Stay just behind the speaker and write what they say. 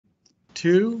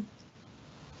2.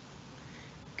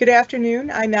 Good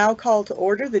afternoon. I now call to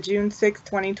order the June 6,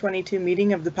 2022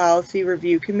 meeting of the Policy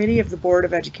Review Committee of the Board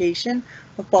of Education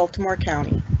of Baltimore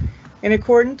County. In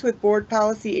accordance with Board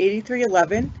Policy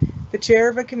 8311, the chair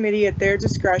of a committee at their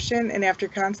discretion and after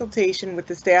consultation with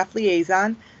the staff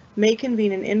liaison may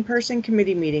convene an in-person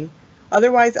committee meeting.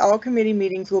 Otherwise, all committee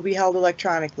meetings will be held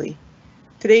electronically.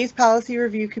 Today's Policy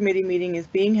Review Committee meeting is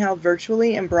being held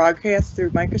virtually and broadcast through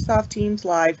Microsoft Teams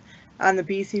Live on the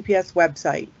BCPS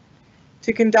website.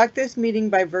 To conduct this meeting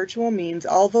by virtual means,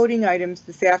 all voting items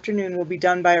this afternoon will be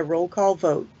done by a roll call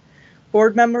vote.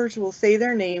 Board members will say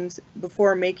their names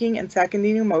before making and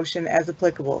seconding a motion as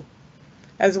applicable,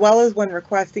 as well as when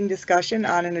requesting discussion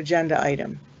on an agenda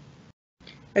item.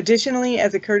 Additionally,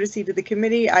 as a courtesy to the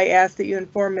committee, I ask that you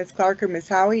inform Ms. Clark or Ms.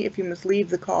 Howie if you must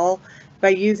leave the call by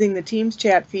using the Teams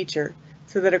chat feature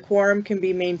so that a quorum can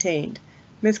be maintained.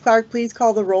 Ms. Clark, please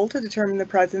call the roll to determine the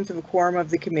presence of a quorum of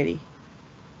the committee.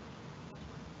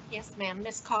 Yes, ma'am.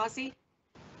 Ms. Causey?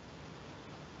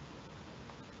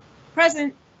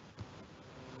 Present.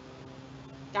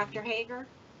 Dr. Hager?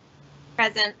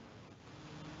 Present.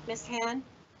 Ms. Hen?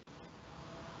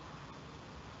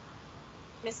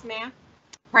 Ms. Mack?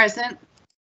 Present.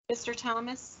 Mr.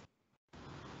 Thomas?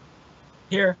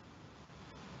 Here.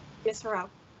 Ms.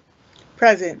 Rowe?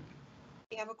 Present.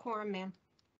 We have a quorum, ma'am.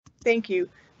 Thank you.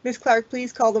 Ms. Clark,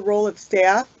 please call the roll of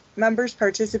staff members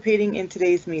participating in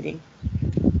today's meeting.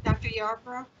 Dr.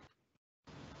 Yarbrough?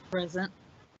 Present.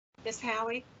 Ms.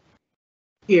 Howie?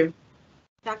 Here.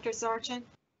 Dr. Zarchin?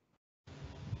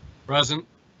 Present.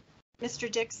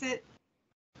 Mr. Dixit?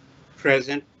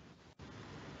 Present.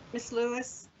 Ms.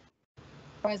 Lewis?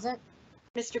 Present.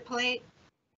 Mr. Plate?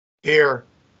 Here.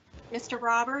 Mr.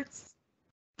 Roberts?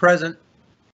 Present.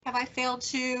 Have I failed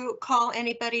to call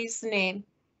anybody's name?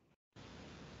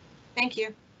 Thank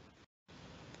you.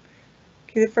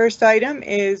 Okay, the first item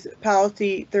is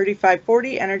Policy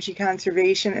 3540, Energy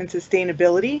Conservation and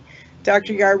Sustainability.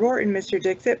 Dr. Yarbrough and Mr.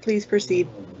 Dixit, please proceed.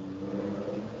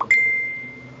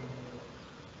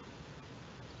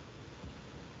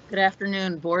 Good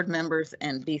afternoon, board members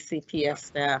and BCPS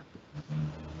staff.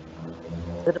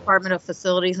 The Department of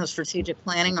Facilities and Strategic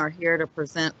Planning are here to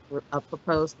present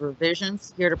proposed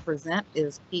revisions. Here to present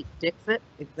is Pete Dixit,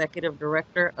 Executive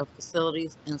Director of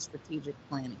Facilities and Strategic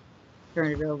Planning.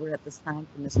 Turn it over at this time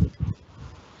to Mr. Dixit.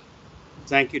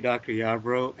 Thank you, Dr.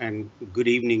 Yarbrough, and good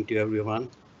evening to everyone.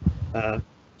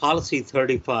 Policy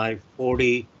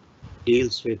 3540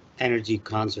 deals with energy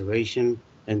conservation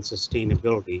and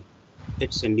sustainability.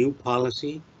 It's a new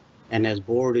policy, and as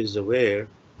board is aware,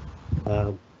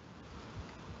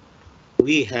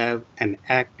 we have an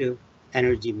active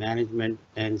energy management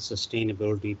and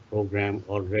sustainability program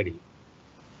already.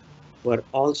 But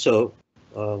also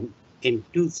in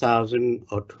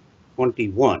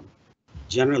 2021,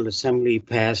 General Assembly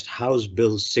passed House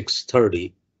Bill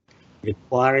 630,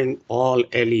 requiring all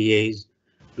LEAs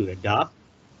to adopt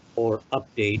or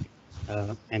update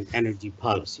an energy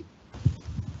policy.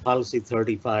 Policy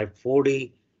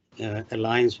 3540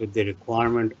 aligns with the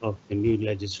requirement of the new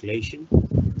legislation.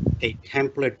 A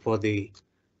template for the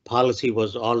policy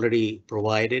was already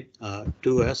provided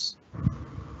to us,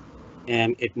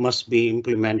 and it must be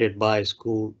implemented by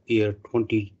school year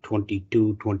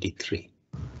 2022-23.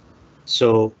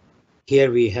 So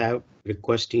here we have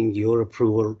requesting your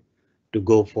approval to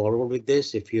go forward with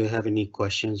this. If you have any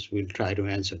questions, we'll try to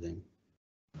answer them.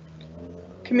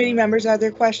 Committee members, are there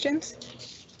questions?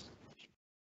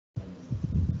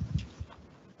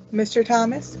 Mr.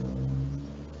 Thomas?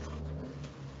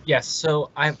 Yes,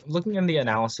 so I'm looking in the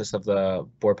analysis of the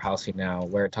board policy now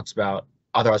where it talks about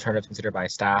other alternatives considered by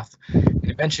staff.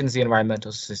 And it mentions the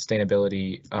environmental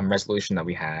sustainability resolution that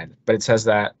we had, but it says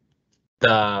that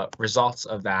the results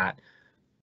of that,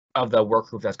 of the work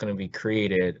group that's going to be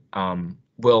created,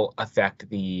 will affect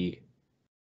the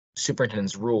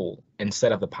superintendent's rule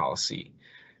instead of the policy.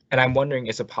 And I'm wondering,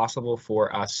 is it possible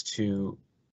for us to,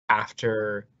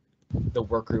 after the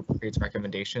work group creates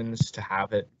recommendations, to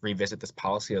have it revisit this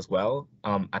policy as well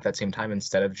at that same time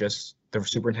instead of just the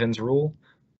superintendent's rule?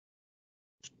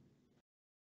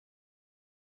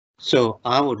 So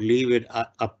I would leave it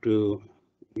up to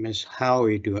Ms.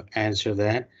 Howie to answer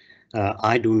that.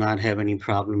 I do not have any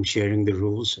problem sharing the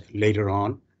rules later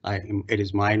on. It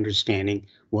is my understanding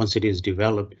once it is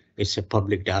developed, it's a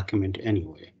public document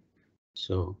anyway.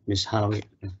 So Ms. Howie,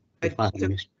 if I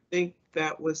think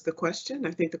that was the question.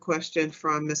 I think the question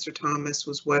from Mr. Thomas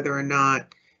was whether or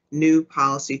not new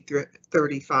policy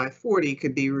 3540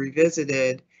 could be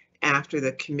revisited after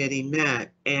the committee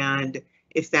met. And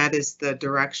if that is the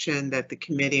direction that the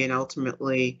committee and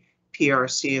ultimately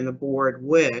PRC and the board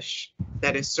wish,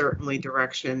 that is certainly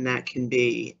direction that can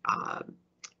be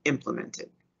implemented.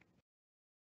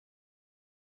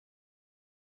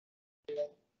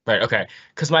 Right, okay.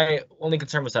 Because my only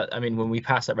concern was that, I mean, when we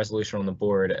passed that resolution on the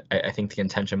board, I think the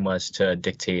intention was to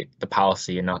dictate the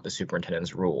policy and not the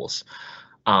superintendent's rules.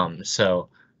 So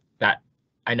that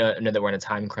I know that we're in a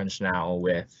time crunch now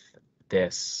with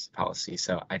this policy,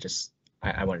 so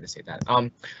I wanted to say that.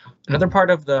 Another part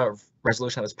of the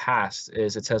resolution that was passed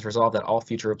is it says resolve that all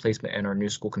future replacement and or new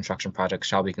school construction projects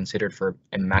shall be considered for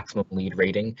a maximum lead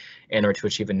rating in order to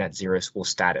achieve a net zero school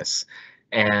status.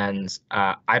 And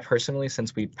I personally,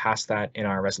 since we passed that in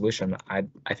our resolution, I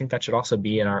think that should also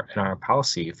be in our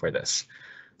policy for this.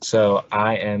 So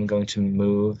I am going to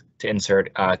move to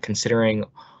insert considering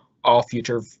all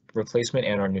future replacement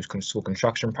and or new school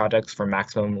construction projects for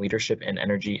maximum leadership in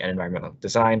energy and environmental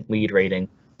design lead rating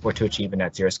or to achieve a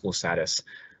net zero school status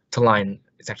to line,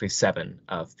 it's actually 7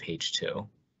 of page 2.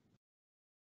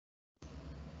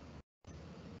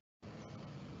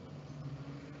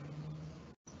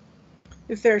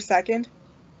 Is there a second?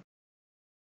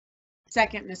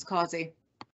 Second, Ms. Causey.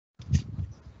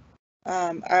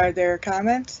 Are there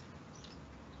comments?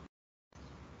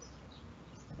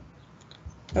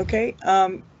 Okay,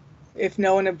 if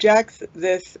no one objects,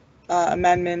 this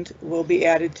amendment will be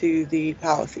added to the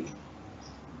policy.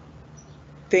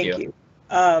 Thank you.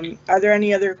 Are there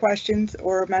any other questions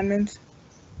or amendments?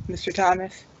 Mr.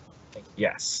 Thomas?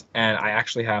 Yes, and I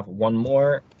actually have one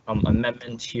more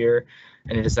amendment here,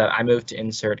 and it is that I move to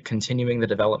insert continuing the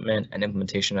development and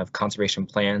implementation of conservation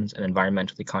plans and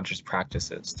environmentally conscious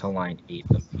practices to line 8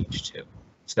 of page 2.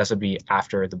 So this would be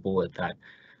after the bullet that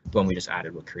the one we just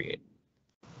added will create.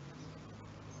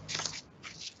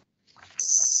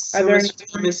 So, Mr.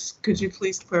 Thomas, could you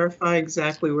please clarify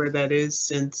exactly where that is,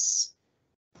 since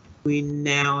we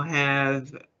now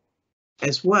have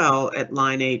as well at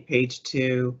line 8, page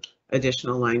 2,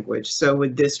 additional language? So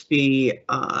would this be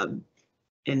an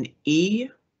E?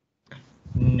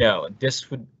 No, this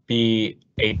would be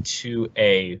a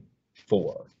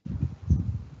 2A4.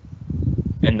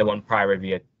 And the one prior would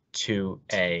be a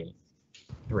 2A3.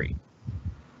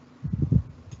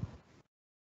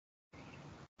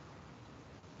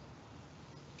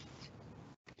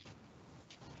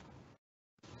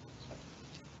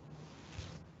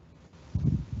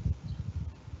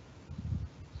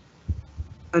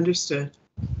 Understood.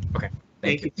 Okay.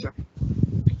 Thank you, sir.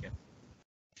 Thank you.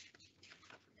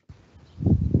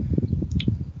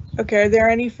 Okay, are there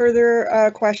any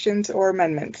further questions or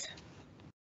amendments?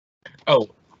 Oh,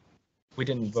 we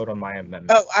didn't vote on my amendment.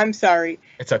 Oh, I'm sorry.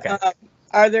 It's okay.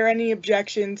 Are there any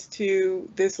objections to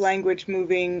this language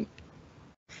moving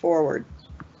forward?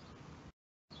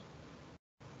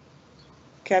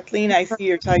 Kathleen, I see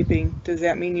you're typing. Does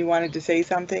that mean you wanted to say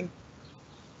something?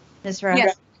 Ms. Rowe?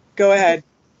 Yes. Go ahead.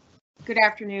 Good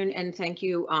afternoon, and thank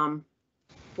you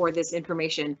for this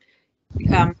information.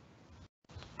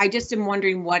 I just am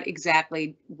wondering what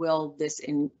exactly will this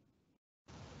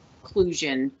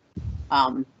inclusion,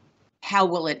 how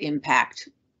will it impact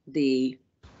the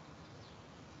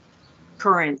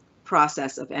current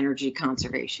process of energy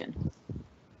conservation?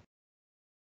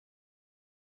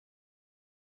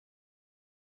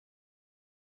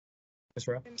 Ms.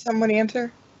 Rowe? Can someone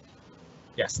answer?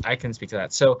 Yes, I can speak to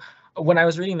that. So when I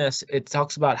was reading this, it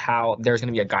talks about how there's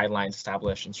going to be a guidelines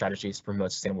established and strategies to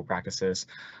promote sustainable practices.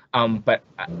 But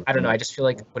I don't know, I just feel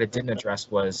like what it didn't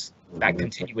address was that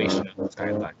continuation of those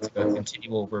guidelines, a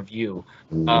continual review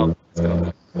of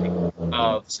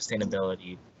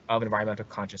sustainability, of environmental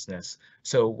consciousness.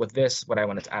 So with this, what I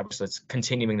wanted to add was it's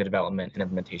continuing the development and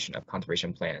implementation of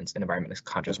conservation plans and environmentally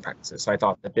conscious practices. So I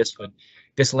thought that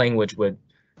this language would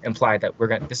imply that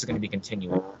this is going to be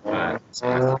continuing. It's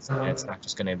not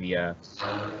just going to be the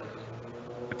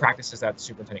practices that the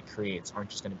superintendent creates aren't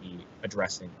just going to be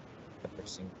addressing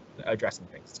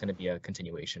things. It's going to be a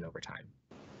continuation over time.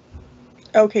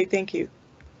 Okay, thank you.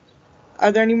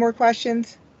 Are there any more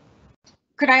questions?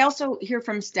 Could I also hear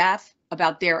from staff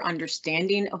about their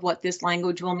understanding of what this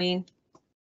language will mean?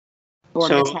 Or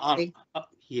So, Ms. Harvey?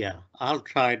 I'll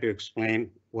try to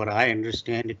explain what I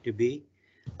understand it to be.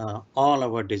 All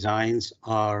our designs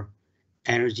are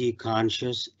energy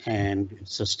conscious and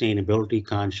sustainability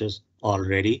conscious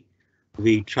already.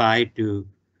 We try to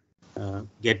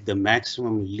get the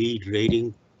maximum lead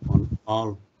rating on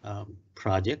all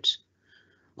projects.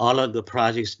 All of the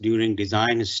projects during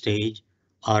design stage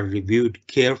are reviewed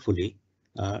carefully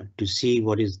to see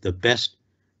what is the best,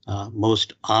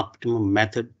 most optimum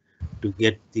method to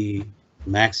get the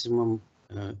maximum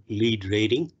lead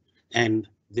rating. And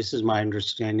this is my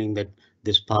understanding that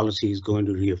this policy is going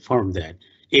to reaffirm that.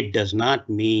 It does not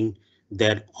mean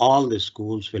that all the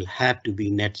schools will have to be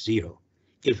net zero.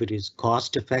 If it is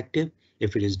cost effective,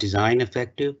 if it is design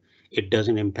effective, it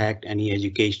doesn't impact any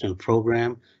educational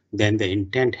program, then the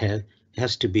intent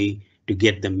has to be to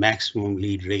get the maximum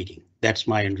lead rating. That's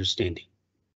my understanding.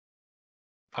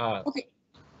 Okay,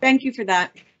 thank you for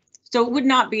that. So it would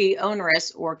not be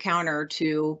onerous or counter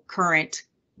to current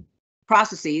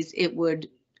processes. It would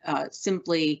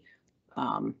simply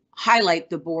highlight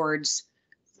the board's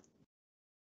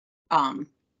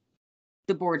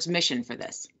mission for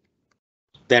this.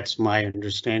 That's my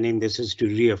understanding. This is to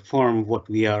reaffirm what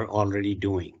we are already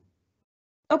doing.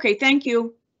 Okay, thank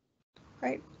you.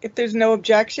 Right. If there's no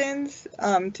objections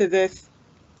to this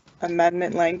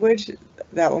amendment language,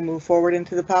 that will move forward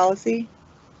into the policy.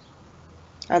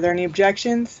 Are there any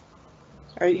objections?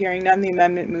 Are you hearing none? The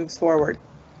amendment moves forward.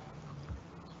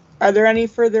 Are there any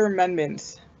further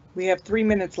amendments? We have 3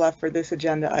 minutes left for this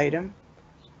agenda item.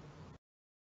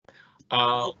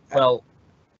 Well,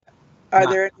 Are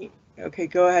there any? Okay,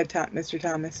 go ahead, Mr.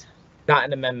 Thomas. not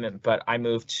an amendment, but I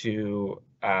move to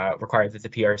require that the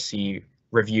PRC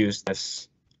reviews this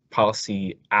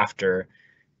policy after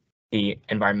the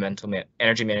Environmental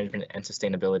Energy Management and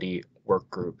Sustainability Work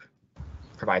Group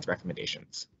provides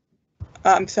recommendations.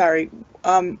 I'm sorry,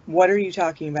 what are you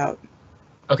talking about?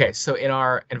 Okay, so in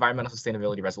our environmental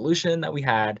sustainability resolution that we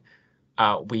had,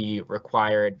 we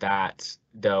required that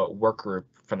the work group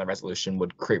from the resolution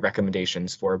would create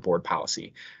recommendations for a board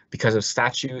policy. Because of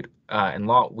statute and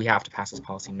law, we have to pass this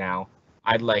policy now.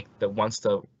 I'd like that once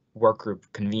the work group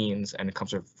convenes and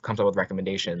comes up with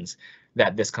recommendations,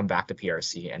 that this come back to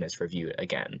PRC and is reviewed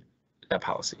again, that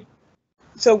policy.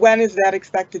 So when is that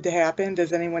expected to happen?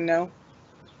 Does anyone know?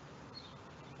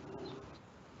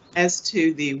 As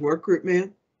to the work group,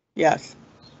 ma'am, Yes.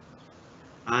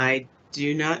 I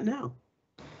do not know.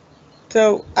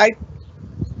 So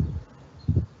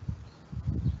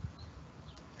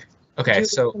Okay, Julie,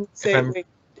 so can you say,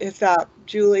 wait, stop.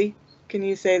 Julie, can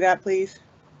you say that, please?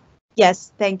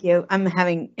 Yes, thank you. I'm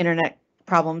having internet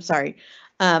problems, sorry.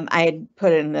 I had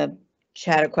put in the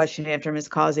chat a question after Ms.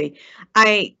 Causey.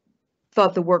 I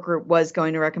thought the work group was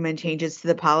going to recommend changes to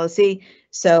the policy,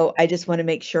 so I just want to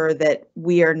make sure that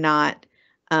we are not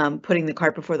putting the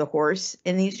cart before the horse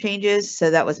in these changes.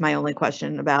 So that was my only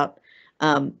question about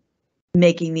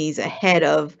making these ahead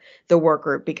of the work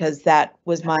group, because that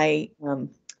was my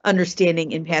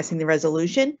understanding in passing the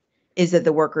resolution, is that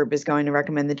the work group is going to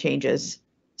recommend the changes.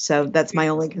 So that's my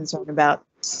only concern about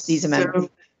these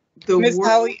amendments. So Ms.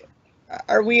 Howie,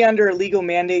 are we under a legal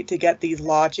mandate to get these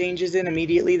law changes in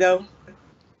immediately, though?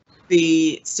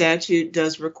 the statute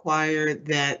does require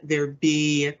that there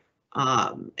be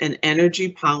an energy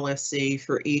policy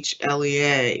for each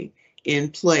LEA in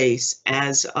place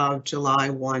as of July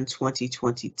 1,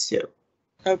 2022.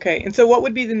 Okay, and so what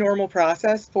would be the normal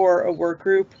process for a work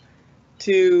group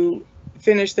to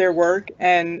finish their work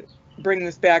and bring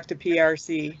this back to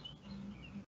PRC?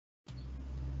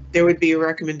 There would be a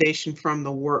recommendation from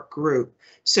the work group.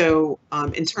 So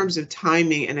in terms of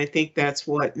timing, and I think that's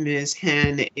what Ms.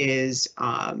 Henn is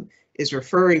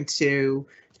referring to,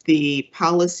 the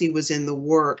policy was in the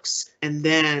works, and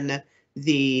then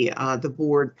the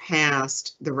board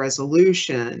passed the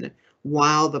resolution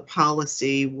while the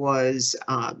policy was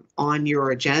on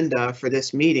your agenda for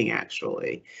this meeting,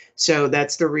 actually. So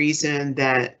that's the reason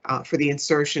that for the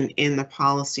insertion in the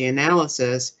policy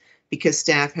analysis, because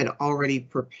staff had already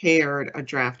prepared a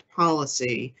draft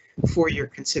policy for your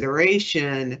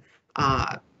consideration.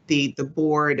 The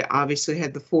board obviously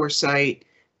had the foresight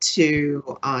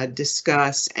to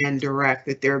discuss and direct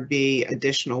that there be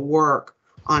additional work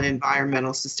on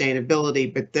environmental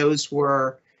sustainability, but those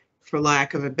were, for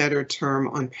lack of a better term,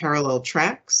 on parallel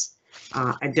tracks.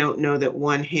 I don't know that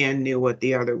one hand knew what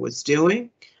the other was doing,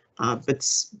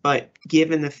 but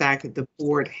given the fact that the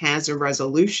board has a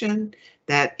resolution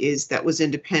that was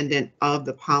independent of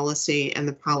the policy, and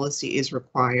the policy is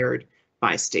required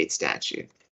by state statute.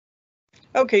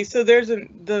 Okay, so there's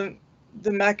the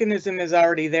mechanism is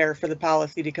already there for the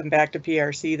policy to come back to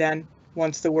PRC then,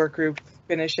 once the work group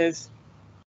finishes.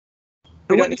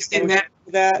 I wouldn't say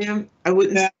that. I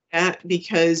wouldn't say that,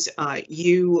 because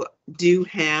you do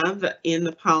have in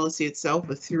the policy itself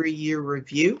a 3-year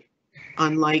review,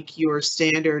 unlike your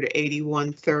standard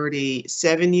 8130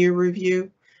 7-year review.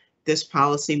 This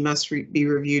policy must be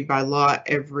reviewed by law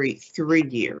every 3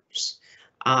 years.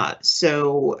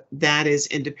 So that is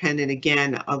independent,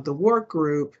 again, of the work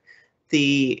group.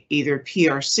 The either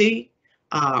PRC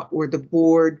or the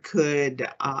board could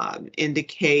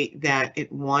indicate that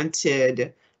it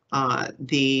wanted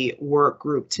the work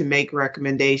group to make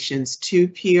recommendations to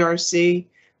PRC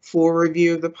for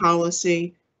review of the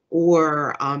policy,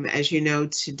 or as you know,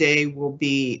 today we'll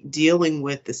be dealing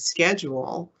with the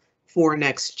schedule for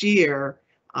next year.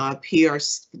 The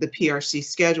PRC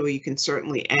schedule, you can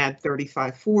certainly add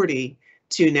 3540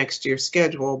 to next year's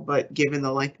schedule, but given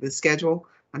the length of the schedule,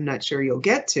 I'm not sure you'll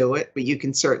get to it, but you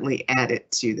can certainly add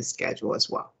it to the schedule as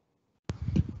well.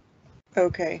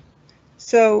 Okay.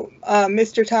 So,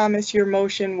 Mr. Thomas, your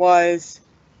motion was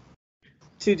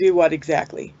to do what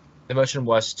exactly? The motion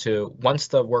was to, once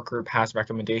the work group has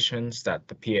recommendations, that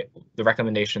the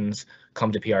recommendations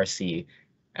come to PRC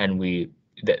and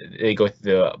they go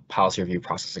through the policy review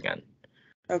process again.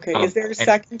 Okay, is there a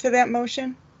second to that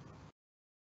motion?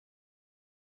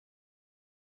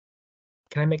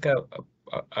 Can I make a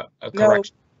No,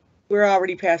 correction? we're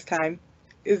already past time.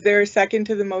 Is there a second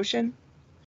to the motion?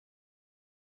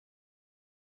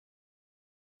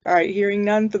 All right, hearing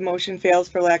none, the motion fails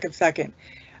for lack of second.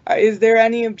 Is there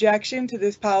any objection to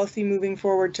this policy moving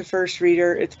forward to first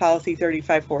reader? It's policy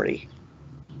 3540.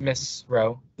 Ms.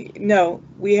 Rowe? No,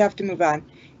 we have to move on.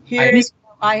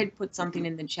 I had put something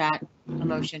in the chat, a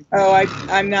motion. Oh,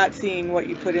 I'm not seeing what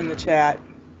you put in the chat.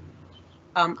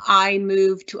 I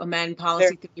move to amend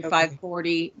policy There,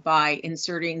 3540 by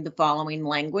inserting the following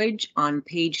language on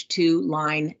page 2,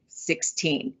 line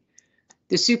 16.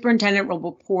 The superintendent will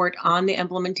report on the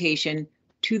implementation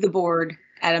to the board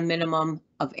at a minimum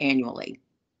of annually.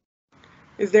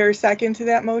 Is there a second to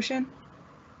that motion?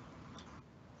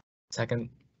 Second.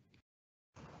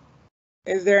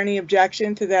 Is there any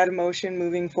objection to that motion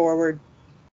moving forward?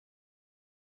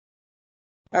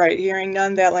 All right, hearing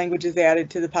none, that language is added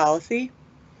to the policy.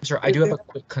 Sir, I do have a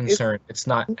quick concern. It's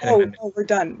not an No, amendment. no, we're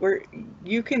done.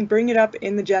 You can bring it up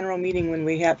in the general meeting when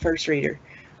we have first reader.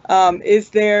 Is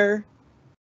there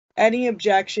any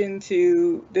objection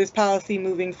to this policy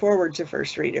moving forward to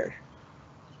first reader?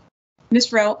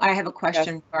 Ms. Rowe, I have a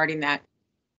question regarding that.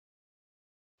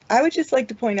 I would just like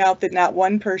to point out that not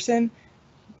one person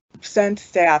sent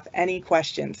staff any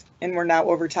questions, and we're now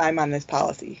over time on this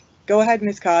policy. Go ahead,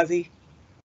 Ms. Causey.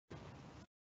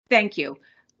 Thank you.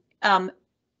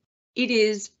 It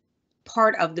is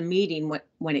part of the meeting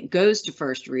when it goes to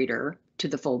first reader to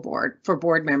the full board for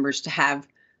board members to have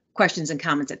questions and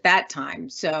comments at that time.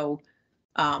 So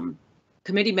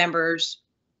committee members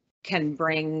can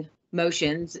bring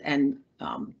motions and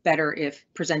better if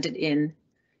presented in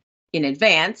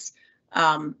advance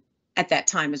at that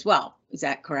time as well. Is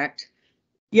that correct?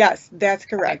 Yes, that's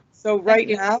correct. Okay. So right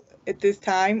now, at this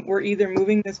time, we're either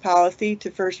moving this policy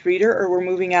to first reader or we're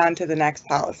moving on to the next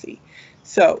policy.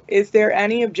 So is there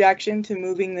any objection to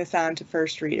moving this on to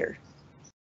first reader?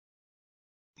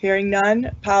 Hearing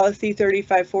none, policy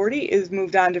 3540 is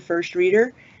moved on to first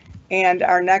reader. And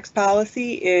our next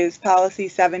policy is policy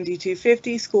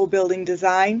 7250, school building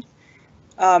design.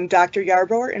 Dr.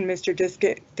 Yarbrough and Mr.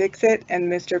 Dixit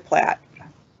and Mr. Platt.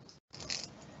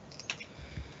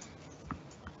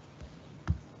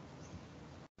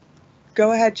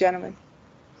 Go ahead, gentlemen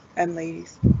and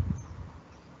ladies.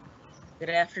 Good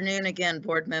afternoon again,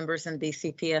 board members and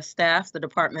BCPS staff. The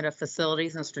Department of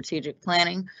Facilities and Strategic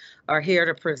Planning are here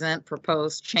to present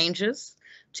proposed changes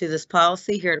to this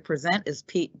policy. Here to present is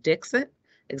Pete Dixit,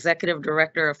 Executive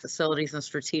Director of Facilities and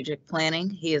Strategic Planning.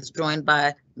 He is joined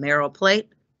by Meryl Plate,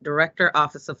 Director,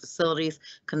 Office of Facilities,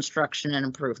 Construction and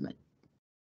Improvement.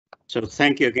 So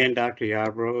thank you again, Dr.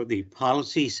 Yarbrough. The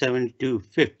policy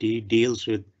 7250 deals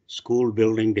with school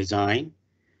building design.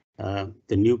 The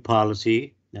new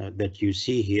policy that you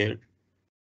see here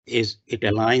is it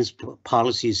aligns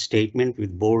policy statement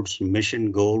with board's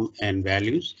mission, goal, and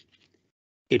values.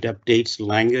 It updates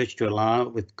language to allow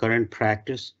with current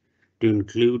practice to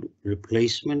include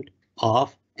replacement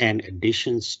of and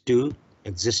additions to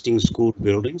existing school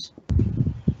buildings.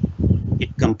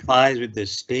 It complies with the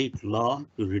state law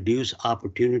to reduce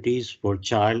opportunities for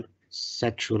child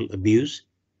sexual abuse,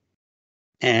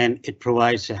 and it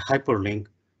provides a hyperlink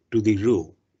to the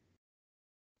rule.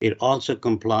 It also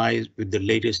complies with the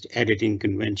latest editing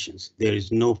conventions. There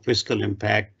is no fiscal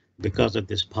impact because of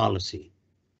this policy.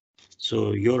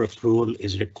 So your approval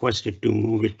is requested to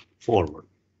move it forward.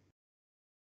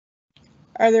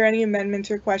 Are there any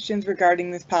amendments or questions regarding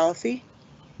this policy?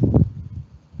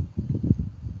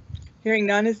 Hearing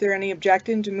none, is there any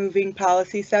objection to moving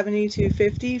policy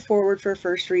 7250 forward for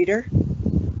first reader?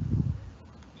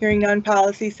 Hearing none,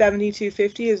 policy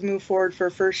 7250 is moved forward for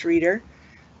first reader.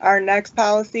 Our next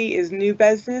policy is new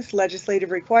business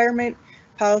legislative requirement,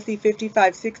 policy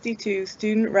 5562,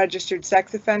 student registered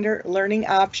sex offender learning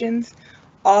options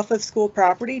off of school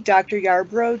property. Dr.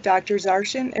 Yarbrough, Dr.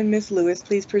 Zarshan, and Ms. Lewis,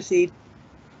 please proceed.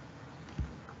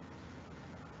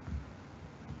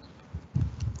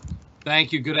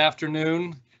 Thank you. Good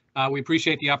afternoon. We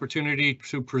appreciate the opportunity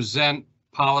to present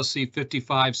policy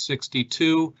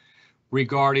 5562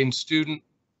 regarding student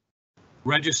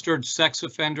registered sex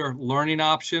offender learning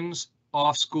options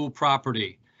off school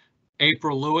property.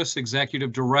 April Lewis,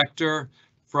 Executive Director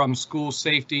from School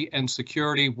Safety and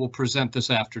Security, will present this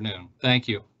afternoon. Thank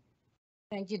you.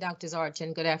 Thank you, Dr.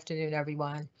 Zarchin. Good afternoon,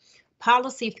 everyone.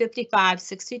 Policy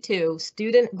 5562,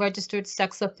 Student Registered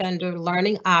Sex Offender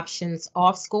Learning Options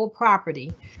Off School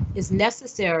Property, is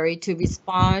necessary to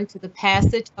respond to the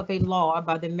passage of a law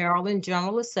by the Maryland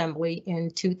General Assembly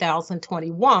in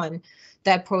 2021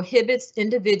 that prohibits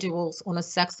individuals on a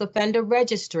sex offender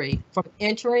registry from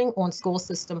entering on school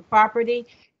system property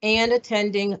and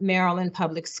attending Maryland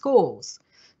public schools.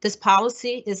 This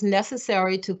policy is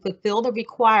necessary to fulfill the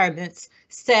requirements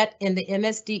set in the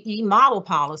MSDE model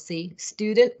policy,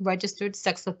 Student Registered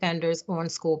Sex Offenders on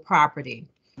School Property.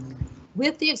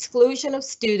 With the exclusion of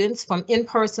students from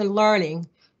in-person learning,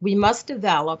 we must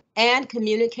develop and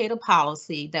communicate a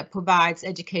policy that provides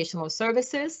educational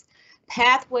services,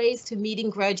 pathways to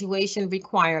meeting graduation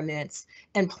requirements,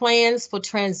 and plans for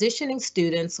transitioning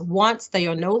students once they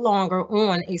are no longer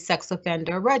on a sex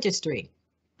offender registry.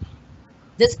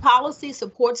 This policy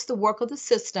supports the work of the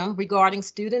system regarding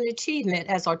student achievement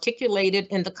as articulated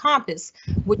in the Compass,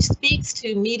 which speaks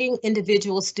to meeting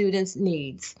individual students'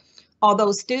 needs.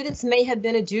 Although students may have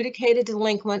been adjudicated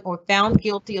delinquent or found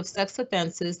guilty of sex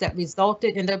offenses that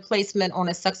resulted in their placement on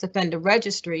a sex offender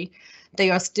registry,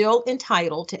 they are still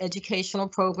entitled to educational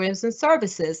programs and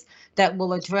services that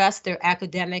will address their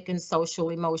academic and social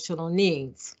emotional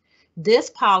needs.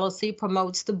 This policy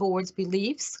promotes the board's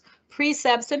beliefs,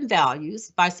 precepts, and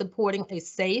values by supporting a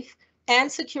safe and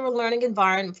secure learning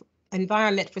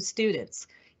environment for students.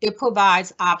 It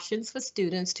provides options for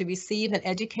students to receive an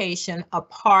education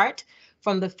apart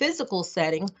from the physical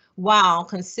setting while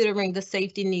considering the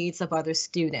safety needs of other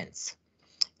students.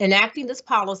 Enacting this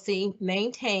policy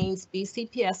maintains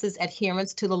BCPS's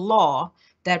adherence to the law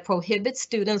that prohibits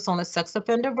students on a sex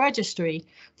offender registry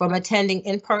from attending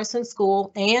in-person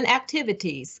school and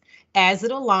activities as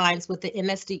it aligns with the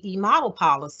MSDE model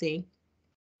policy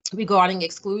regarding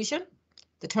exclusion,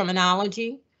 the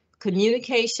terminology,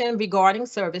 communication regarding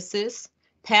services,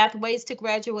 pathways to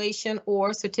graduation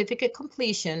or certificate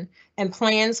completion, and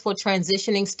plans for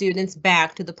transitioning students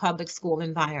back to the public school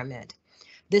environment.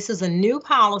 This is a new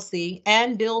policy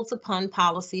and builds upon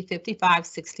policy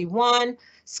 5561,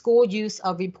 school use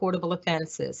of reportable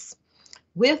offenses.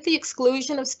 With the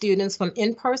exclusion of students from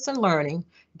in-person learning,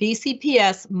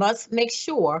 BCPS must make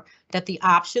sure that the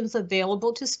options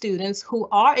available to students who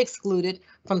are excluded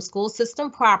from school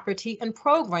system property and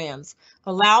programs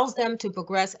allows them to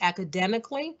progress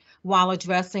academically while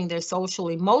addressing their social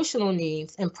emotional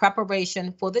needs in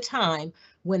preparation for the time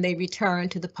when they return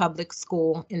to the public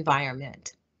school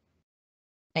environment.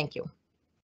 Thank you.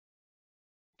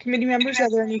 Committee members, are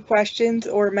there any questions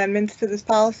or amendments to this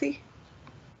policy?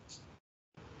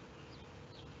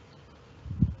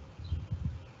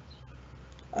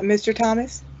 Mr.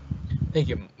 Thomas? Thank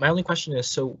you. My only question is,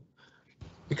 so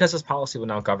because this policy will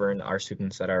now govern our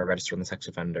students that are registered on the sex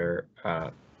offender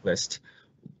list,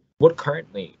 what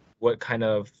currently are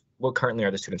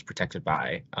the students protected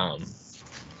by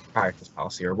prior to this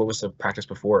policy, or what was the practice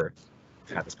before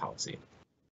we had this policy?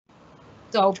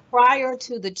 So prior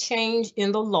to the change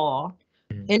in the law,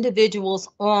 individuals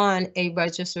on a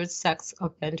registered sex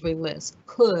offender list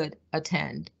could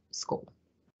attend school.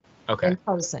 Okay. In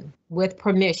person with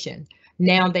permission.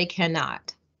 Now they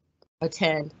cannot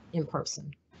attend in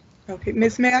person. Okay,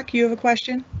 Ms. Mack, you have a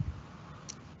question?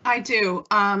 I do.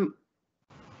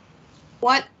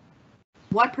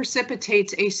 What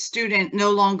precipitates a student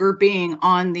no longer being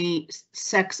on the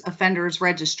sex offenders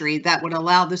registry that would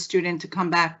allow the student to come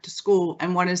back to school,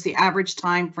 and what is the average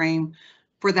time frame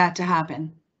for that to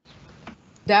happen?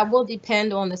 That will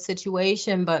depend on the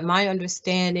situation, but my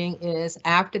understanding is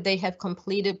after they have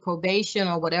completed probation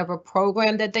or whatever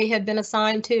program that they have been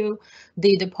assigned to,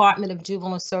 the Department of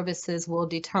Juvenile Services will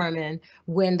determine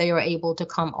when they are able to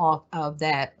come off of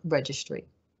that registry.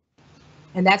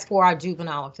 And that's for our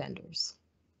juvenile offenders.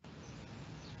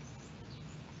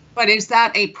 But is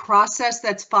that a process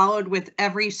that's followed with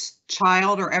every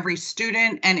child or every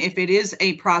student? And if it is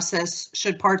a process,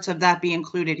 should parts of that be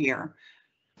included here?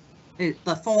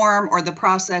 The form or the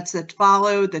process that's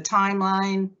followed, the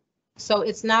timeline? So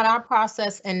it's not our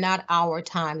process and not our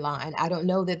timeline. I don't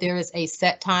know that there is a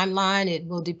set timeline. It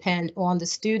will depend on the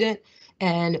student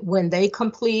and when they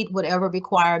complete whatever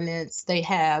requirements they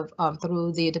have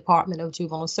through the Department of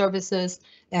Juvenile Services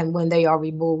and when they are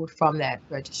removed from that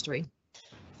registry.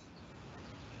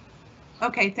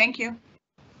 Okay, thank you.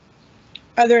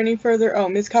 Are there any further? Oh,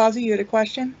 Ms. Causey, you had a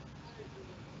question?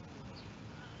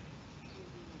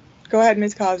 Go ahead,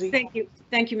 Ms. Causey.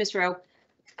 Thank you, Ms. Rowe.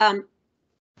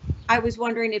 I was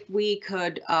wondering if we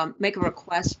could make a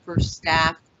request for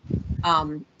staff,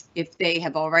 if they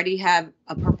have already have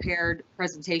a prepared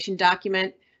presentation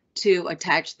document, to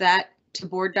attach that to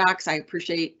board docs. I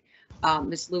appreciate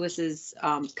Ms. Lewis's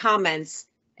comments,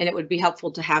 and it would be helpful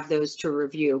to have those to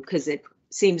review because it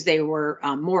seems they were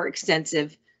more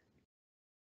extensive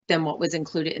than what was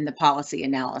included in the policy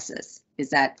analysis. Is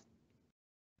that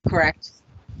correct?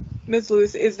 Ms.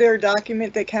 Lewis, is there a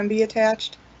document that can be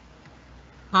attached?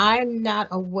 I'm not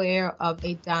aware of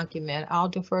a document. I'll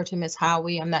defer to Ms.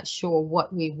 Howie. I'm not sure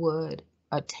what we would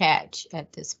attach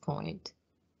at this point.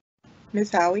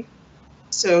 Ms. Howie?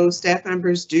 So staff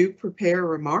members do prepare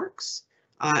remarks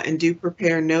and do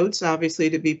prepare notes, obviously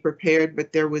to be prepared,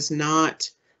 but there was not,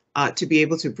 to be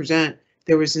able to present,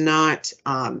 there was not,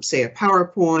 say, a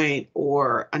PowerPoint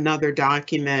or another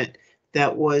document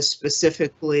that was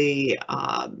specifically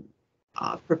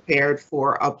prepared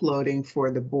for uploading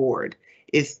for the board.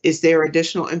 Is there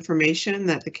additional information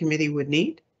that the committee would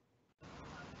need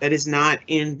that is not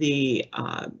in the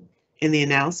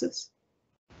analysis?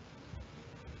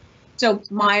 So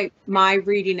my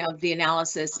reading of the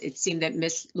analysis, it seemed that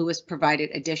Ms. Lewis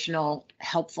provided additional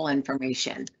helpful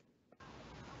information.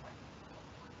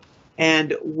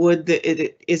 And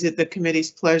is it the committee's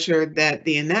pleasure that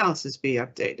the analysis be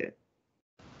updated?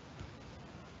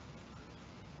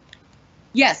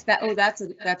 Yes, that's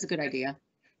a good idea,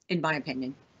 in my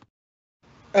opinion.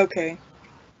 Okay.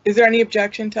 Is there any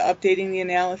objection to updating the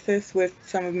analysis with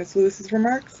some of Ms. Lewis's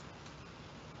remarks?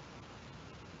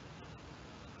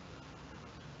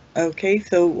 Okay,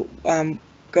 so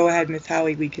go ahead, Ms.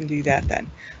 Howie, we can do that then.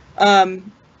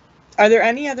 Are there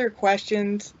any other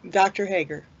questions? Dr.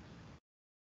 Hager?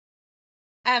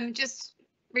 Just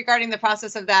regarding the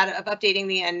process of that, of updating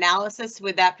the analysis,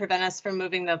 would that prevent us from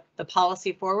moving the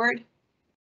policy forward?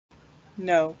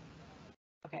 No.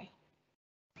 Okay.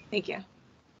 Thank you.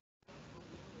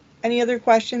 Any other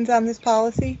questions on this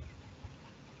policy?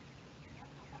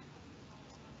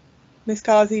 Ms.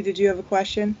 Causey, did you have a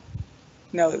question?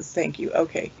 No, thank you.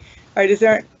 Okay. All right, is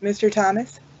there Mr.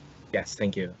 Thomas? Yes,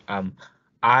 thank you.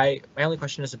 My only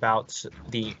question is about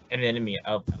the anonymity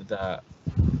of the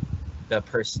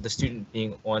student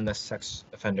being on the sex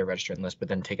offender registration list, but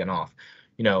then taken off.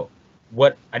 You know,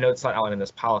 what I know it's not outlined in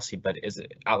this policy, but is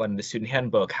it outlined in the student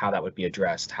handbook how that would be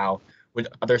addressed? How would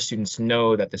other students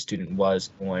know that the student was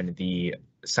on the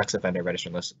sex offender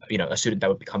registration list? You know, a student that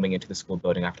would be coming into the school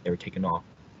building after they were taken off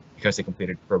because they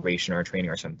completed probation or training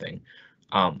or something.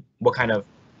 What kind of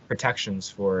protections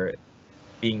for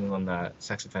being on the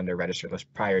sex offender registration list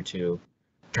prior to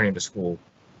returning to school?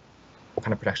 What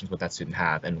kind of protections would that student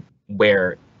have, and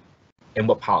where, in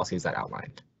what policy is that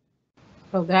outlined?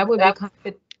 So that would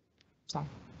be sorry.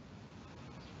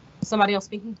 Somebody else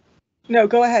speaking? No,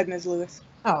 go ahead, Ms. Lewis.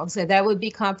 Oh, so that would be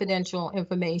confidential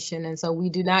information, and so we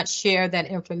do not share that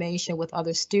information with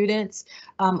other students.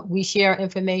 We share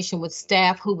information with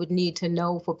staff who would need to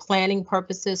know for planning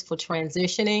purposes for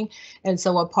transitioning, and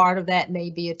so a part of that may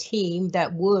be a team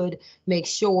that would make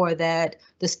sure that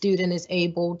the student is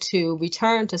able to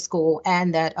return to school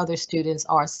and that other students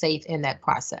are safe in that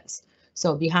process.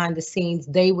 So behind the scenes,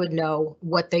 they would know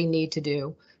what they need to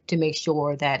do to make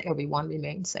sure that everyone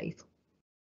remains safe.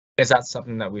 Is that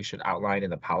something that we should outline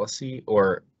in the policy,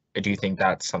 or do you think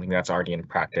that's something that's already in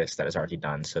practice, that is already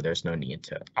done, so there's no need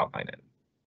to outline it?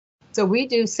 So we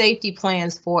do safety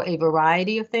plans for a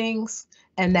variety of things,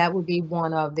 and that would be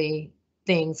one of the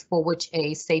things for which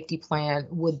a safety plan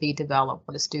would be developed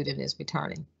when a student is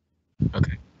returning.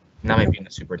 Okay, that might be in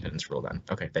the superintendent's rule then.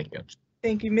 Okay, thank you.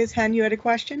 Thank you. Ms. Henn, you had a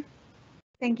question?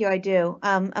 Thank you, I do.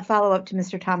 A follow-up to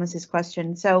Mr. Thomas's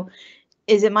question. So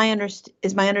is my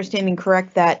understanding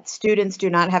correct that students do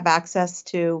not have access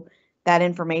to that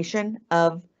information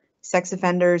of sex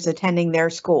offenders attending their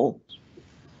school?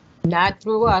 Not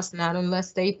through us, not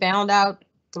unless they found out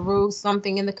through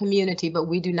something in the community, but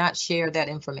we do not share that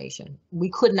information. We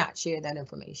could not share that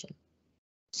information.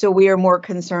 So we are more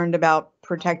concerned about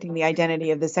protecting the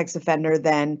identity of the sex offender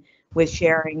than with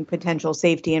sharing potential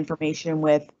safety information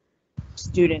with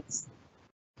students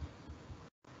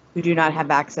who do not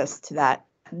have access to that,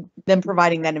 them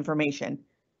providing that information.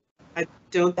 I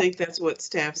don't think that's what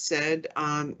staff said,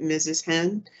 Mrs.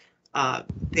 Henn.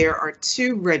 There are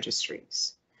two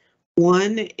registries.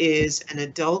 One is an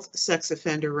adult sex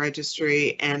offender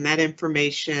registry, and that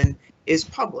information is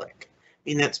public. I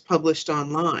mean, that's published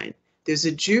online. There's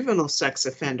a juvenile sex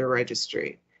offender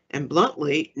registry, and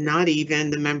bluntly, not even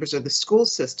the members of the school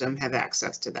system have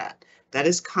access to that. That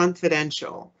is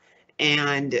confidential.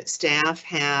 And staff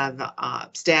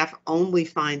only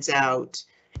finds out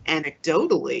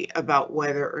anecdotally about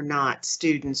whether or not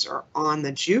students are on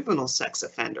the juvenile sex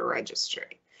offender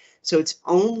registry. So it's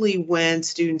only when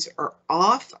students are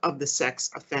off of the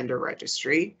sex offender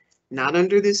registry, not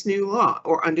under this new law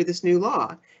or under this new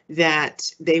law,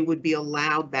 that they would be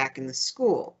allowed back in the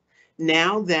school.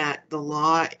 Now that the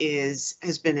law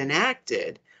has been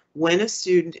enacted, when a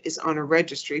student is on a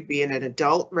registry, be it an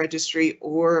adult registry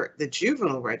or the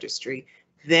juvenile registry,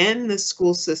 then the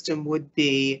school system would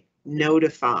be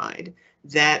notified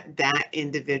that that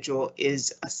individual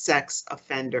is a sex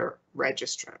offender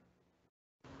registrant.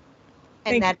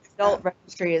 And that adult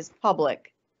registry is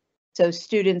public. So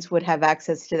students would have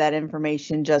access to that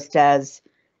information just as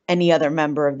any other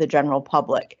member of the general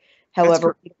public.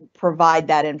 However, we provide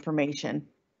that information.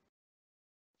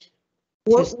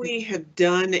 What we have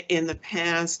done in the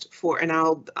past and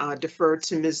I'll defer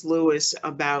to Ms. Lewis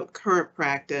about current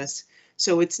practice.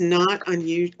 So it's not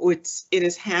unusual. It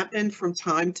has happened from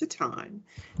time to time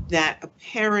that a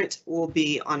parent will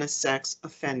be on a sex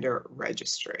offender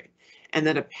registry and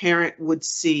that a parent would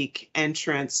seek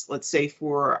entrance, let's say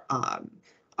for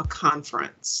a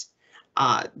conference.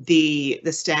 The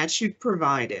statute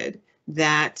provided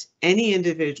that any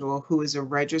individual who is a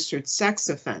registered sex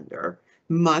offender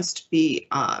must be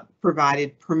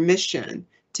provided permission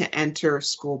to enter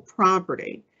school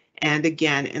property. And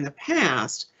again, in the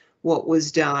past, what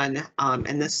was done,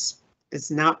 and this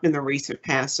has not been the recent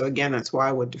past, so again, that's why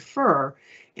I would defer.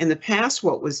 In the past,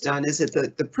 what was done is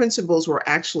that the principals were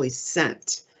actually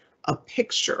sent a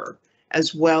picture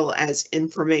as well as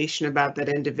information about that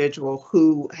individual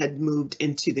who had moved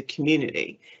into the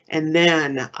community. And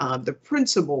then the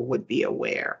principal would be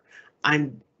aware.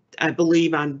 I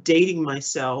believe I'm dating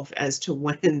myself as to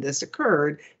when this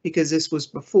occurred because this was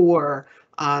before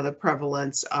the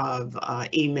prevalence of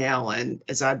email. And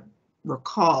as I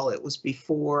recall, it was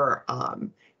before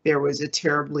there was a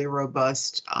terribly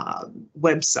robust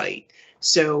website.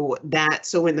 So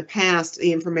in the past,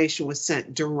 the information was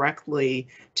sent directly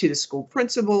to the school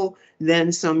principal.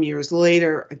 Then some years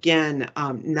later, again,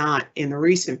 not in the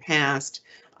recent past,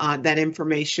 that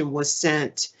information was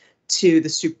sent to the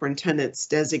superintendent's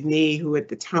designee, who at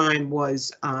the time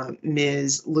was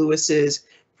Ms. Lewis's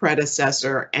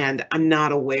predecessor, and I'm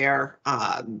not aware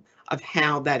of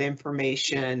how that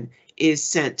information is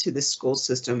sent to the school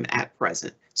system at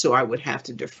present. So I would have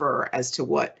to defer as to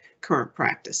what current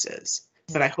practice is.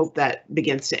 But I hope that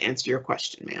begins to answer your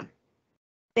question, ma'am.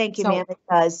 Thank you, ma'am. It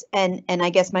does. And I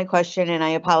guess my question, and I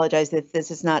apologize if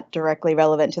this is not directly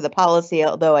relevant to the policy,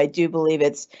 although I do believe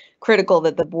it's critical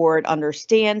that the board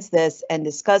understands this and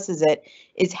discusses it,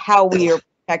 is how we are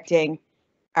protecting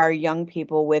our young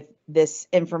people with this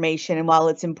information. And while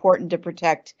it's important to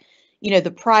protect,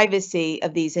 the privacy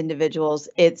of these individuals,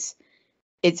 it's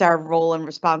our role and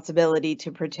responsibility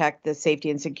to protect the safety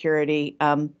and security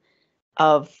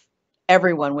of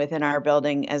everyone within our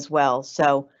building as well.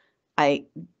 So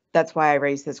that's why I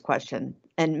raised this question.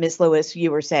 And Ms. Lewis, you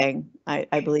were saying,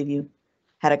 I believe you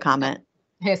had a comment.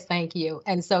 Yes, thank you.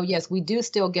 And so, yes, we do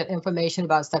still get information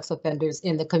about sex offenders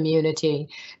in the community.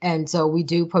 And so we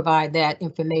do provide that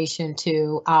information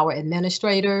to our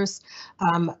administrators.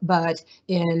 But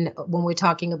when we're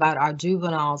talking about our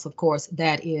juveniles, of course,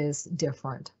 that is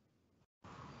different.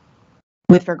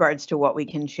 With regards to what we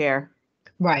can share.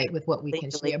 Right, with what we can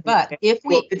share. But if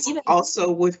we it's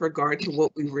also with regard to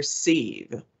what we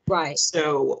receive. Right.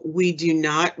 So we do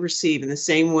not receive in the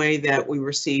same way that we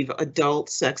receive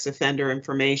adult sex offender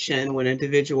information when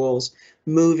individuals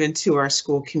move into our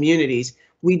school communities.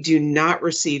 We do not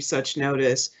receive such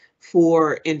notice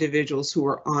for individuals who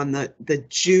are on the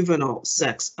juvenile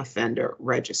sex offender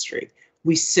registry.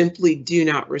 We simply do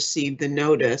not receive the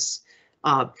notice.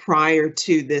 Prior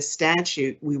to this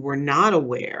statute, we were not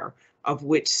aware of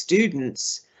which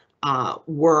students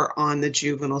were on the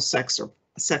juvenile sex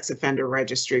offender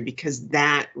registry because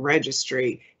that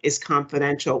registry is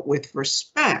confidential with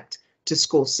respect to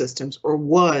school systems, or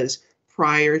was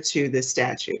prior to the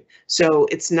statute. So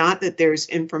it's not that there's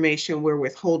information we're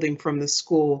withholding from the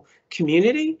school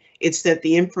community, it's that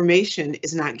the information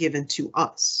is not given to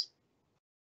us.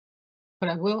 But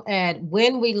I will add,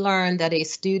 when we learn that a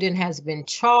student has been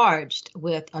charged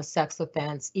with a sex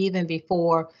offense, even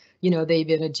before they've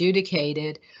been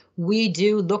adjudicated, we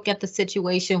do look at the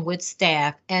situation with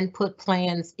staff and put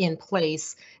plans in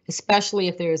place, especially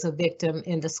if there is a victim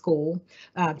in the school,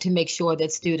 to make sure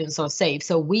that students are safe.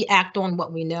 So we act on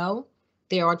what we know.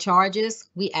 There are charges.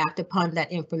 We act upon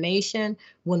that information.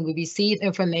 When we receive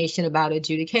information about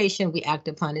adjudication, we act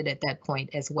upon it at that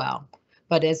point as well.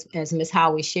 But as Ms.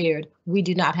 Howie shared, we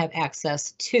do not have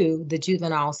access to the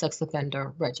juvenile sex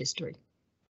offender registry.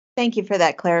 Thank you for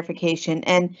that clarification.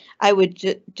 And I would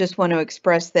just want to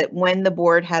express that when the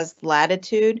board has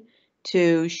latitude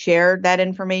to share that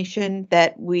information,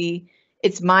 that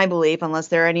it's my belief, unless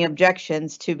there are any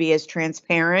objections, to be as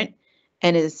transparent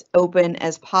and as open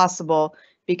as possible,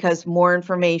 because more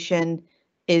information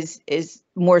is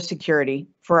more security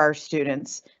for our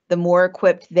students. The more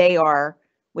equipped they are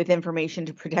with information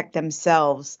to protect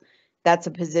themselves, that's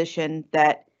a position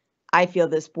that I feel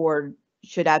this board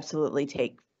should absolutely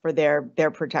take for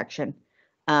their protection.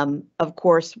 Of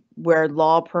course, where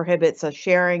law prohibits us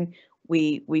sharing,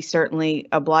 we certainly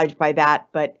oblige by that,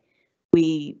 but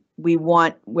we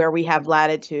want, where we have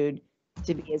latitude,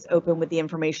 to be as open with the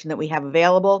information that we have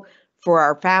available for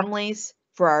our families,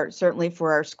 certainly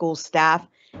for our school staff,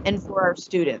 and for our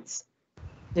students,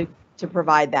 to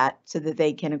provide that so that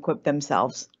they can equip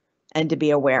themselves and to be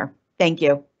aware. Thank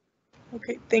you.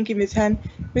 Okay, thank you, Ms. Henn.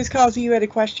 Ms. Causey, you had a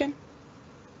question?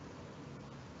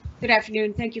 Good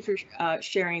afternoon. Thank you for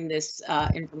sharing this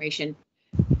information.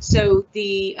 So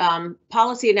the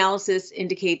policy analysis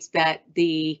indicates that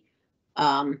the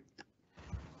policy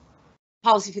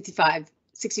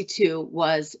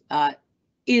 5562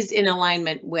 is in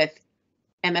alignment with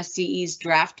MSDE's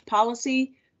draft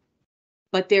policy,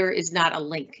 but there is not a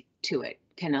link to it.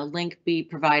 Can a link be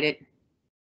provided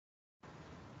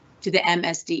to the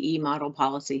MSDE model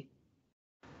policy?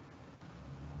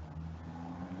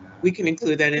 We can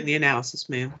include that in the analysis,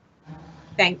 ma'am.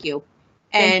 Thank you.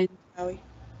 And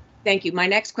thank you. My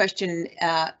next question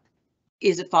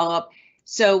is a follow-up.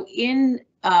 So in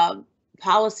the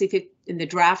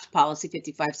draft policy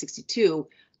 5562,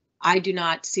 I do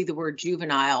not see the word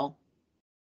juvenile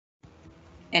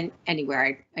and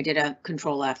anywhere. I did a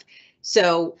Control F.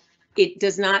 So it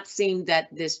does not seem that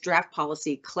this draft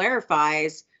policy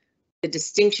clarifies the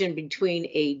distinction between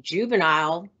a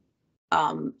juvenile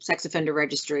sex offender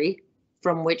registry,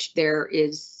 from which there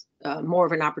is more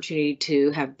of an opportunity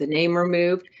to have the name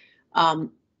removed,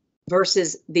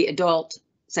 versus the adult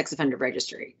sex offender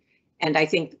registry. And I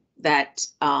think that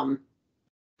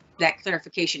that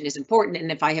clarification is important.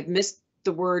 And if I have missed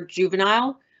the word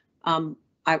juvenile,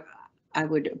 I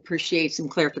would appreciate some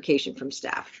clarification from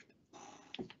staff.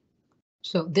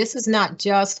 So this is not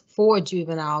just for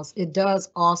juveniles. It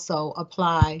does also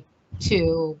apply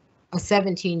to a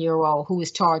 17-year-old who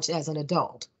is charged as an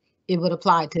adult. It would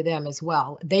apply to them as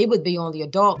well. They would be on the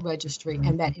adult registry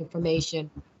and that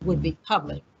information would be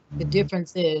public. The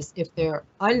difference is if they're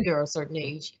under a certain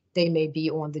age, they may be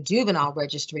on the juvenile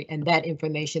registry and that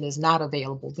information is not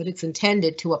available, but it's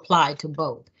intended to apply to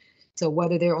both. So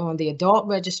whether they're on the adult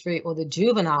registry or the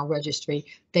juvenile registry,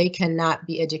 they cannot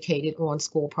be educated on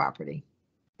school property.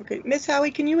 Okay, Ms.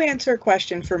 Howie, can you answer a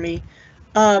question for me?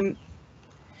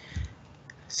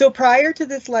 So prior to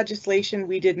this legislation,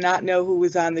 we did not know who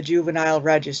was on the juvenile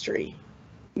registry.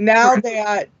 Now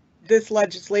that this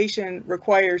legislation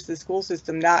requires the school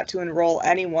system not to enroll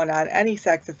anyone on any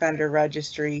sex offender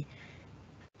registry,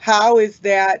 how is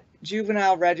that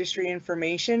juvenile registry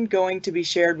information going to be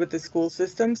shared with the school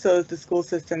system so that the school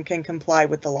system can comply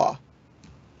with the law?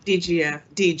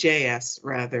 DJS,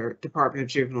 rather, Department of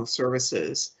Juvenile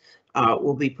Services,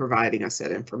 will be providing us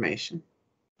that information.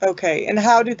 Okay, and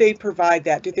how do they provide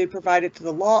that? Do they provide it to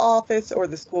the law office or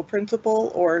the school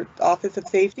principal or Office of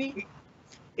Safety?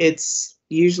 It's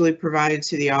usually provided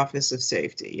to the Office of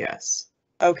Safety, yes.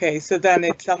 Okay, so then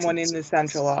it's someone in the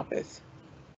central office.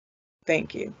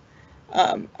 Thank you.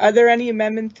 Are there any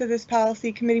amendments to this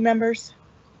policy, committee members?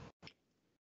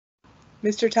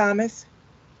 Mr. Thomas?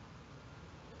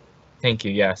 Thank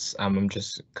you. Yes, I'm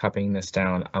just copying this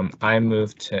down. I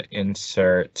move to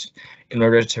insert, in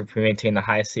order to maintain the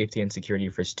highest safety and security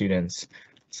for students,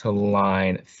 to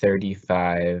line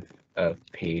 35 of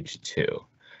page 2.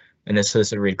 And this says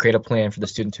to read, create a plan for the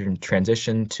student to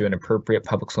transition to an appropriate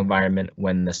public school environment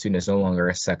when the student is no longer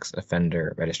a sex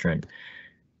offender registrant.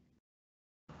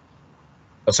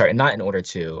 Oh, sorry, not in order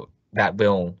to, that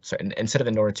will, sorry, instead of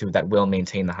in order to, that will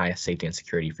maintain the highest safety and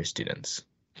security for students.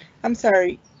 I'm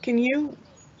sorry, can you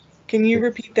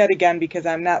repeat that again, because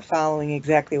I'm not following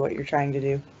exactly what you're trying to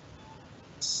do.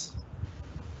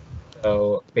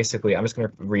 So basically, I'm just going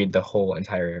to read the whole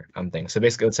entire thing. So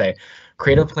basically, it would say,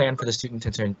 create a plan for the student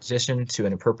to transition to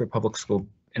an appropriate public school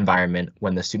environment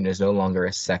when the student is no longer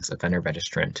a sex offender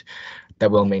registrant that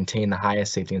will maintain the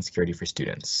highest safety and security for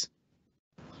students.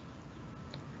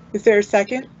 Is there a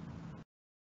second?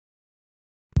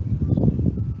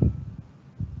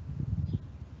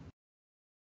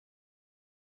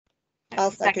 I'll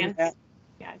second that.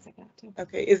 Yeah, I second that too.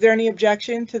 Okay, is there any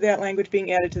objection to that language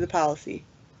being added to the policy?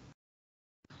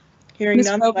 Hearing Ms.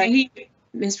 none. Rowe,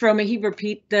 may he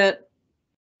repeat the,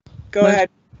 Go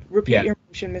ahead. Repeat Yeah. your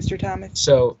motion, Mr. Thomas.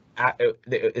 So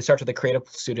it starts with a create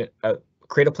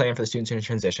a plan for the students in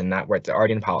transition, that where it's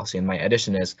already in policy. And my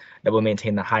addition is that will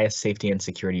maintain the highest safety and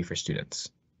security for students.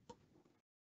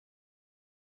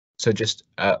 So just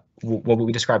what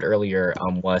we described earlier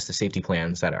was the safety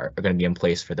plans that are going to be in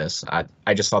place for this.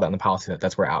 I just saw that in the policy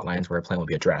that's where it outlines where a plan will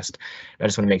be addressed. And I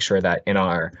just want to make sure that in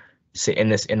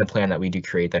the plan that we do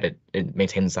create, that it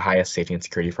maintains the highest safety and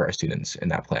security for our students in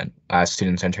that plan.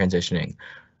 Students in transitioning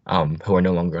who are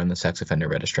no longer on the sex offender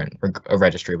registry,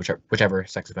 whichever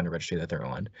sex offender registry that they're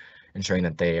on, ensuring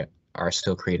that they are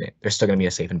still there's still going to be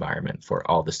a safe environment for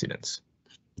all the students.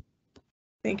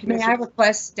 Thank you, may I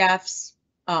request staff's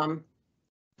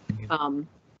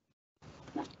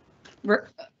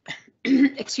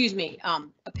excuse me,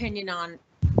 opinion on.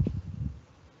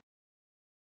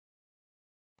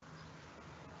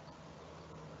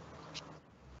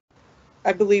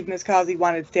 I believe Ms. Causey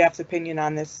wanted staff's opinion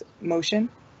on this motion.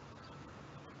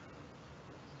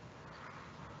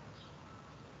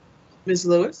 Ms.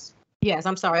 Lewis? Yes,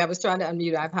 I'm sorry. I was trying to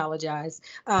unmute. I apologize.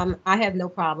 I have no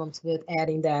problems with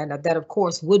adding that. That, of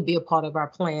course, would be a part of our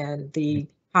plan. The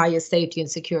highest safety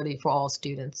and security for all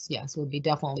students, yes, would be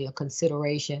definitely a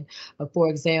consideration. But for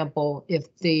example,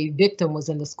 if the victim was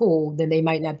in the school, then they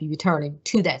might not be returning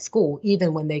to that school,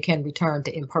 even when they can return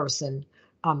to in-person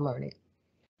learning.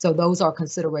 So those are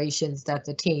considerations that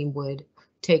the team would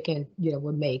take in,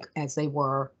 would make as they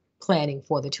were planning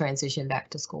for the transition back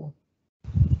to school.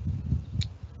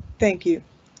 Thank you.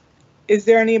 Is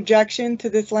there any objection to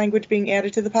this language being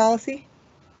added to the policy?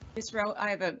 Ms. Rowe,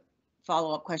 I have a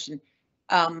follow-up question.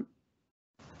 I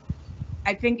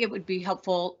think it would be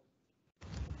helpful,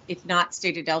 if not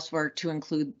stated elsewhere, to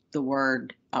include the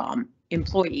word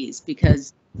employees,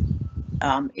 because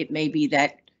it may be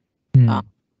that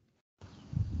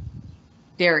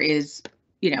there is,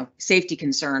 safety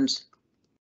concerns.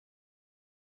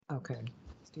 Okay.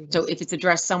 So if it's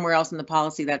addressed somewhere else in the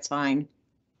policy, that's fine,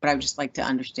 but I would just like to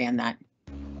understand that.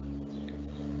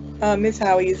 Ms.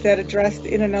 Howie, is that addressed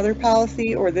in another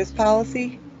policy or this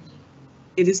policy?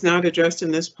 It is not addressed in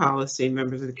this policy,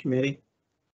 members of the committee.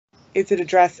 Is it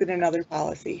addressed in another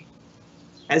policy?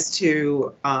 As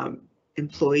to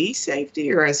employee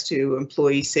safety, or as to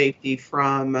employee safety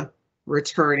from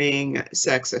returning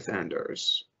sex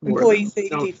offenders? Employee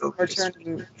safety from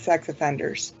returning sex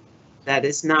offenders. That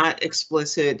is not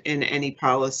explicit in any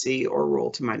policy or rule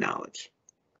to my knowledge.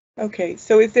 Okay,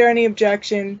 so is there any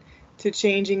objection to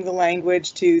changing the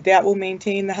language to that will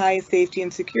maintain the highest safety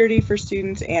and security for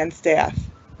students and staff?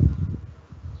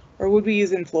 Or would we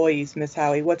use employees, Ms.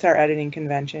 Howie? What's our editing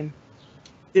convention?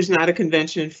 There's not a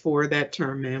convention for that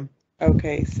term, ma'am.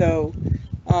 Okay, so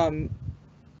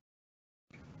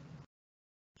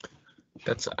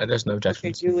there's no objection.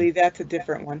 Okay, Julie, that's a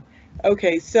different one.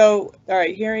 Okay, so all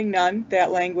right, hearing none,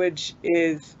 that language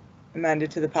is amended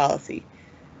to the policy.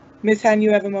 Ms. Hen,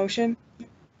 you have a motion?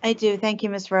 I do. Thank you,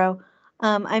 Ms. Rowe.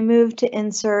 I move to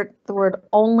insert the word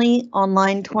only on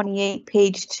line 28,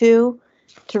 page 2,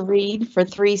 to read for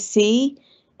 3C,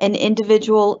 an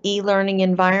individual e-learning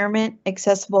environment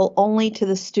accessible only to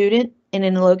the student and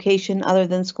in a location other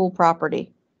than school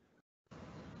property.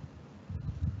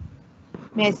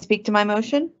 May I speak to my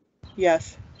motion?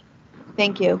 Yes.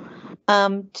 Thank you.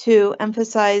 To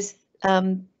emphasize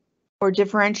or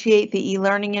differentiate the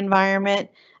e-learning environment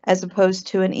as opposed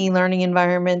to an e-learning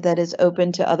environment that is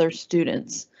open to other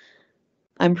students.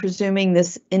 I'm presuming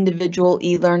this individual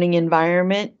e-learning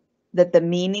environment, that the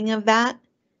meaning of that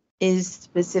is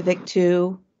specific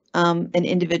to an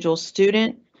individual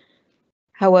student.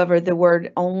 However, the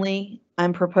word only,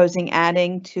 I'm proposing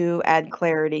adding to add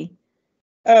clarity.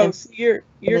 Oh, so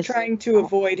you're trying to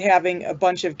avoid having a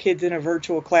bunch of kids in a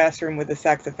virtual classroom with a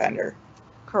sex offender?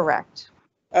 Correct.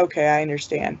 Okay, I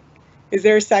understand. Is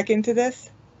there a second to this?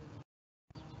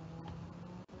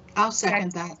 I'll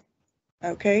second that.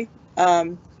 Okay.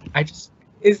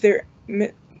 Is there?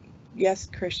 Yes,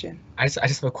 Christian. I just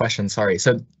have a question. Sorry.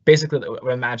 So basically, what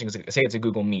I'm imagining is, say it's a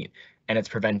Google Meet, and it's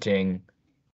preventing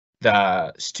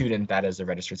the student that is a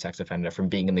registered sex offender from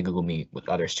being in the Google Meet with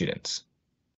other students.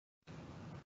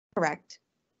 Correct.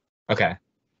 Okay.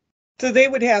 So they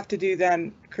would have to do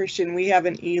then, Christian, we have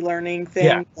an e-learning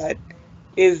thing that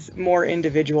is more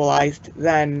individualized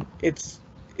than it's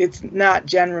not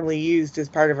generally used as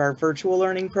part of our virtual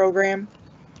learning program.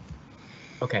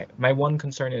 Okay. My one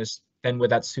concern is then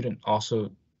would that student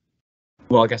also,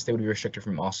 well, I guess they would be restricted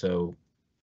from also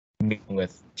meeting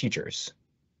with teachers.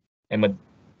 And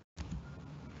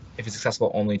if it's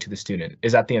accessible only to the student.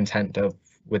 Is that the intent of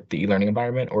with the e-learning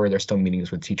environment, or are there still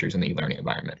meetings with teachers in the e-learning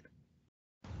environment?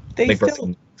 They Like still, virtual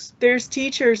meetings? there's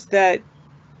teachers that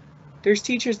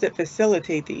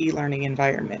facilitate the e-learning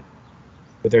environment.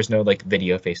 But there's no like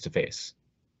video face-to-face.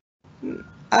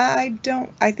 I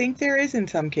think there is in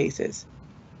some cases.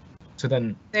 So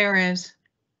then There is.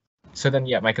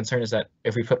 yeah, my concern is that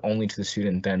if we put only to the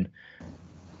student, then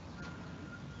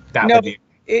that No, would be,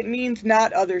 it means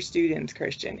not other students,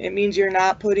 Christian. It means you're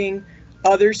not putting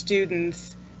other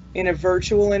students in a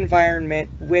virtual environment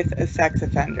with a sex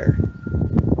offender.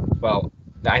 well,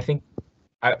 I think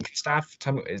staff,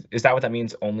 tell me, is that what that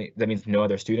means? Only that means no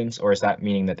other students, or is that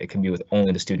meaning that it can be with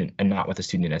only the student and not with the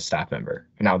student as staff member,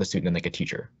 and not with the student and like a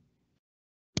teacher?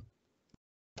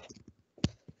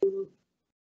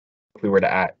 If we were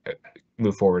to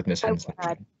move forward with Ms. I Henn's would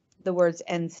motion. add the words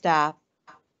 "and staff."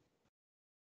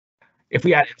 If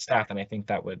we add in staff, then I think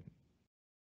that would.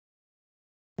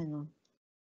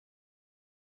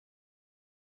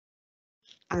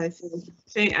 I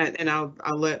think, and I'll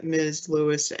let Ms.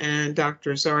 Lewis and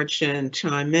Dr. Zarchin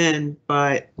chime in,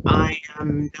 but I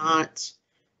am not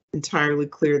entirely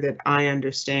clear that I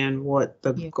understand what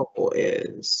the goal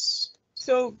is.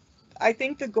 So I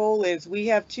think the goal is we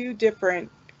have two different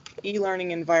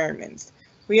e-learning environments.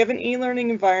 We have an e-learning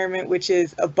environment, which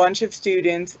is a bunch of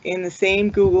students in the same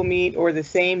Google Meet or the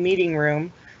same meeting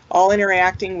room, all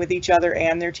interacting with each other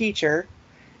and their teacher.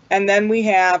 And then we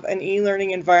have an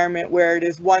e-learning environment where it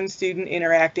is one student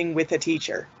interacting with a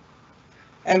teacher.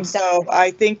 And so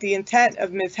I think the intent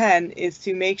of Ms. Henn is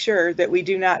to make sure that we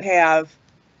do not have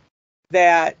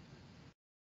that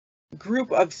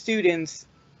group of students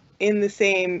in the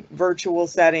same virtual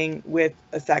setting with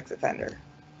a sex offender.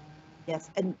 Yes,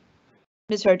 and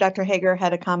Dr. Hager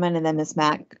had a comment, and then Ms.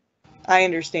 Mack. I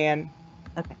understand.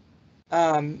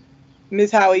 Okay.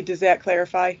 Ms. Howie, does that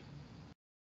clarify?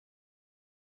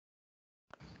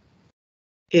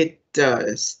 It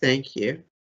does, thank you.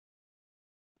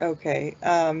 Okay.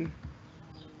 And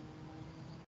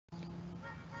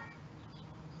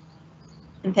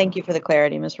thank you for the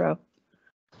clarity, Ms. Rowe.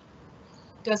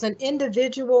 Does an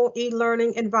individual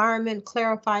e-learning environment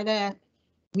clarify that?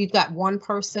 We've got one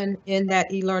person in that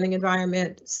e-learning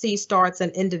environment. C starts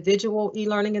an individual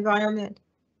e-learning environment.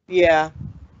 Yeah.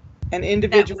 An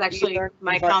individual. That was actually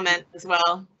my comment as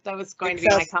well. That was going to be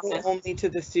my comment. Only to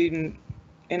the student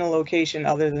in a location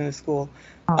other than the school.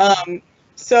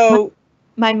 So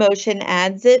my motion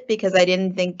adds it because I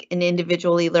didn't think an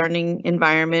individual e-learning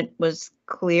environment was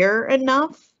clear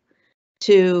enough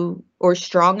to, or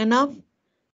strong enough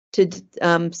to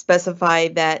specify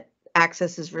that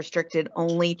access is restricted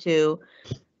only to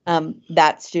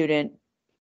that student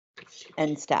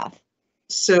and staff.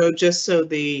 So just so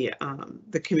the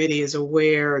committee is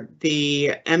aware,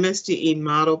 the MSDE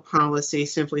model policy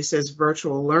simply says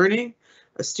virtual learning.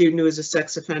 A student who is a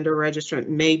sex offender registrant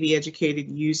may be educated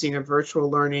using a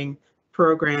virtual learning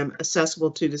program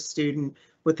accessible to the student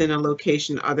within a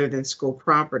location other than school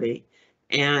property.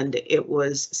 And it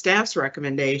was staff's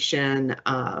recommendation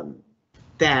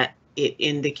that it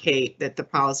indicate that the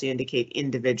policy indicate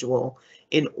individual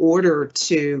in order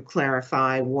to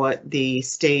clarify what the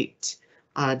state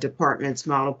department's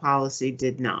model policy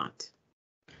did not.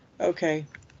 okay.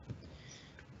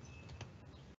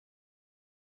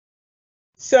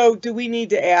 So do we need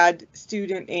to add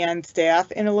student and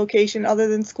staff in a location other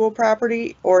than school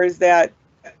property, or is that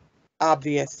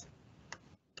obvious?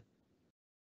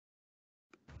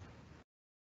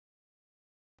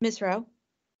 Ms. Rowe,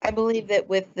 I believe that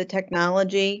with the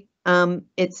technology,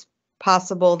 it's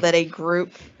possible that a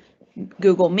group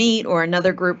Google Meet or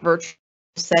another group virtual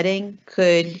setting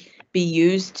could be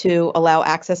used to allow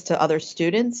access to other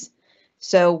students.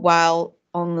 So while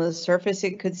on the surface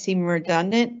it could seem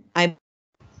redundant, I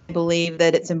believe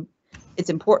that it's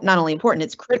important, not only important,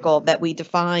 it's critical that we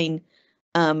define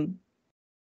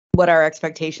what our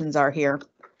expectations are here,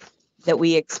 that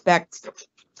we expect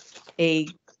a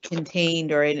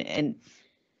contained or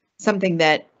something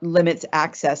that limits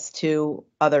access to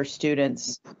other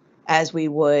students as we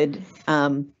would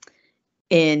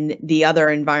in the other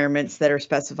environments that are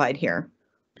specified here.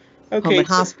 Okay. Home and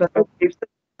hospital,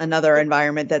 another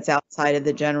environment that's outside of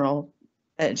the general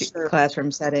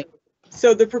classroom setting.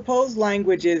 So the proposed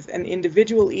language is an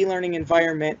individual e-learning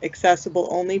environment accessible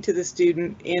only to the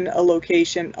student in a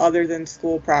location other than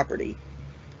school property.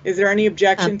 Is there any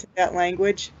objection to that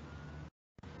language?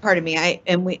 Pardon me,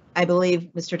 I believe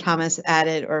Mr. Thomas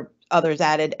added, or others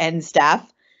added, and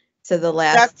staff. So the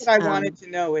last. That's what I wanted to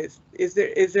know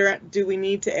do we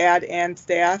need to add and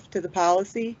staff to the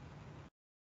policy?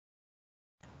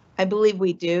 I believe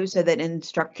we do, so that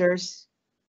instructors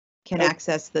can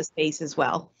access the space as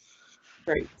well.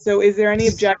 Great. So is there any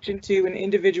objection to an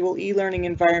individual e-learning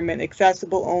environment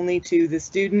accessible only to the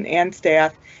student and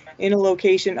staff in a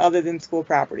location other than school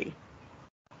property?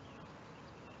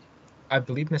 I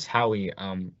believe Ms. Howie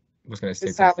was going to say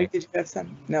Ms. Howie, something. did you have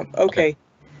some? No. Okay.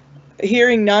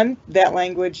 Hearing none, that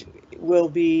language will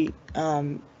be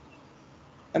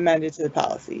amended to the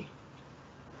policy.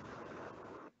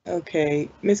 Okay.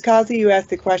 Ms. Causey, you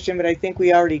asked a question, but I think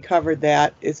we already covered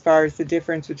that as far as the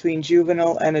difference between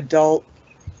juvenile and adult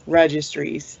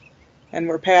registries. And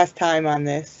we're past time on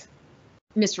this.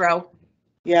 Ms. Rowe?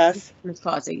 Yes. Ms.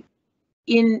 Causey,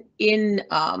 in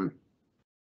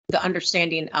the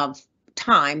understanding of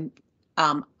time,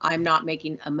 I'm not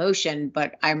making a motion,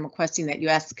 but I'm requesting that you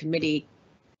ask the committee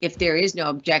if there is no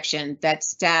objection that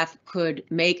staff could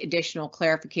make additional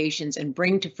clarifications and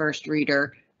bring to first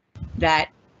reader that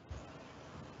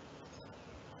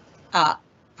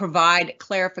provide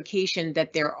clarification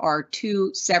that there are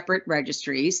two separate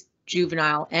registries,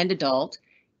 juvenile and adult,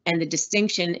 and the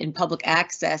distinction in public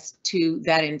access to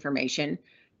that information,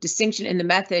 distinction in the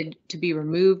method to be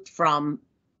removed from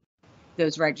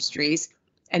those registries,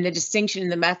 and the distinction in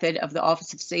the method of the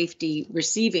Office of Safety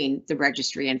receiving the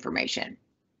registry information.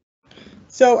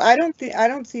 So I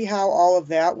don't see how all of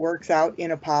that works out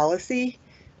in a policy,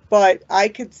 but I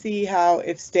could see how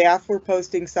if staff were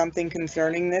posting something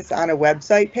concerning this on a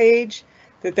website page,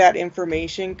 that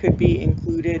information could be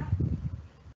included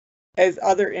as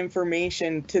other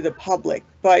information to the public.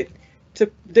 But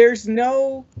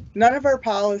none of our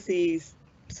policies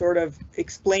sort of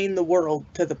explain the world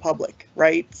to the public,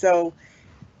 right? So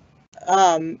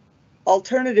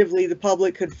alternatively, the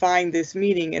public could find this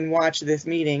meeting and watch this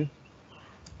meeting.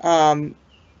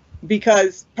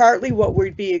 Because partly what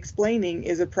we'd be explaining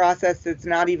is a process that's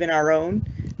not even our own.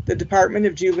 The Department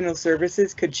of Juvenile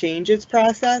Services could change its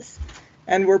process.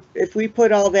 And if we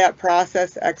put all that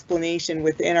process explanation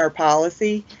within our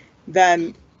policy,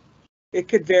 then it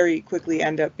could very quickly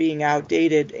end up being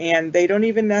outdated. And they don't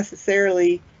even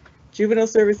necessarily, Juvenile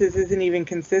Services isn't even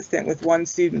consistent with one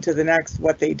student to the next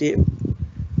what they do.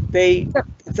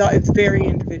 It's very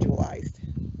individualized.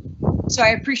 So I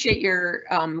appreciate your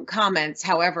comments.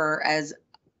 However, as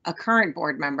a current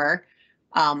board member,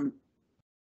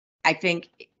 I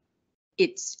think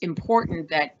it's important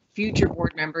that future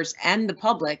board members and the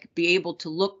public be able to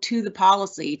look to the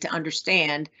policy to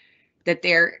understand that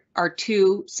there are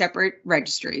two separate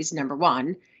registries, number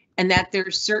one, and that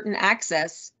there's certain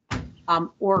access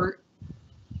or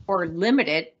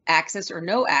limited access or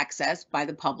no access by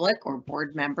the public or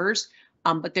board members,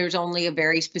 but there's only a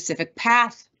very specific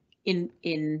path in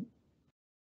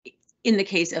the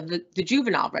case of the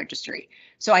juvenile registry.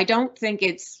 So I don't think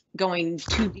it's going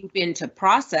too deep into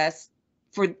process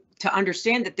to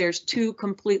understand that there's two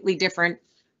completely different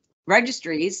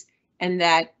registries and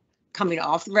that coming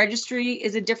off the registry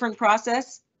is a different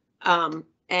process.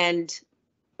 And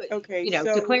okay,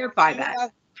 to clarify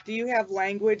that. Do you have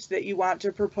language that you want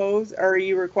to propose, or are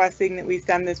you requesting that we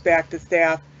send this back to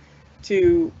staff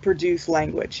to produce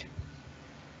language?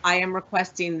 I am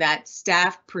requesting that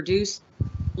staff produce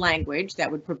language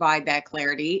that would provide that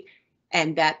clarity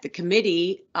and that the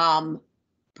committee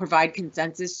provide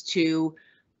consensus to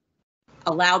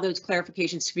allow those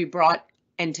clarifications to be brought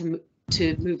and to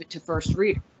move it to first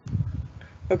reader.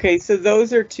 Okay, so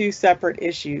those are two separate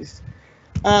issues.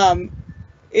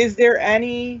 Is there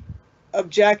any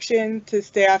objection to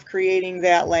staff creating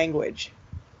that language?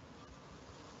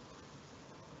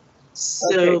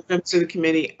 So, members of the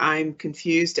committee, I'm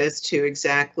confused as to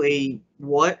exactly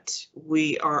what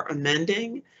we are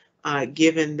amending,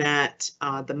 given that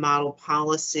the model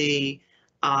policy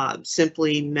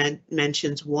simply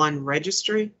mentions one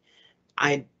registry.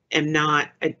 I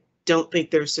don't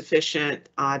think there's sufficient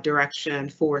direction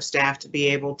for staff to be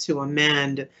able to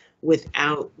amend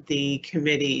without the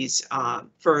committee's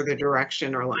further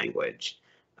direction or language,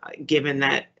 given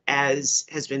that, as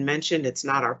has been mentioned, it's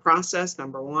not our process,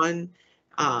 number one.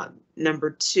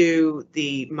 Number two,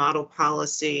 the model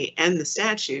policy and the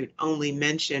statute only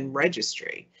mention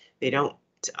registry. They don't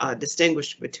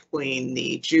distinguish between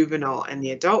the juvenile and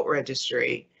the adult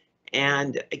registry.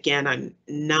 And again, I'm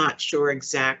not sure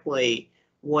exactly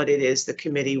what it is the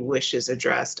committee wishes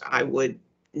addressed. I would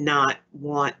not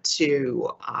want to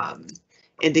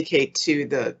indicate to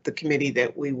the committee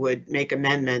that we would make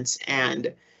amendments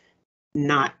and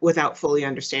not without fully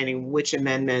understanding which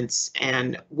amendments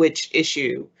and which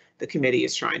issue the committee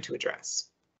is trying to address.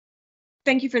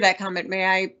 Thank you for that comment. May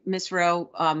I, Ms. Rowe,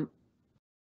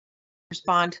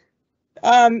 respond?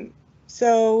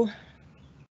 So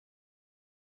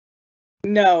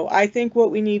No, I think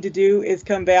what we need to do is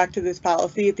come back to this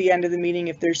policy at the end of the meeting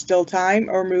if there's still time,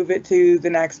 or move it to the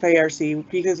next PRC,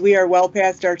 because we are well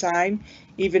past our time,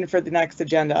 even for the next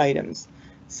agenda items.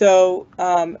 So,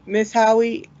 Ms.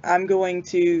 Howie, I'm going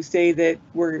to say that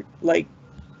we're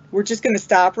just going to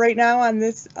stop right now on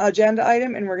this agenda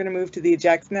item, and we're going to move to the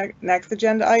next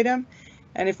agenda item.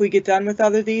 And if we get done with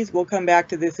other these, we'll come back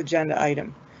to this agenda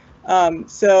item.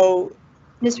 So,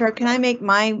 Ms. Rowe, can I make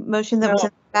my motion that was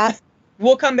in the chat?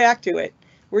 We'll come back to it.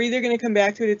 We're either going to come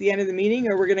back to it at the end of the meeting,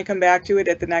 or we're going to come back to it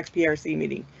at the next PRC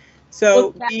meeting.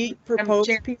 So the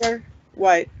proposed PR,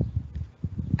 what?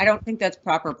 I don't think that's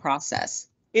proper process.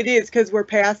 It is, because we're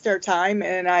past our time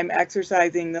and I'm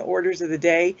exercising the orders of the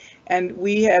day, and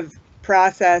we have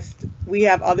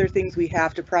other things we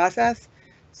have to process.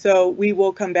 So we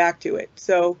will come back to it.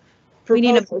 So We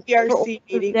need a PRC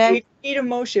meeting, we need a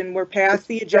motion. We're past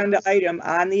the agenda item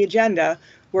on the agenda.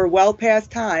 We're well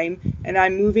past time, and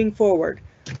I'm moving forward.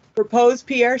 Proposed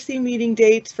PRC meeting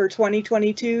dates for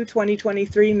 2022,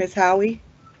 2023, Ms. Howie.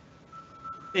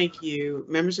 Thank you.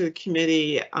 Members of the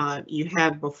committee, you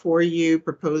have before you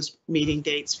proposed meeting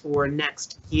dates for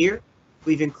next year.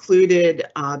 We've included,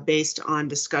 based on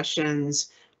discussions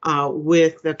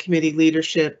with the committee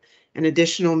leadership, an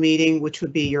additional meeting, which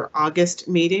would be your August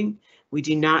meeting. We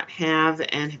do not have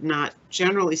and have not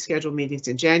generally scheduled meetings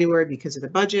in January because of the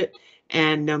budget,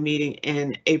 and no meeting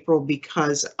in April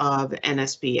because of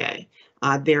NSBA.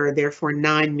 There are therefore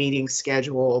 9 meetings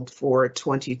scheduled for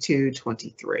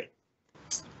 22-23.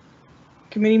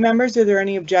 Committee members, are there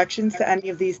any objections to any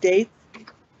of these dates?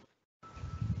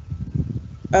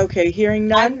 Okay, hearing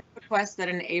none. I request that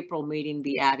an April meeting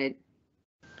be added.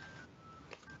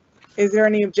 Is there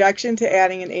any objection to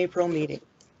adding an April meeting?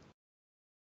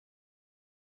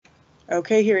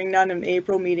 Okay, hearing none, an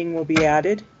April meeting will be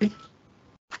added.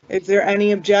 Is there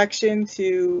any objection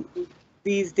to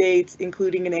these dates,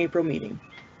 including an April meeting?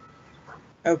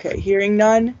 Okay, hearing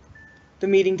none, the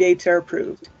meeting dates are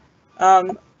approved.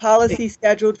 Policy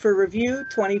scheduled for review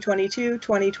 2022,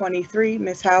 2023,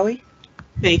 Ms. Howie.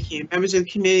 Thank you. Members of the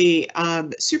committee,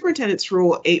 Superintendent's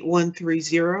Rule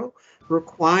 8130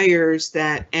 requires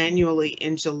that annually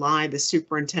in July, the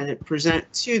superintendent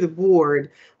present to the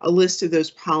board a list of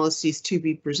those policies to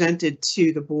be presented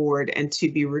to the board and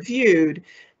to be reviewed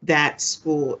that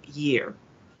school year.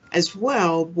 As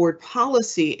well, Board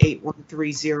Policy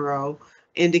 8130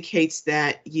 indicates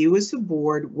that you as the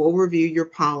board will review your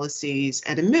policies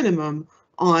at a minimum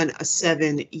on a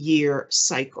 7-year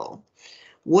cycle.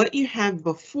 What you have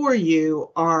before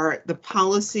you are the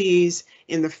policies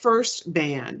in the first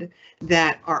band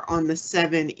that are on the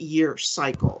 7-year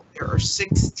cycle. There are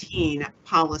 16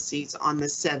 policies on the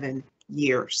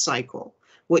 7-year cycle.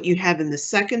 What you have in the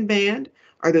second band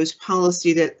are those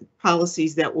policies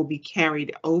that will be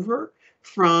carried over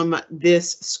from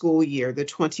this school year, the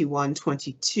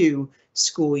 21-22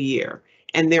 school year.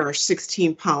 And there are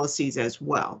 16 policies as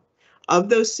well. Of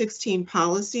those 16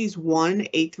 policies,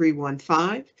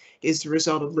 8315 is the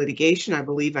result of litigation. I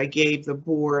believe I gave the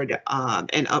board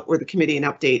or the committee an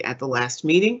update at the last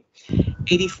meeting.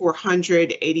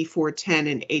 8400, 8410,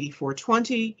 and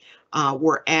 8420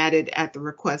 were added at the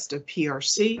request of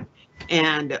PRC,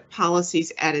 and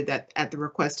policies added at the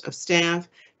request of staff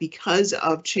because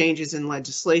of changes in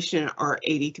legislation are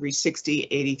 8360,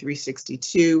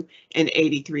 8362, and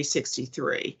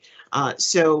 8363.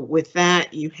 So with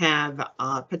that, you have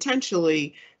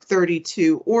potentially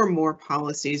 32 or more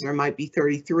policies, or might be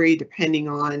 33, depending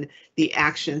on the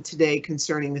action today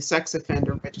concerning the sex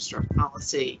offender register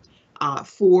policy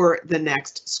for the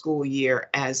next school year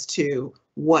as to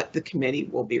what the committee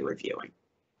will be reviewing.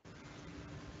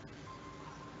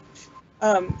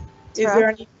 Is there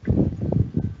any,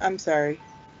 I'm sorry.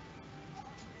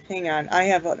 Hang on, I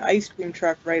have an ice cream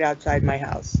truck right outside my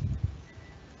house.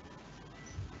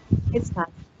 It's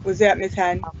not. Was that Ms.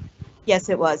 Hen? Yes,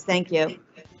 it was. Thank you.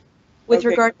 With Okay.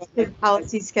 regards to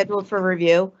policies scheduled for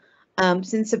review,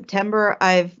 since September,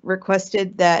 I've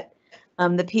requested that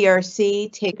the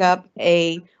PRC take up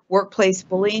a workplace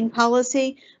bullying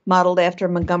policy modeled after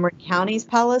Montgomery County's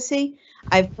policy.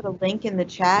 I've put a link in the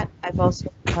chat. I've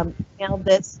also emailed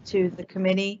this to the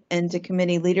committee and to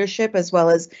committee leadership, as well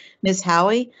as Ms.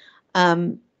 Howie.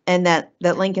 And that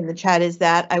link in the chat is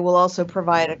that. I will also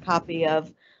provide a copy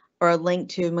of or a link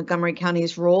to Montgomery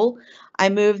County's rule. I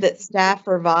move that staff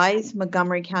revise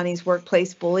Montgomery County's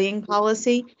workplace bullying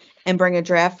policy and bring a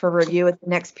draft for review at the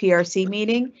next PRC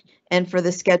meeting, and for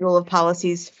the schedule of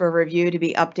policies for review to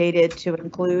be updated to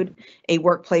include a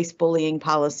workplace bullying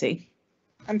policy.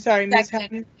 I'm sorry, Ms.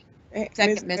 Second. Hen.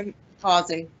 Second, Ms.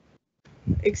 Causey.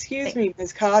 Excuse me,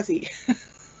 Ms. Causey.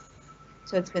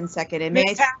 So it's been seconded. May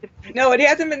I? No, it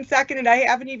hasn't been seconded. I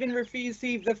haven't even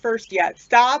received the first yet.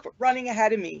 Stop running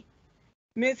ahead of me.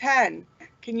 Ms. Henn,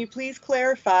 can you please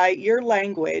clarify your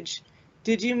language?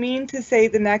 Did you mean to say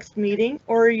the next meeting,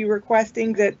 or are you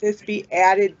requesting that this be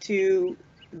added to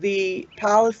the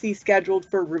policy scheduled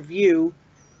for review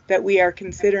that we are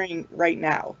considering right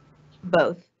now?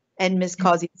 Both. And Ms.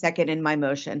 Causey seconded my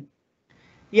motion.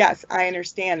 Yes, I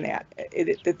understand that.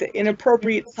 At the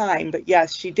inappropriate time, but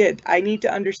yes, she did. I need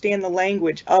to understand the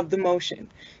language of the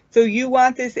motion. So you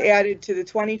want this added to the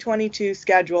 2022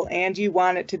 schedule and you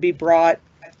want it to be brought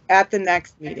at the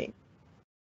next meeting.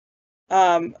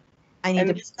 And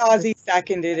Ms. Causey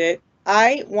seconded it.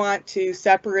 I want to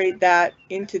separate that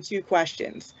into two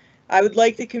questions. I would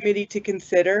like the committee to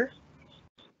consider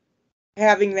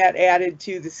having that added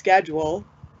to the schedule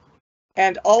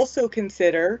and also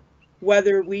consider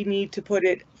whether we need to put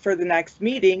it for the next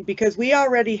meeting, because we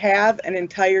already have an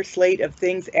entire slate of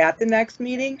things at the next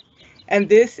meeting. And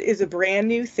this is a brand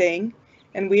new thing.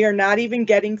 And we are not even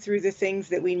getting through the things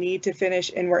that we need to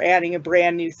finish, and we're adding a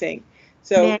brand new thing.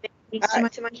 So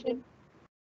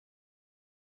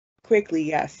quickly,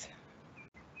 yes.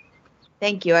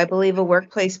 Thank you. I believe a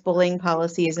workplace bullying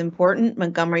policy is important.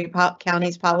 Montgomery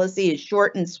County's policy is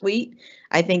short and sweet.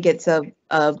 I think it's a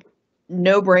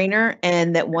no-brainer,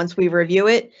 and that once we review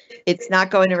it, it's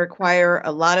not going to require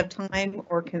a lot of time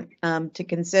or to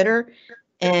consider,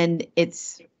 and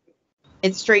it's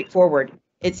straightforward.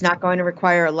 It's not going to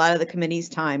require a lot of the committee's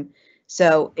time.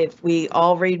 So if we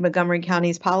all read Montgomery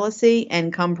County's policy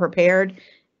and come prepared,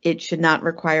 it should not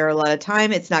require a lot of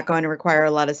time. It's not going to require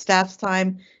a lot of staff's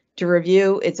time to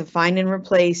review. It's a find and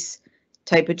replace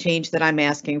type of change that I'm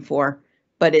asking for,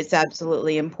 but it's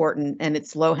absolutely important and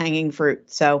it's low-hanging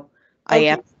fruit. So I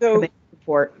am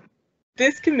support.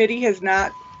 This committee has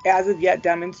not, as of yet,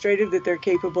 demonstrated that they're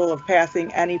capable of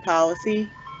passing any policy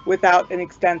without an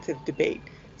extensive debate.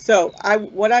 So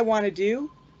what I want to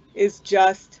do is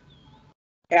just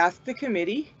ask the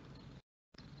committee,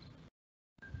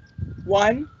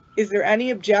 one, is there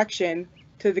any objection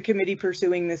to the committee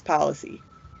pursuing this policy?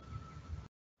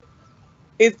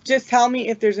 Just tell me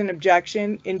if there's an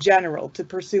objection in general to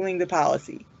pursuing the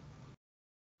policy.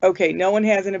 Okay, no one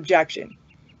has an objection.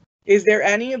 Is there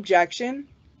any objection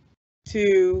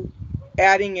to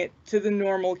adding it to the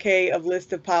normal K of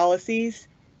list of policies?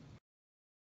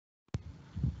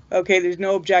 Okay, there's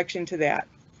no objection to that.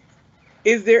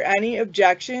 Is there any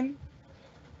objection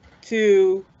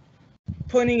to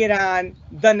putting it on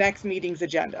the next meeting's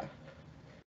agenda?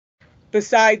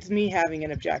 Besides me having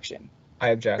an objection. I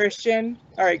object. Christian?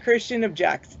 All right, Christian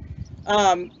objects.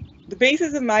 The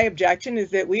basis of my objection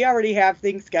is that we already have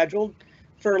things scheduled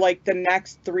for like the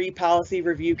next 3 policy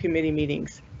review committee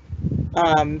meetings.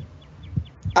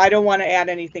 I don't want to add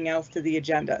anything else to the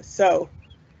agenda. So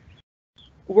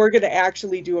we're going to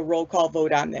actually do a roll call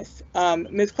vote on this.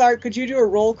 Ms. Clark, could you do a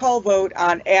roll call vote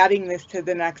on adding this to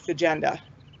the next agenda?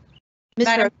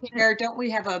 Madam Chair, don't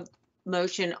we have a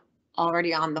motion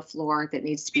already on the floor that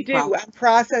needs to be? I'm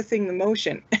processing the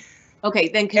motion. Okay,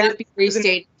 then can it be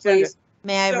restated, please?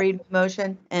 May I read the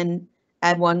motion and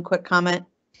add one quick comment?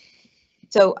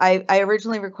 So I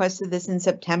originally requested this in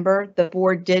September. The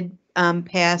board did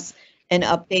pass an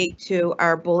update to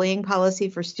our bullying policy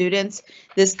for students.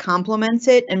 This complements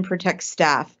it and protects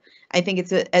staff. I think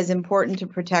it's as important to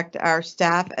protect our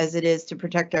staff as it is to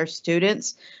protect our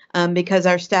students, because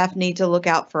our staff need to look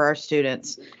out for our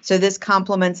students. So this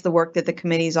complements the work that the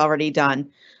committee's already done.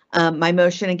 My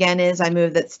motion again is I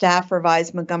move that staff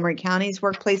revise Montgomery County's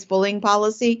workplace bullying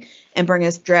policy and bring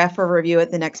us draft for review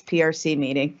at the next PRC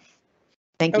meeting.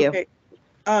 Thank you. Okay.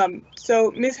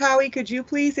 So Ms. Howie, could you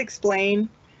please explain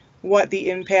what the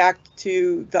impact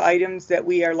to the items that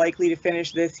we are likely to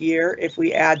finish this year if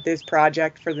we add this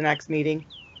project for the next meeting?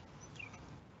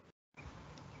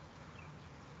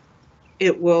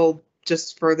 It will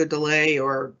just further delay,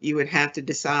 or you would have to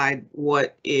decide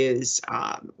what is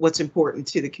what's important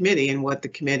to the committee and what the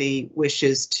committee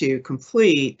wishes to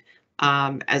complete.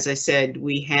 As I said,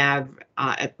 we have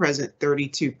at present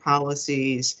 32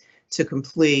 policies to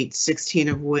complete, 16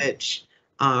 of which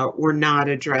were not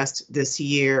addressed this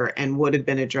year and would have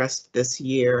been addressed this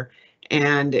year,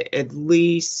 and at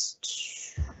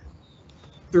least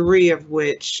 3 of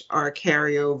which are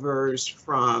carryovers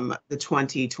from the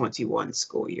 2021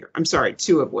 school year. I'm sorry,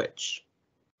 2 of which.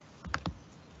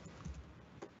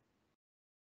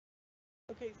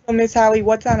 Okay, so Ms. Howie,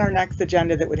 what's on our next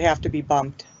agenda that would have to be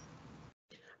bumped?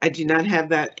 I do not have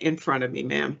that in front of me,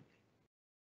 ma'am.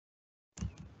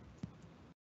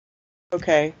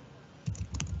 Okay.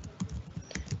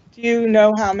 Do you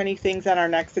know how many things on our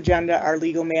next agenda are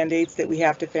legal mandates that we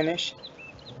have to finish?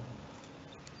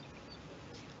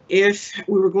 If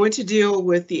we were going to deal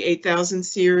with the 8,000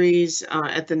 series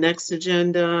at the next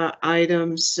agenda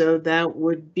item, so that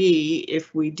would be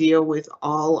if we deal with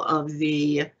all of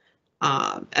the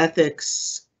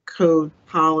ethics code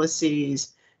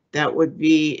policies, that would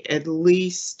be at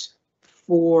least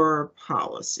 4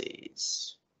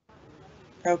 policies.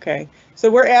 Okay, so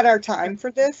we're at our time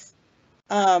for this.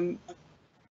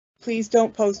 Please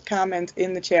don't post comments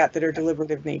in the chat that are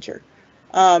deliberative nature.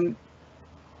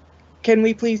 Can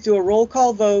we please do a roll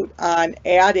call vote on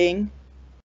adding?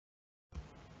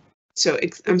 So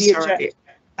I'm sorry.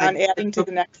 On adding to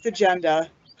the next agenda.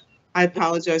 I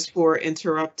apologize for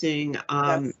interrupting,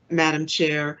 Yes. Madam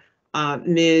Chair.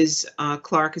 Ms.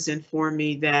 Clark has informed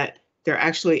me that there are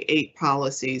actually 8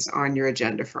 policies on your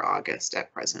agenda for August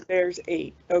at present. There's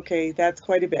 8. Okay, that's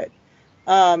quite a bit.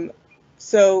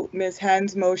 So Ms.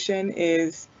 Hen's motion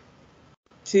is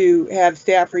to have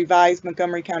staff revise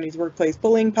Montgomery County's workplace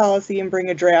bullying policy and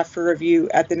bring a draft for review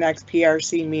at the next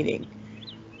PRC meeting.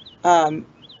 Can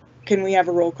we have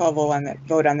a roll call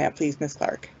vote on that, please, Ms.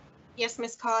 Clark? Yes,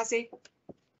 Ms. Causey.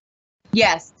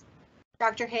 Yes.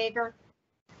 Dr. Hager.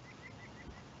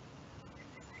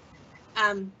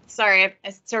 Sorry,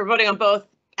 so we're voting on both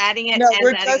adding it No,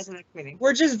 and adding it to the next meeting.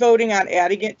 We're just voting on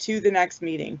adding it to the next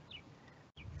meeting.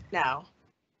 No.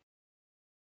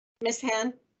 Ms.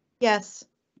 Hen, Yes.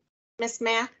 Ms.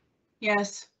 Mack,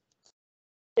 Yes.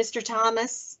 Mr.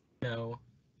 Thomas, No.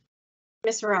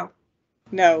 Ms. Rowe.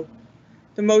 No.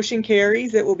 The motion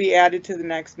carries. It will be added to the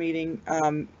next meeting.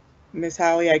 Ms.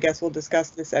 Howie, I guess we'll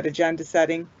discuss this at agenda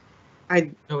setting.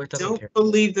 I No, it doesn't don't carry.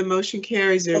 believe the motion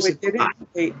carries. Oh, There's it didn't?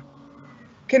 Wait.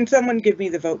 Can someone give me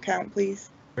the vote count,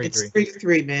 please? It's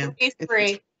 3-3, ma'am. It's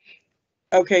 3.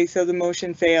 Okay, so the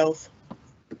motion fails.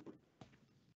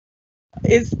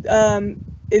 Is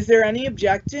there any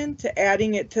objection to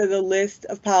adding it to the list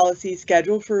of policies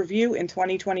scheduled for review in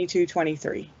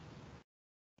 2022-23?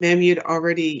 Ma'am, you'd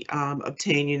already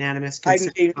obtained unanimous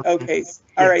consent. Okay,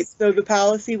 all right, so the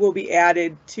policy will be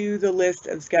added to the list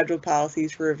of scheduled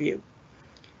policies for review.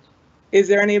 Is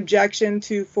there any objection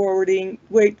to forwarding?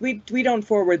 Wait, we don't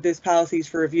forward this policies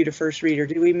for review to first reader,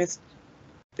 do we, Miss?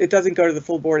 It doesn't go to the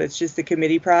full board, it's just the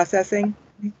committee processing?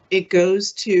 It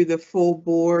goes to the full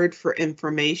board for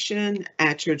information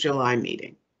at your July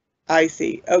meeting. I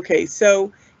see. Okay,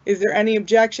 so is there any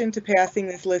objection to passing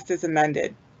this list as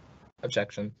amended?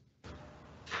 Objection.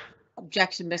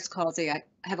 Objection, Ms. Causey. I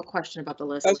have a question about the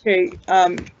list. Okay,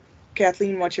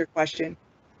 Kathleen, what's your question?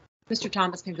 Mr.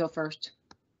 Thomas can go first.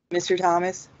 Mr.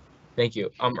 Thomas? Thank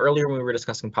you. Earlier when we were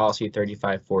discussing policy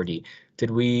 3540,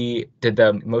 did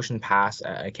the motion pass?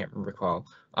 I can't recall.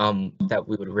 That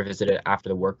we would revisit it after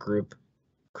the work group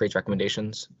creates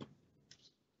recommendations.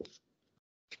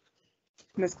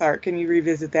 Ms. Clark, can you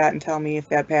revisit that and tell me if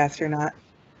that passed or not?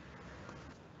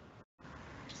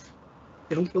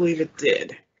 I don't believe it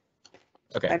did.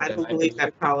 Okay. I don't believe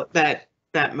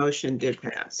that motion did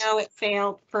pass. No, it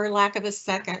failed for lack of a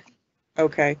second.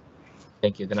 Okay.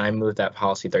 Thank you. Then I move that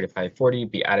policy 3540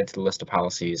 be added to the list of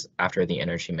policies after the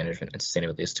energy management and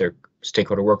sustainability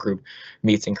stakeholder work group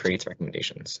meets and creates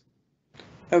recommendations.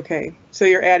 Okay, so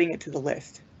you're adding it to the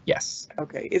list. Yes.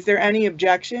 Okay, is there any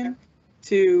objection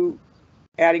to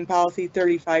adding policy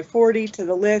 3540 to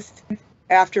the list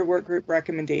after work group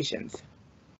recommendations?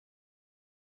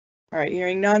 All right,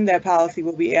 hearing none, that policy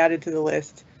will be added to the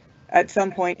list at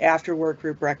some point after work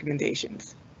group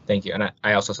recommendations. Thank you. And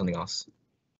I also have something else.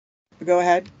 Go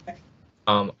ahead.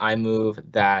 I move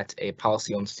that a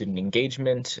policy on student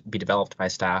engagement be developed by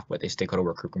staff with a stakeholder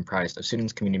work group comprised of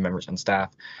students, community members, and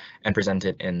staff, and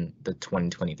presented in the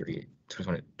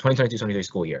 2022-23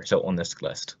 school year. So on this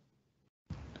list.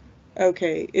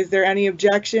 Okay, is there any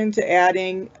objection to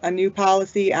adding a new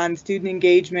policy on student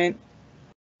engagement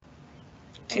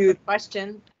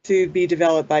Question. to be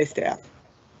developed by staff?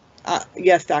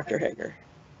 Yes, Dr. Hager.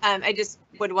 I just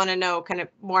would want to know kind of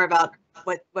more about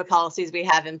what policies we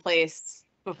have in place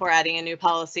before adding a new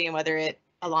policy and whether it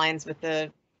aligns with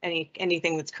the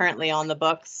anything that's currently on the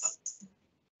books.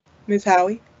 Ms.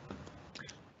 Howie?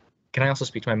 Can I also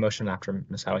speak to my motion after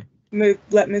Ms. Howie?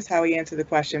 Let Ms. Howie answer the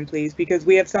question, please, because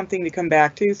we have something to come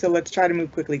back to, so let's try to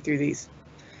move quickly through these.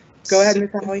 Go ahead, Ms.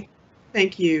 Howie.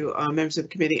 Thank you, members of the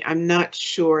committee. I'm not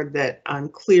sure that I'm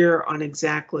clear on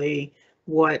exactly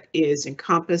what is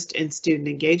encompassed in student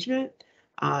engagement.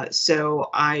 So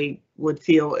I would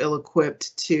feel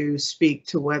ill-equipped to speak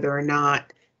to whether or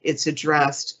not it's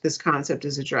addressed, this concept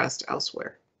is addressed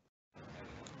elsewhere.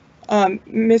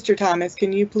 Mr. Thomas,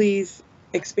 can you please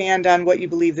expand on what you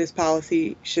believe this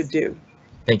policy should do?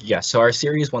 Thank you. Yes. So our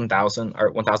series 1000,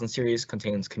 our 1000 series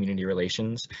contains community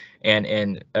relations, and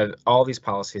in all these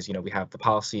policies, we have the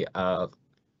policy of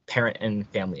parent and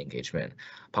family engagement,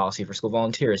 policy for school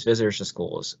volunteers, visitors to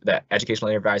schools, the educational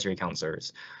and advisory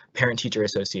counselors, parent-teacher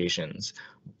associations,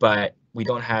 but we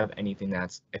don't have anything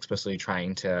that's explicitly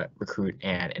trying to recruit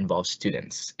and involve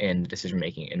students in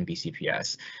decision-making in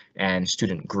BCPS and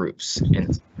student groups.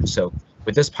 And so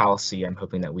with this policy, I'm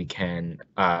hoping that we can,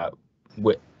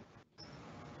 with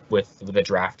the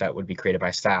draft that would be created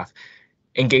by staff,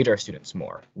 engage our students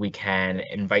more. We can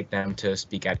invite them to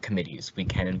speak at committees. We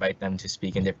can invite them to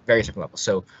speak in various different levels.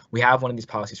 So we have one of these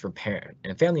policies for parent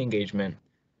and family engagement,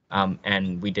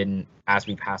 and we didn't, as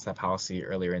we passed that policy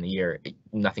earlier in the year,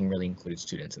 nothing really included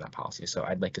students in that policy. So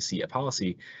I'd like to see a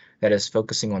policy that is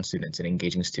focusing on students and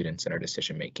engaging students in our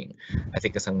decision making. I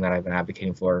think that's something that I've been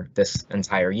advocating for this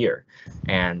entire year.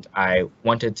 And I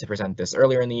wanted to present this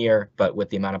earlier in the year, but with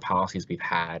the amount of policies we've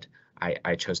had,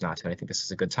 I chose not to. And I think this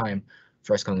is a good time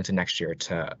for us going into next year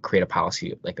to create a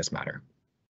policy like this matter.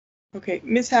 Okay,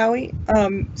 Ms. Howie,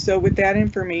 so with that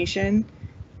information,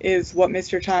 is what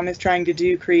Mr. Thomas trying to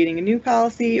do creating a new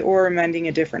policy or amending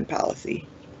a different policy?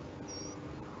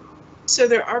 So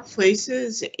there are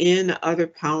places in other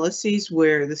policies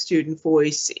where the student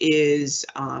voice is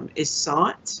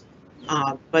sought,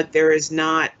 but there is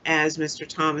not, as Mr.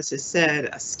 Thomas has said,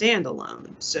 a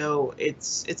standalone. So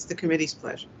it's the committee's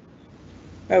pleasure.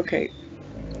 Okay.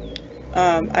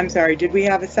 I'm sorry, did we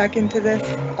have a second to this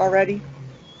already?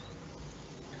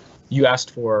 You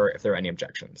asked for if there are any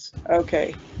objections.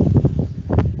 Okay.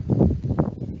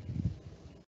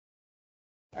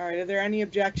 All right, are there any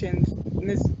objections?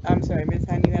 I'm sorry, Ms.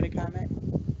 Henny, you had a comment?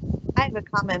 I have a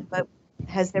comment, but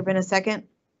has there been a second?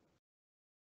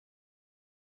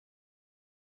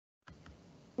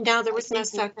 No, there was no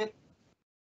second.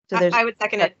 So there's, I would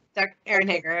second it. Dr. Erin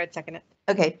Hager, I would second it.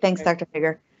 okay, thanks, Dr.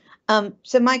 Hager.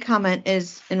 So my comment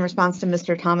is in response to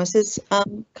Mr. Thomas's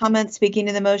comment, speaking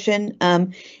to the motion,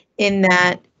 in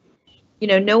that,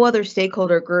 no other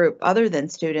stakeholder group other than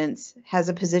students has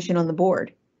a position on the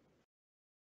board.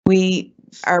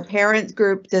 Our parents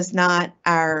group does not,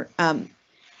 the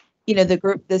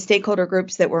stakeholder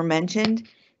groups that were mentioned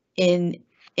in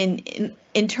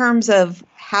terms of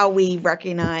how we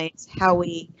recognize, how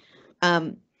we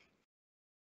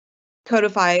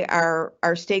codify our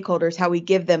stakeholders, how we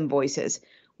give them voices.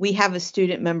 We have a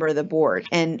student member of the board,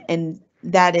 and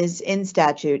that is in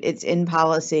statute, it's in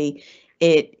policy.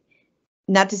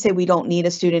 Not to say we don't need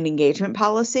a student engagement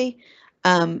policy,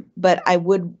 but I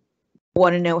would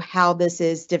want to know how this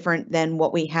is different than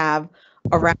what we have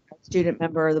around our student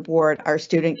member of the board, our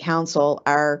student council,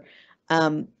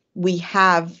 we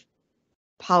have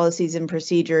policies and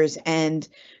procedures and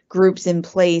groups in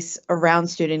place around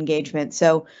student engagement.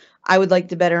 So I would like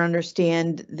to better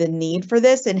understand the need for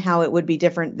this and how it would be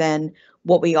different than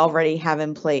what we already have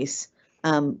in place,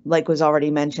 like was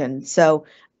already mentioned. So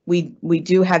we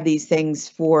do have these things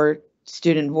for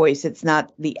student voice. It's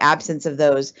not the absence of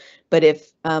those, but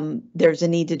if there's a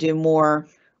need to do more,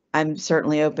 I'm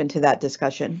certainly open to that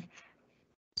discussion.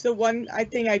 So one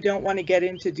thing I don't want to get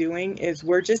into doing is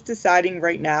we're just deciding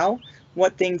right now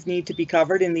what things need to be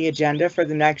covered in the agenda for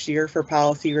the next year for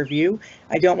policy review.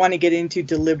 I don't want to get into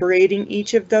deliberating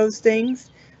each of those things,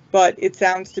 but it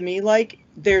sounds to me like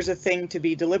there's a thing to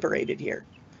be deliberated here.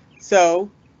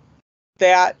 So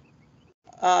that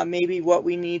maybe what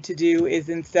we need to do is,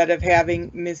 instead of having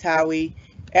Ms. Howie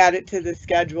add it to the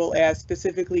schedule as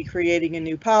specifically creating a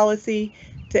new policy,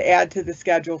 to add to the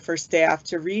schedule for staff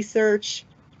to research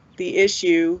the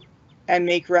issue and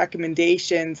make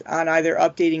recommendations on either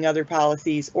updating other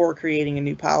policies or creating a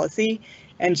new policy,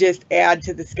 and just add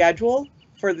to the schedule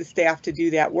for the staff to do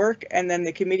that work. And then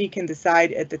the committee can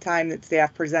decide at the time that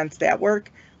staff presents that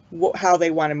work, how they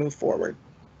want to move forward.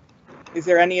 Is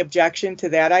there any objection to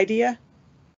that idea?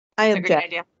 I That's a great object.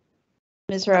 idea.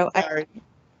 Ms. Rowe,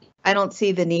 I don't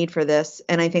see the need for this,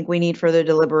 and I think we need further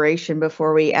deliberation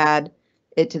before we add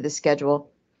it to the schedule.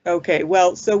 Okay,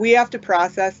 well, so we have to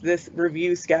process this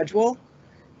review schedule.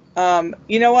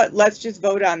 You know what? Let's just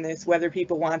vote on this, whether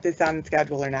people want this on the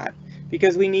schedule or not,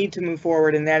 because we need to move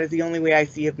forward, and that is the only way I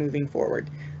see of moving forward.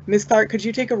 Ms. Clark, could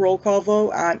you take a roll call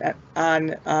vote on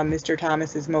Mr.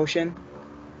 Thomas's motion?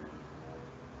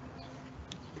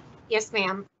 Yes,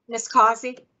 ma'am. Ms.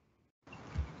 Causey?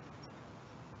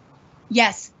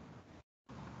 Yes.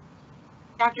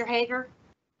 Dr. Hager?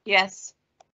 Yes.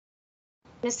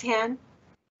 Ms. Hen?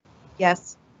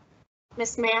 Yes.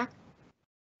 Ms. Mack?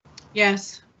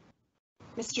 Yes.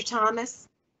 Mr. Thomas?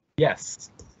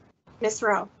 Yes. Ms.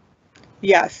 Rowe?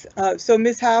 Yes. So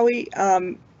Ms. Howie,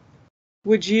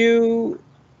 would you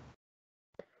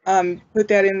put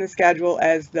that in the schedule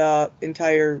as the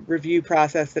entire review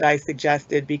process that I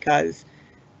suggested, because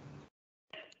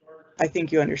I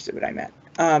think you understood what I meant.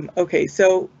 Okay,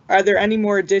 so are there any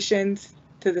more additions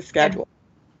to the schedule?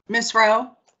 Ms.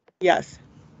 Rowe? Yes.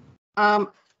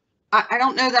 I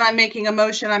don't know that I'm making a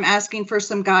motion. I'm asking for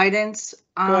some guidance.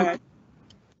 Go ahead.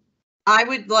 I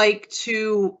would like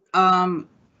to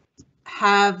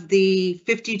have the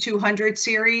 5200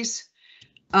 series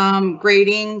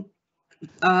grading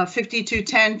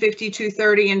 5210,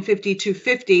 5230, and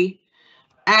 5250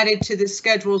 added to the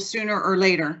schedule sooner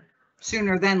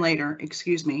than later,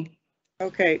 excuse me.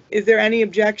 Okay, is there any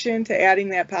objection to adding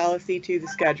that policy to the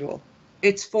schedule?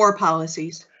 It's 4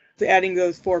 policies. To adding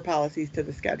those 4 policies to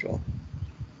the schedule?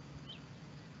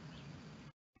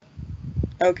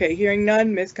 Okay, hearing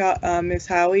none, Ms.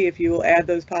 Howie, if you will add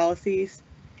those policies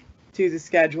to the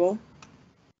schedule.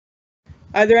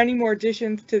 Are there any more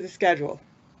additions to the schedule?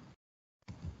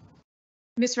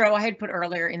 Ms. Rowe, I had put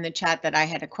earlier in the chat that I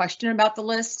had a question about the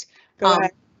list. Go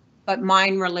ahead. But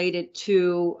mine related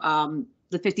to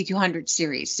the 5200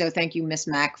 series. So thank you, Ms.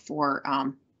 Mack, for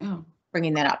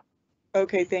bringing that up.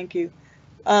 Okay, thank you.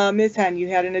 Ms. Henn, you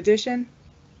had an addition?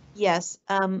 Yes,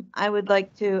 I would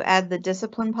like to add the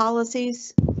discipline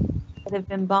policies that have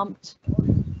been bumped.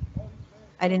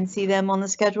 I didn't see them on the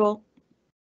schedule.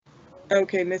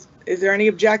 Okay, is there any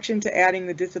objection to adding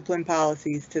the discipline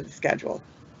policies to the schedule?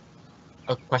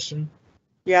 A question?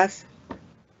 Yes?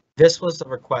 This was a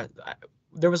request.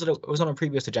 It was on a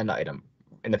previous agenda item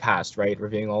in the past, right?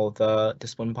 Reviewing all of the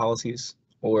discipline policies,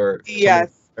 or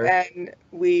yes, and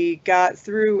we got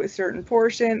through a certain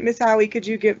portion. Ms. Howie, could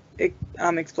you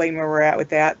explain where we're at with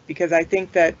that? Because I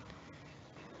think that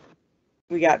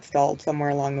we got stalled somewhere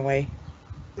along the way.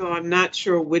 So I'm not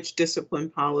sure which discipline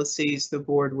policies the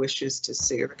board wishes to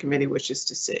see or the committee wishes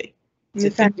to see.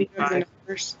 Ms. Henn, do you have the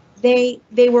numbers? They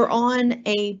were on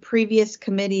a previous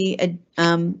committee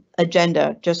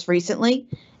agenda just recently,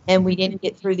 and we didn't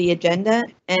get through the agenda,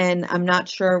 and I'm not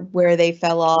sure where they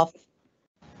fell off,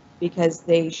 because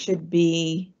they should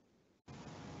be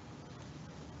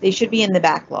in the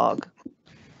backlog.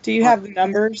 Do you have the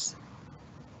numbers?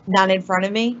 Not in front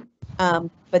of me,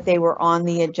 but they were on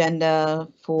the agenda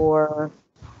for,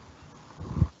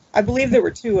 I believe there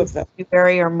were 2 of them.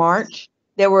 February or March.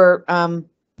 There were,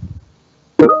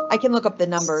 I can look up the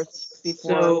numbers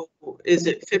before. So is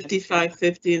it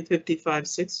 5550 and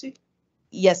 5560?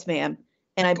 Yes, ma'am.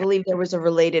 And I believe there was a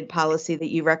related policy that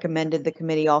you recommended the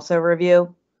committee also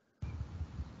review.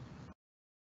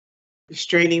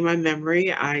 Straining my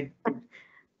memory, I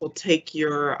will take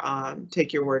your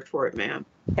word for it, ma'am.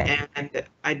 Okay. And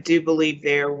I do believe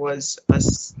there was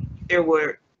a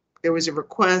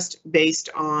request based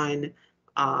on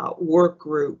work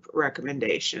group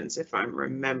recommendations, if I'm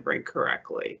remembering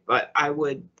correctly, but I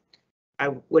would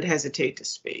hesitate to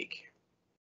speak.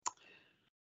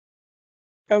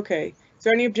 Okay, is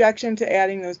there any objection to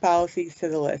adding those policies to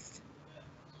the list?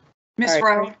 Ms.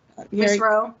 Rowe? Ms.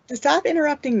 Rowe? Stop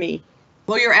interrupting me.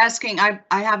 Well, you're asking, I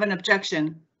have an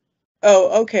objection.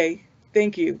 Oh, okay.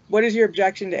 Thank you. What is your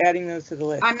objection to adding those to the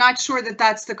list? I'm not sure that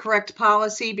that's the correct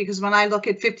policy, because when I look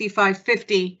at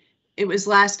 5550, it was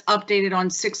last updated on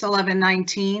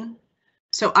 6/11/19.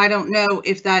 So I don't know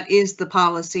if that is the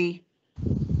policy.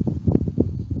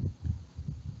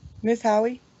 Ms.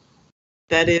 Howie?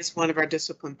 That is one of our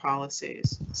discipline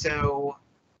policies. So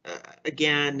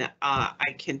again,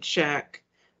 I can check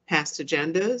past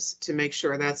agendas to make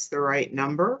sure that's the right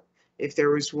number if there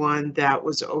was one that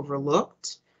was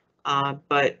overlooked.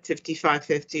 But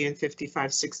 5550 and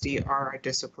 5560 are our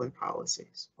discipline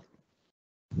policies.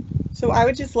 So I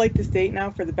would just like to state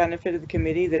now, for the benefit of the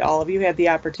committee, that all of you had the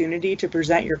opportunity to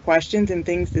present your questions and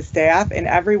things to staff, and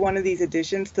every one of these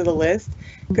additions to the list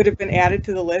could have been added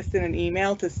to the list in an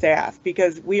email to staff,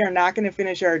 because we are not going to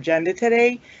finish our agenda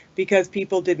today because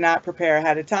people did not prepare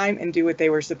ahead of time and do what they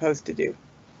were supposed to do.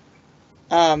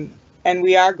 And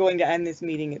we are going to end this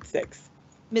meeting at 6.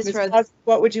 Ms. Rose,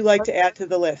 what would you like to add to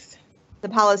the list? The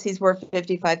policies were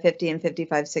 5550 and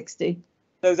 5560.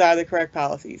 Those are the correct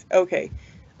policies. Okay.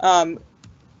 And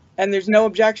there's no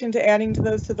objection to adding to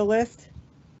those to the list?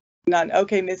 None.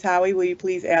 Okay, Ms. Howie, will you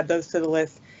please add those to the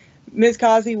list? Ms.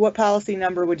 Causey, what policy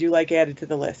number would you like added to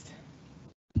the list?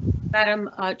 Madam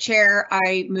Chair,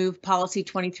 I move policy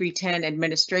 2310,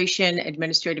 administration,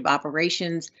 administrative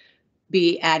operations,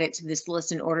 be added to this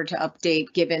list in order to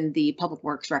update given the Public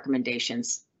Works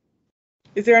recommendations.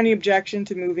 Is there any objection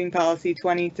to moving policy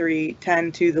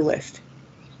 2310 to the list?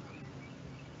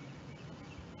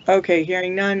 Okay,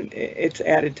 hearing none, it's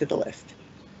added to the list.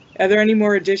 Are there any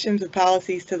more additions of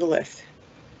policies to the list?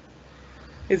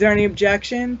 Is there any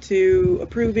objection to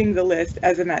approving the list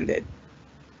as amended?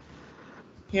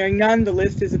 Hearing none, the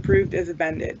list is approved as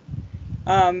amended.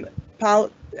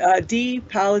 D,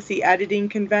 policy editing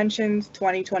conventions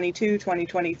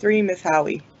 2022-2023, Ms.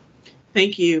 Howie.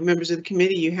 Thank you, members of the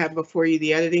committee. You have before you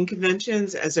the editing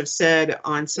conventions. As I've said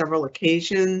on several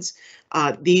occasions,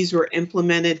 these were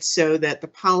implemented so that the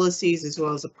policies as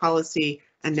well as the policy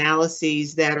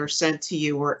analyses that are sent to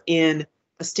you are in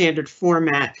a standard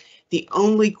format. The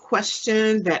only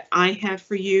question that I have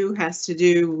for you has to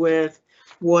do with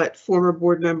what former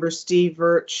board member Steve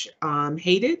Virch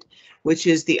hated, which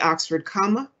is the Oxford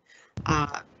comma,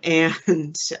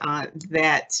 and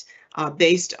that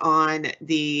based on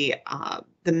the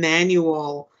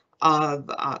manual of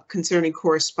concerning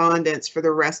correspondence for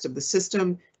the rest of the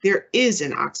system, there is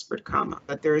an Oxford comma,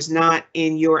 but there is not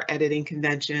in your editing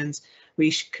conventions. We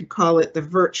could call it the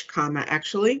Virch comma,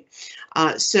 actually.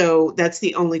 So that's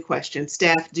the only question.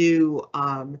 Staff do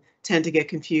tend to get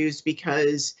confused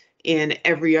because in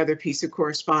every other piece of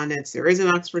correspondence, there is an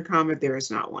Oxford comma, there is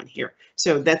not one here.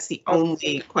 So that's the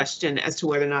only question as to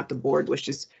whether or not the board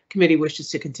committee wishes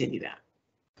to continue that.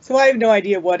 So I have no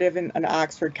idea what even an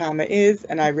Oxford comma is,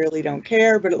 and I really don't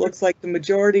care, but it looks like the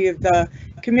majority of the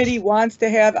committee wants to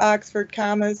have Oxford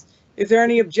commas. Is there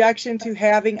any objection to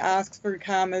having Oxford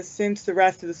commas since the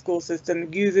rest of the school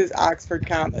system uses Oxford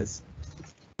commas?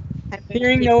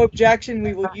 Hearing no objection,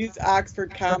 we will use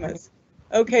Oxford commas.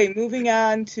 Okay, moving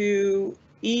on to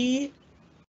E.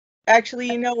 Actually,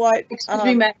 you know what? Excuse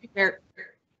me, Madam Chair.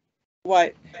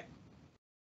 What?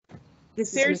 This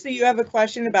Seriously, you have a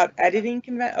question about editing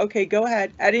convention? Okay, go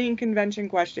ahead. Editing convention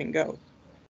question, go.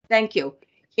 Thank you.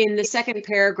 In the second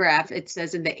paragraph, it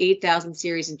says in the 8000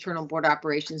 series internal board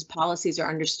operations, policies are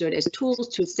understood as tools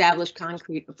to establish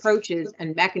concrete approaches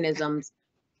and mechanisms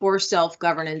for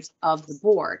self-governance of the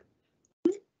board.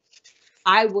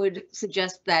 I would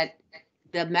suggest that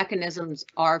the mechanisms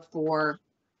are for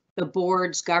the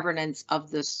board's governance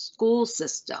of the school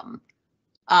system.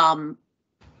 And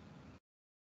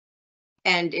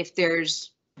if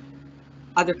there's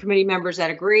other committee members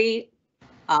that agree,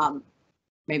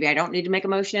 maybe I don't need to make a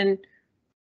motion.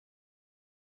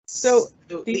 So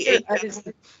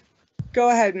go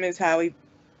ahead, Ms. Howie.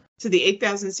 So the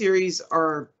 8000 series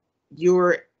are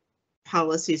your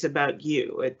policies about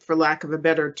you. For lack of a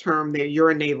better term, they're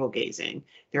your navel gazing.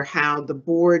 They're how the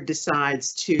board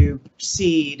decides to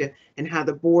proceed and how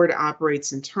the board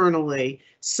operates internally.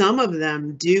 Some of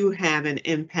them do have an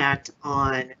impact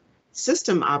on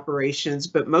system operations,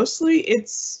 but mostly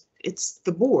it's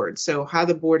the board. So how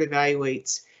the board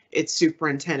evaluates its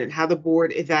superintendent, how the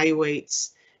board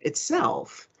evaluates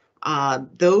itself.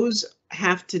 Those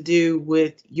have to do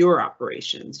with your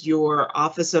operations, your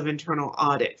Office of Internal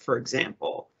Audit, for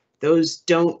example. Those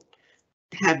don't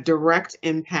have direct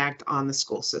impact on the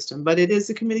school system, but it is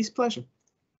the committee's pleasure.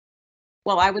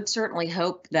 Well, I would certainly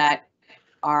hope that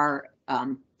our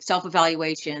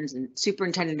self-evaluations and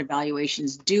superintendent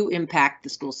evaluations do impact the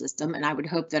school system, and I would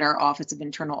hope that our Office of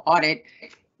Internal Audit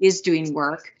is doing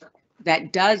work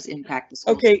that does impact the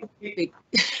school system.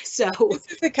 So this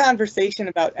is a conversation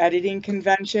about editing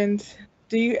conventions.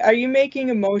 Are you making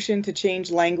a motion to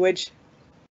change language?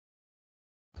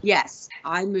 Yes,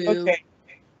 I move. Okay.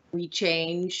 We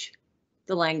change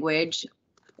the language.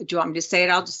 Do you want me to say it?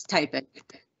 I'll just type it.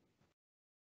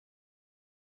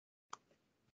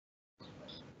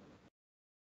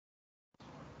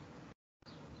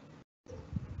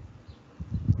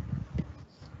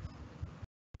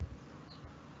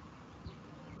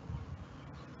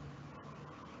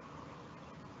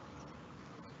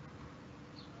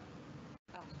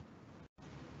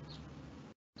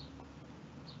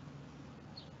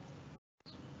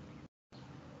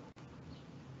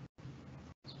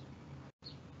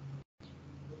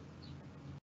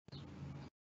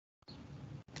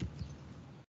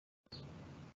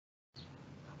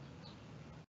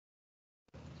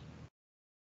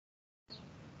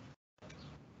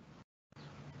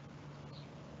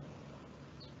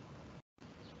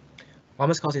 While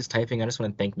Ms. Causey is typing, I just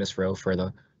want to thank Ms. Rowe for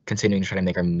the continuing to try to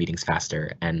make our meetings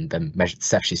faster and the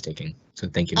steps she's taking. So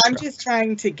thank you, Ms. I'm Rowe. just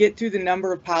trying to get through the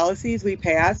number of policies we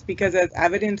passed because as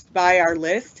evidenced by our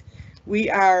list, we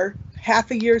are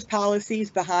half a year's policies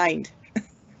behind.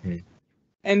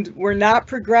 And we're not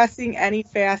progressing any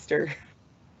faster.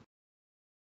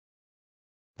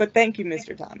 But thank you,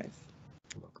 Mr. Thomas.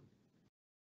 You're welcome.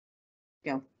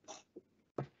 Go.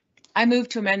 I move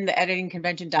to amend the editing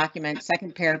convention document,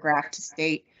 second paragraph to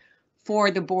state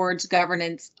for the board's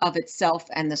governance of itself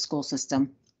and the school system.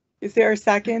 Is there a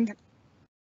second?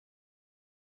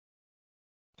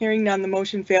 Hearing none, the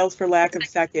motion fails for lack of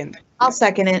second. I'll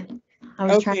second it.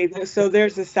 Okay, so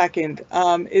there's a second.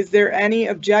 Is there any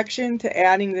objection to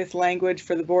adding this language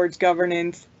for the board's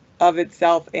governance of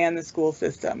itself and the school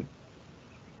system?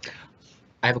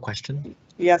 I have a question.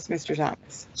 Yes, Mr.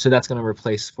 Thomas. So that's going to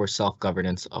replace for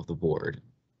self-governance of the board.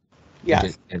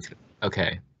 Yes.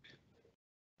 Okay.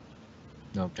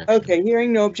 No objection. Okay,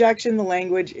 hearing no objection, the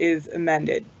language is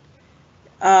amended.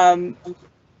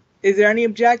 Is there any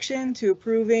objection to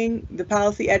approving the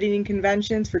policy editing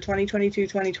conventions for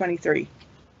 2022-2023?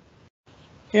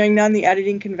 Hearing none, the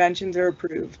editing conventions are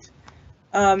approved.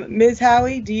 Ms.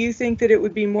 Howie, do you think that it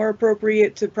would be more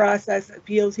appropriate to process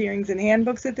appeals hearings and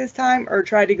handbooks at this time, or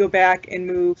try to go back and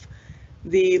move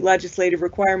the legislative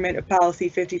requirement of policy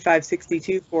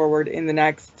 5562 forward in the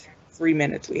next 3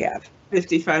 minutes we have?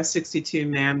 5562,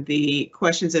 ma'am. The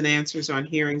questions and answers on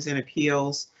hearings and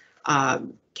appeals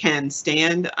can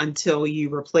stand until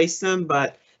you replace them,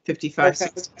 but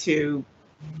 5562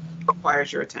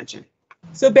 requires your attention.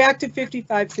 So back to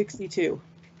 5562.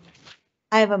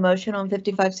 I have a motion on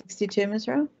 5562, Ms.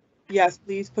 Rowe. Yes,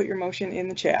 please put your motion in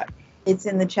the chat. It's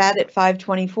in the chat at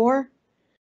 524.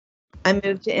 I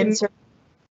move to insert.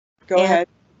 Go ahead.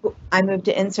 I move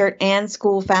to insert and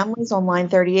school families on line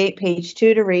 38, page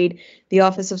 2 to read, the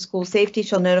Office of School Safety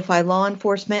shall notify law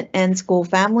enforcement and school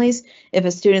families if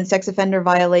a student sex offender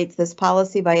violates this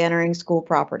policy by entering school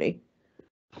property.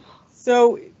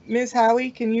 So, Ms.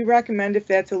 Howie, can you recommend if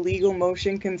that's a legal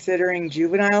motion considering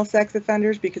juvenile sex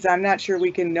offenders? Because I'm not sure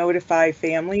we can notify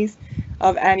families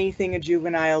of anything a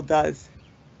juvenile does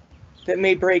that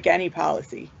may break any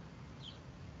policy.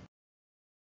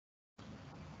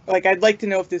 Like, I'd like to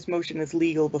know if this motion is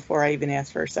legal before I even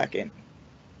ask for a second.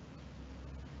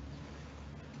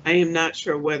 I am not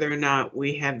sure whether or not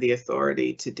we have the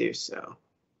authority to do so.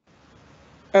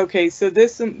 Okay, so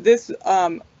this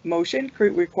motion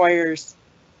requires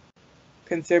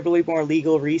considerably more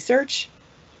legal research.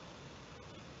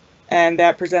 And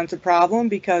that presents a problem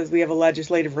because we have a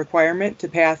legislative requirement to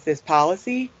pass this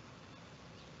policy.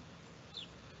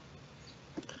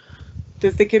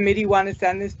 Does the committee want to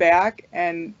send this back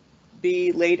and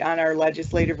be late on our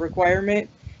legislative requirement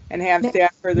and have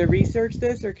staff further research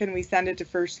this, or can we send it to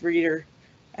first reader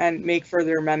and make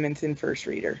further amendments in first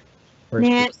reader?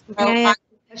 May I ask a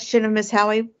question of Ms.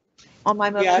 Howie on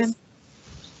my motion?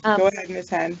 Yes. Go ahead, Ms.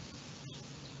 Henn.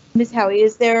 Ms. Howie,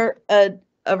 is there a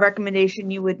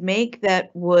recommendation you would make that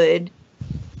would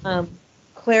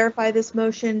clarify this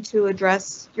motion to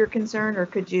address your concern, or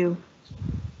could you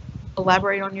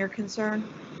elaborate on your concern?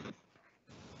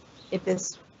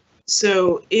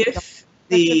 So if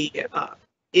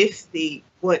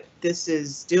what this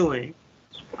is doing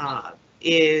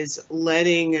is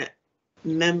letting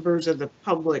members of the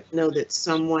public know that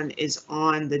someone is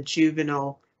on the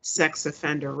juvenile sex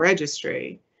offender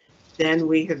registry, then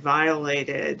we have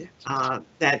violated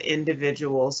that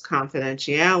individual's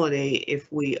confidentiality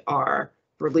if we are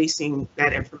releasing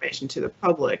that information to the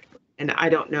public. And I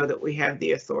don't know that we have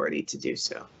the authority to do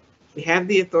so. We have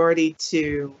the authority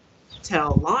to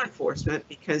tell law enforcement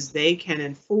because they can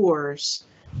enforce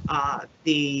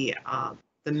the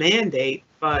mandate,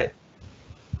 but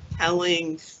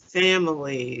telling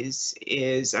families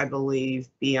is, I believe,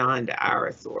 beyond our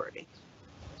authority.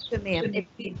 So, ma'am, if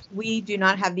we do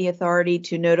not have the authority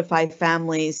to notify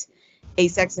families a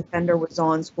sex offender was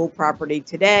on school property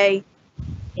today,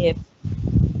 if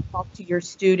you talk to your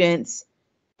students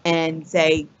and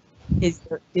say,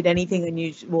 did anything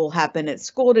unusual happen at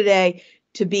school today,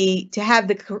 to have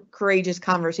the courageous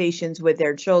conversations with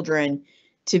their children,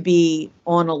 to be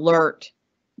on alert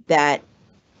that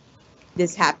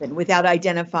this happened without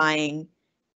identifying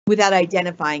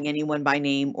anyone by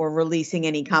name or releasing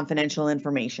any confidential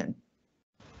information,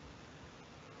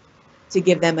 to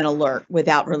give them an alert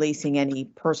without releasing any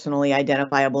personally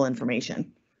identifiable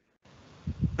information.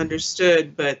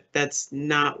 Understood, but that's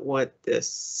not what this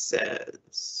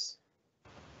says.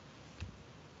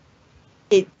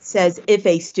 It says if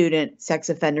a student sex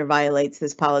offender violates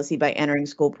this policy by entering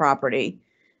school property,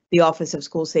 the Office of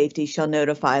School Safety shall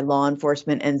notify law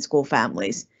enforcement and school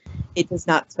families. It does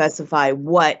not specify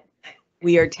what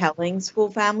we are telling school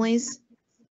families.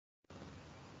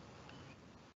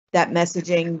 That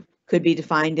messaging could be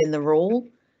defined in the rule.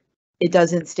 It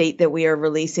doesn't state that we are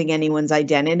releasing anyone's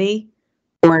identity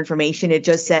or information. It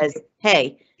just says,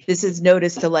 hey, this is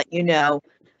notice to let you know.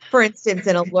 For instance,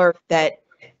 an alert that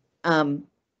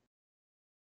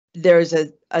there's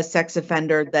a sex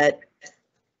offender that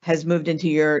has moved into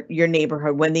your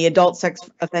neighborhood. When the adult sex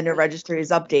offender registry is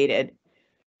updated,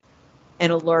 an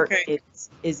alert is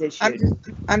issued.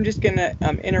 I'm just gonna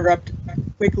interrupt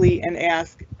quickly and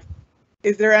ask,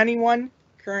 is there anyone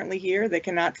currently here that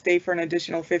cannot stay for an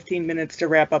additional 15 minutes to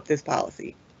wrap up this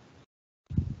policy?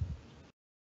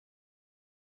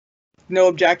 No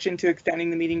objection to extending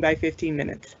the meeting by 15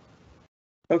 minutes.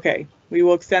 Okay, we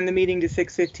will extend the meeting to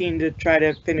 6:15 to try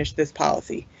to finish this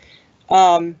policy.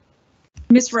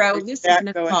 Ms. Rowe, this is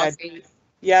Ms. Go ahead. Causey.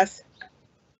 Yes,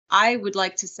 I would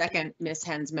like to second Ms.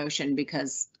 Hen's motion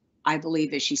because I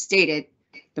believe, as she stated,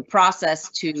 the process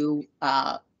to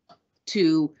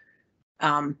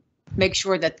make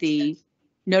sure that the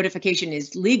notification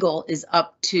is legal is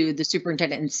up to the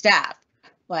superintendent and staff.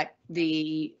 But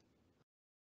the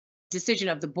decision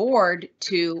of the board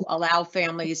to allow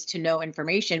families to know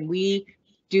information, we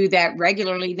do that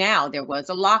regularly now. There was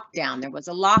a lockdown, there was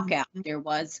a lockout, there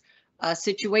was a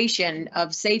situation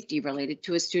of safety related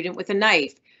to a student with a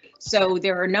knife. So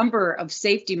there are a number of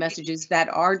safety messages that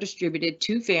are distributed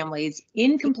to families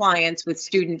in compliance with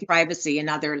student privacy and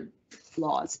other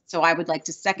laws. So I would like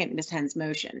to second Ms. Hen's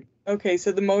motion. okay,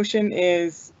 so the motion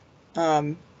is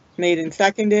made and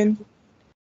seconded.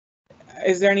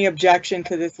 Is there any objection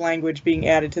to this language being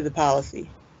added to the policy?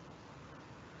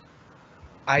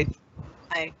 I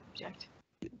object.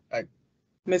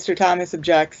 Mr. Thomas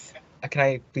objects. Can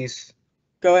I please?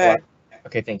 Go ahead.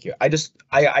 Okay, thank you. I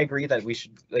agree that we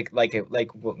should like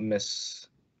what Ms.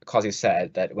 Causey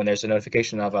said, that when there's a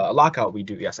notification of a lockout, we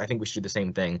do, yes, I think we should do the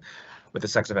same thing with the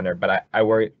sex offender, but I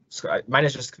worry, mine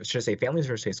is just, should I say families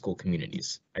or say school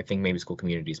communities? I think maybe school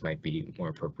communities might be more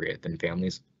appropriate than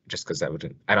families, just because that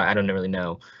would, I don't really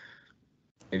know.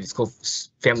 Maybe school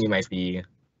family might be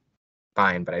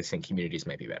fine, but I think communities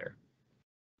might be better.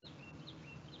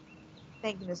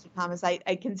 Thank you, Mr. Thomas. I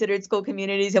considered school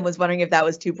communities and was wondering if that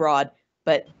was too broad,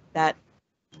 but that,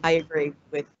 I agree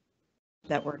with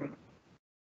that wording.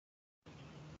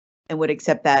 And would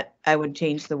accept that. I would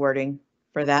change the wording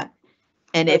for that.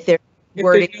 And if there's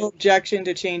no objection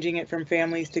to changing it from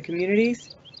families to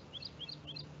communities?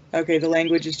 Okay, the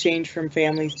language is changed from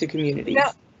families to communities.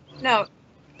 No,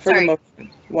 For sorry. the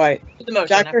motion. What? The motion.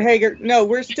 Dr. Hager, no,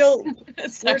 we're still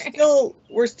Sorry.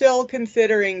 we're still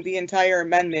considering the entire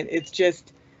amendment. It's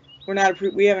just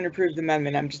we haven't approved the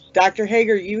amendment. Dr.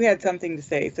 Hager, you had something to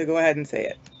say, so go ahead and say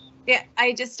it. Yeah,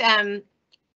 I just and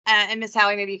Ms.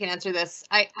 Howie, maybe you can answer this.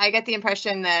 I get the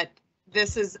impression that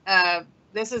this is a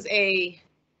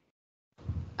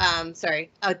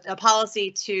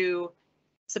policy to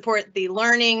support the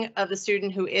learning of the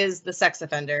student who is the sex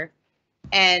offender.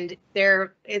 And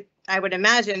I would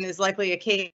imagine, is likely a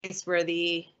case where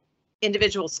the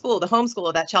individual school, the home school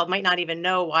of that child, might not even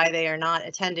know why they are not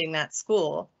attending that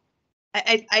school.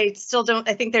 I still don't,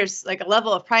 I think there's like a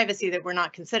level of privacy that we're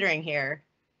not considering here.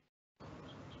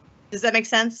 Does that make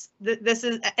sense? This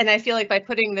is, and I feel like by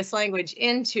putting this language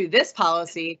into this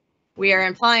policy, we are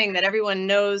implying that everyone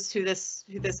knows who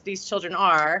these children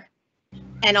are,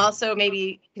 and also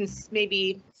maybe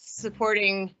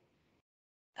supporting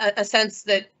a sense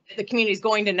that the community is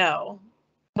going to know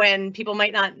when people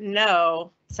might not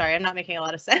know. Sorry, I'm not making a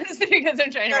lot of sense because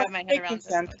I'm trying to wrap my head around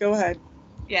this. Go ahead.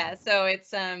 Yeah, so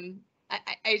it's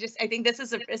I think this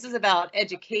is about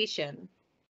education,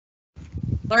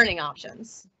 learning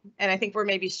options, and I think we're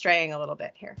maybe straying a little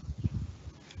bit here.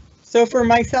 So for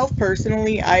myself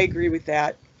personally, I agree with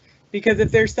that, because if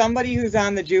there's somebody who's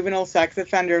on the juvenile sex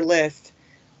offender list,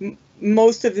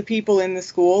 most of the people in the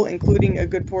school, including a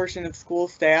good portion of school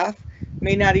staff,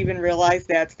 may not even realize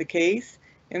that's the case,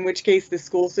 in which case the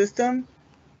school system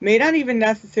may not even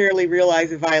necessarily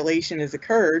realize a violation has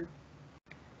occurred.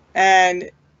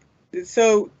 And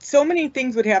so many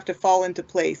things would have to fall into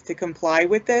place to comply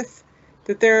with this,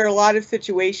 that there are a lot of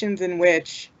situations in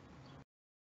which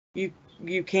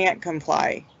you can't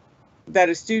comply, that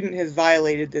a student has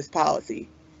violated this policy.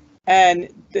 And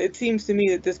it seems to me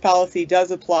that this policy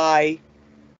does apply.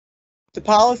 The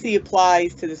policy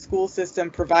applies to the school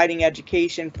system providing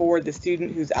education for the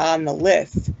student who's on the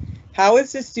list. How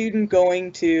is the student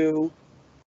going to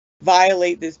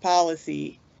violate this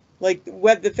policy? Like,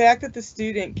 the fact that the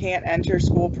student can't enter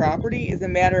school property is a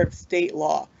matter of state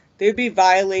law. They'd be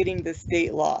violating the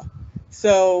state law.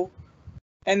 So,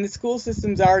 and the school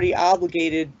system's already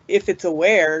obligated, if it's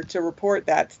aware, to report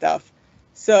that stuff.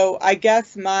 So I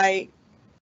guess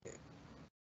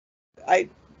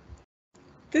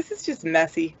this is just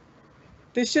messy.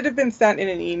 This should have been sent in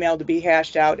an email to be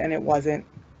hashed out, and it wasn't.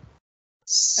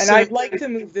 And I'd like to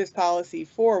move this policy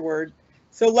forward.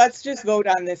 So let's just vote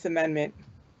on this amendment.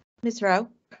 Ms. Rowe?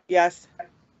 Yes.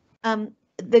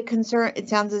 The concern, it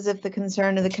sounds as if the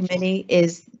concern of the committee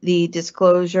is the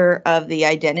disclosure of the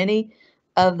identity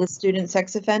of the student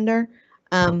sex offender.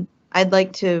 I'd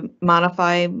like to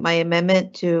modify my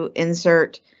amendment to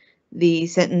insert the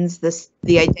sentence,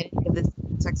 the identity of the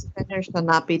student sex offender shall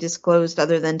not be disclosed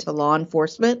other than to law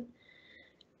enforcement.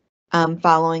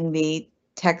 Following the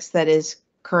text that is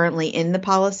currently in the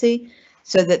policy,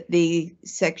 so that the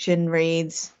section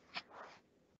reads,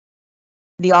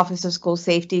 the Office of School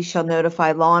Safety shall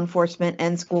notify law enforcement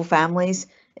and school families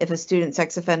if a student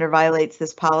sex offender violates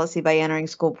this policy by entering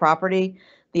school property.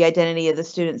 The identity of the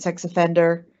student sex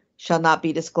offender shall not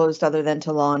be disclosed other than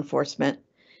to law enforcement.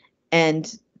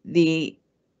 And the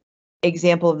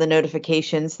example of the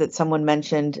notifications that someone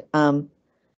mentioned, I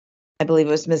believe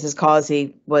it was Mrs.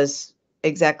 Causey, was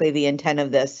exactly the intent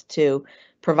of this, to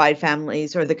provide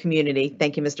families or the community,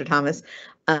 thank you, Mr. Thomas,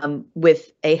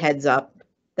 with a heads up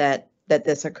that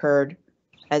this occurred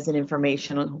as an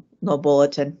informational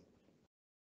bulletin.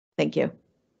 Thank you.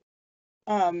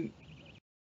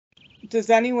 Does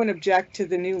anyone object to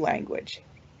the new language?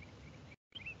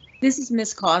 This is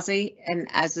Ms. Causey, and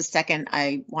as a second,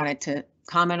 I wanted to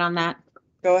comment on that.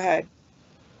 Go ahead.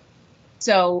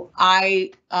 So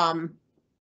I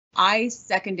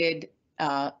seconded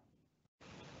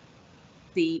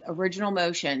the original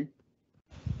motion,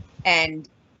 and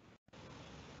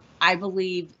I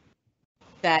believe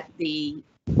that the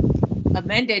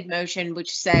amended motion,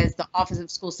 which says the Office of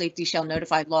School Safety shall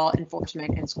notify law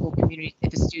enforcement and school communities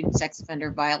if a student sex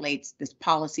offender violates this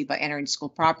policy by entering school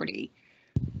property.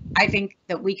 I think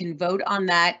that we can vote on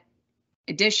that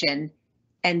addition,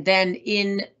 and then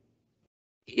in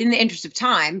the interest of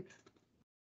time,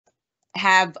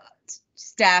 have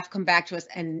staff come back to us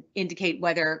and indicate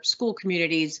whether school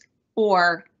communities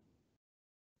or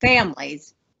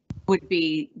families would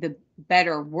be the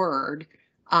better word.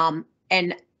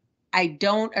 And I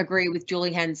don't agree with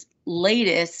Julie Henn's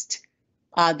latest,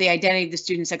 the identity of the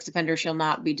student sex offender shall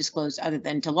not be disclosed other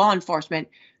than to law enforcement,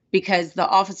 because the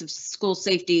Office of School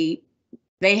Safety,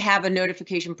 they have a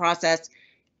notification process,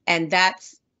 and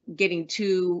that's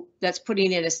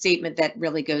putting in a statement that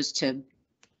really goes to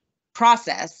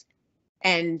process.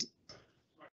 And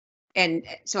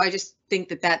so I just think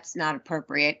that that's not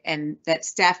appropriate, and that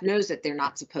staff knows that they're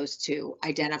not supposed to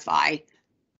identify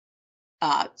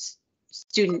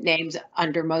student names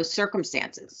under most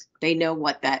circumstances. They know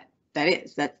what that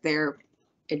is. That's their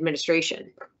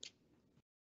administration.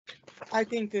 I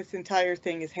think this entire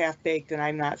thing is half-baked, and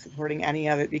I'm not supporting any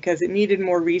of it because it needed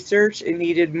more research, it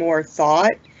needed more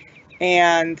thought,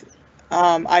 and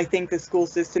I think the school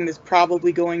system is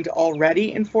probably going to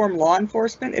already inform law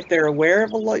enforcement if they're aware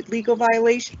of a legal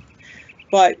violation.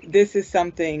 But this is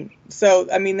something, so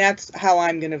I mean, that's how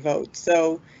I'm going to vote.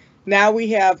 So now we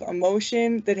have a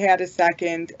motion that had a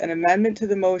second, an amendment to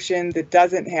the motion that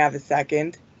doesn't have a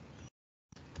second.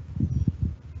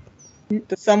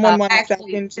 Does someone want to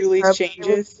second Julie's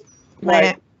changes? Might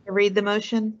I read the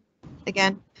motion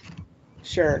again?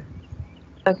 Sure.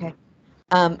 Okay.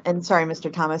 And sorry,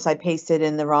 Mr. Thomas, I pasted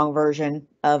in the wrong version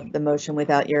of the motion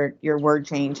without your word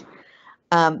change.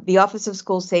 The Office of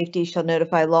School Safety shall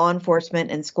notify law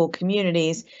enforcement and school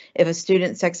communities if a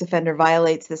student sex offender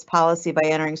violates this policy by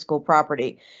entering school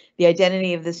property. The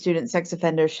identity of the student sex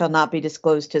offender shall not be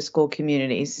disclosed to school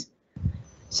communities.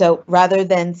 So rather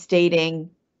than stating,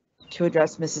 to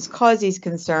address Mrs. Causey's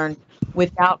concern,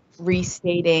 without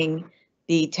restating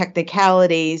the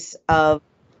technicalities of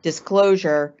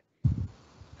disclosure,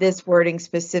 this wording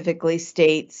specifically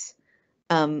states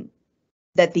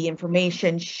that the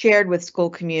information shared with school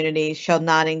communities shall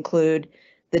not include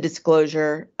the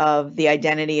disclosure of the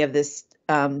identity of this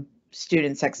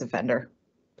student sex offender.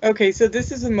 Okay, so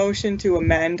this is a motion to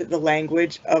amend the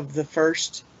language of the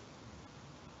first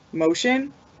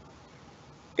motion.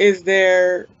 Is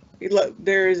there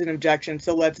is an objection,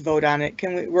 so let's vote on it.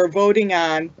 We're voting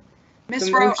on.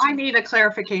 Ms. Rowe, I need a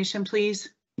clarification, please.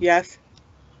 Yes.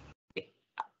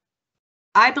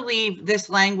 I believe this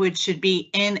language should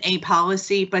be in a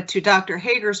policy, but to Dr.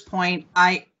 Hager's point,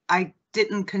 I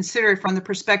didn't consider it from the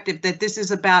perspective that this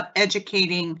is about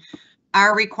educating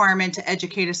our requirement to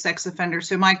educate a sex offender.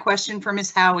 So my question for Ms.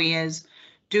 Howie is,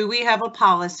 do we have a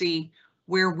policy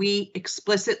where we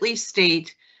explicitly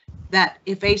state that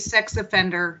if a sex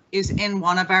offender is in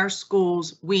one of our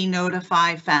schools, we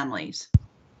notify families?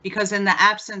 Because in the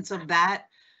absence of that,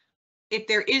 if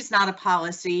there is not a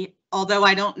policy, although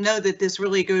I don't know that this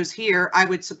really goes here, I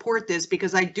would support this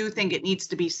because I do think it needs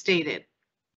to be stated.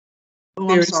 Oh,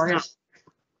 I'm sorry.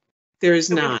 There is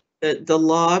not. The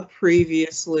law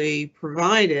previously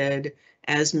provided,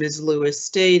 as Ms. Lewis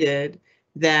stated,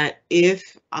 that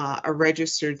if a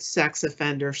registered sex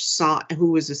offender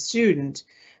who was a student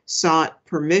sought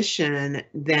permission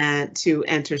to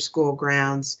enter school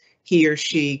grounds, he or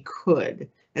she could,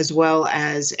 as well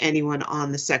as anyone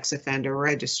on the sex offender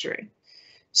registry.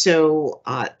 So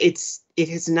it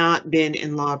has not been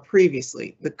in law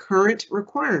previously. The current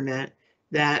requirement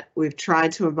that we've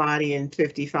tried to embody in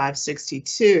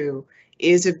 5562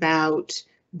 is about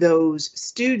those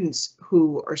students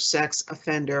who are sex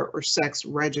offender or sex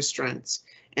registrants,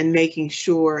 and making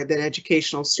sure that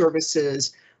educational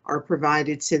services are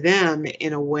provided to them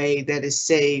in a way that is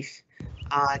safe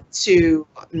to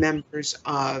members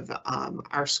of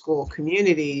our school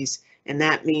communities. And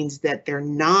that means that they're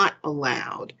not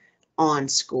allowed on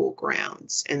school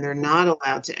grounds and they're not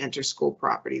allowed to enter school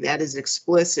property. That is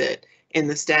explicit in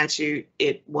the statute.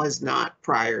 It was not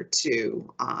prior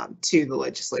to the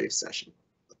legislative session.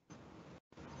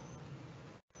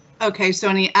 Okay, so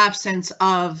in the absence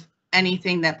of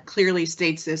anything that clearly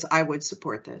states this, I would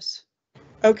support this.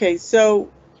 Okay, so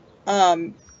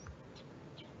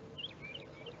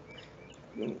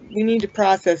we need to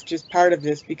process just part of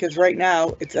this because right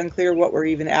now it's unclear what we're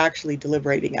even actually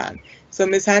deliberating on. So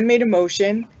Ms. Henn made a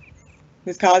motion,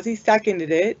 Ms. Causey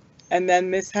seconded it, and then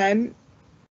Ms. Henn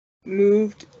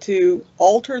moved to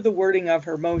alter the wording of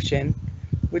her motion,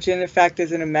 which in effect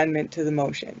is an amendment to the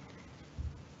motion.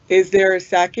 Is there a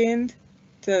second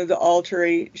to the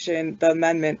alteration, the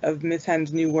amendment of Ms.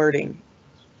 Henn's new wording?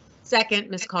 Second,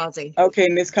 Ms. Causey. Okay,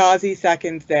 Ms. Causey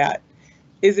seconds that.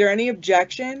 Is there any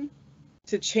objection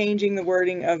to changing the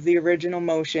wording of the original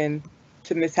motion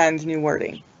to Ms. Henn's new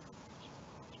wording?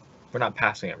 We're not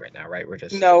passing it right now, right?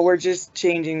 No, we're just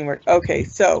changing the word. Okay,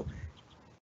 so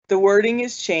the wording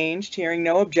is changed, hearing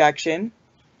no objection.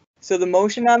 So the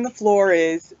motion on the floor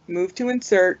is move to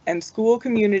insert and school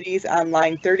communities on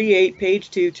line 38,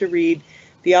 page 2 to read,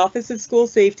 the Office of School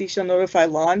Safety shall notify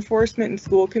law enforcement and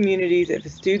school communities if a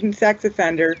student sex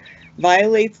offender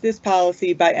violates this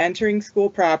policy by entering school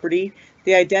property.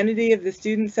 The identity of the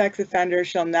student sex offender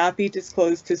shall not be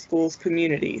disclosed to schools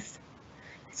communities.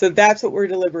 So that's what we're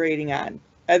deliberating on.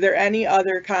 Are there any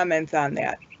other comments on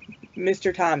that?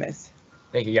 Mr. Thomas.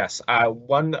 Thank you. Yes.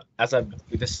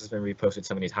 This has been reposted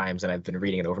so many times and I've been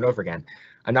reading it over and over again.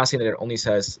 I'm now seeing that it only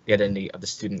says the identity of the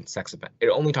student sex offender. It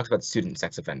only talks about student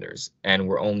sex offenders, and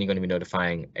we're only going to be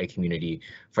notifying a community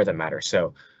for that matter.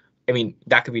 So, I mean,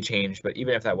 that could be changed, but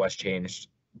even if that was changed,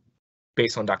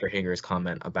 based on Dr. Hager's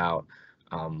comment about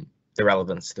the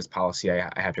relevance to this policy, I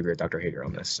have to agree with Dr. Hager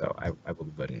on this. So I will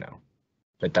be voting no.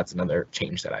 But that's another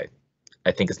change that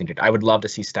I think is needed. I would love to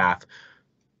see staff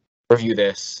review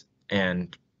this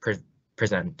and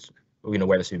present,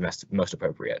 where this would be most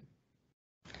appropriate.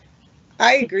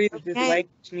 I agree that this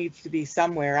language needs to be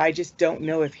somewhere. I just don't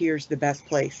know if here's the best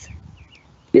place.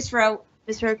 Ms. Rowe,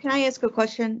 can I ask a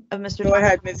question of Mr. Go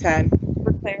ahead, Ms. Henn.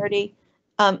 For clarity.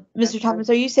 Mr. Thomas,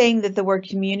 are you saying that the word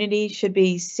community should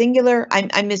be singular?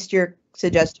 I missed your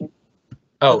suggestion.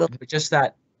 Oh, just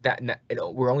that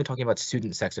we're only talking about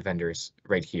student sex offenders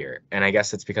right here. And I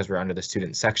guess it's because we're under the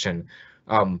student section.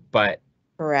 But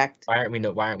correct. Why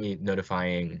aren't we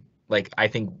notifying, I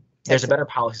think there's a better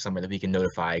policy somewhere that we can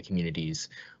notify communities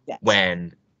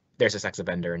when there's a sex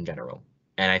offender in general.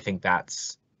 And I think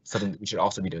that's something that we should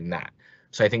also be doing that.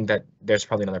 So I think that there's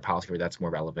probably another policy where that's more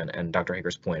relevant. And Dr.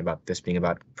 Hager's point about this being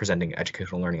about presenting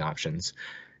educational learning options,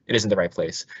 it isn't the right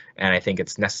place. And I think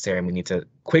it's necessary and we need to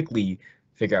quickly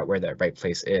figure out where that right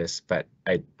place is. But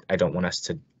I don't want us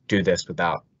to do this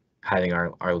without having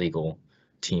our legal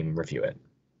team review it.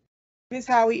 Ms.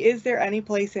 Howie, is there any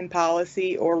place in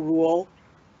policy or rule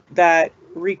that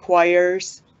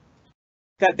requires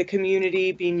that the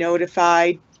community be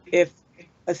notified if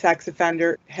a sex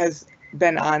offender has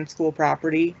been on school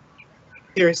property?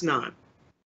 There is not.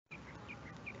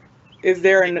 Is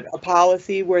there a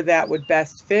policy where that would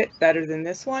best fit better than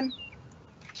this one?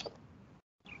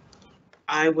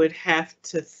 I would have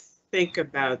to think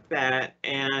about that,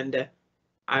 and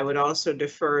I would also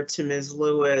defer to Ms.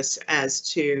 Lewis as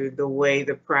to the way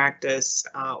the practice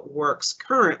works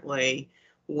currently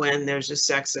when there's a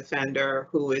sex offender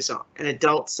who is an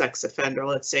adult sex offender,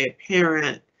 let's say a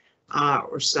parent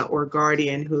or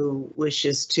guardian who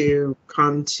wishes to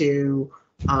come to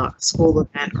a school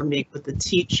event or meet with the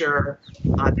teacher.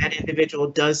 That individual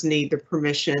does need the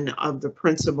permission of the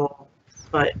principal,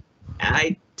 but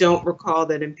I don't recall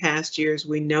that in past years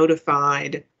we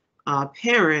notified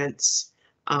parents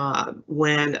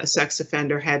when a sex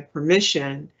offender had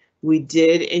permission. We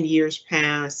did in years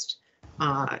past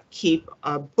keep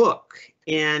a book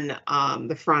in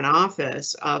the front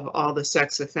office of all the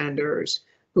sex offenders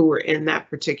who were in that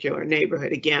particular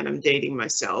neighborhood. Again, I'm dating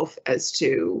myself as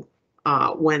to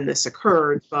when this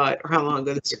occurred, or how long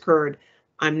ago this occurred.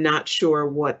 I'm not sure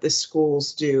what the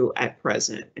schools do at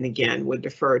present. And again, would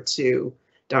defer to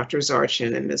Dr.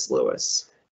 Zarchin and Ms. Lewis.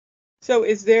 So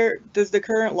does the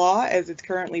current law as it's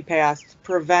currently passed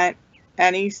prevent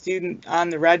any student on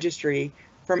the registry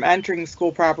from entering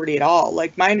school property at all?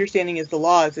 Like, my understanding is the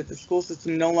law is that the school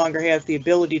system no longer has the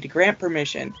ability to grant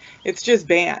permission. It's just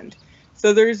banned.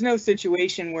 So there's no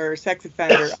situation where a sex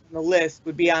offender on the list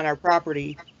would be on our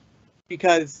property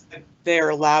because they're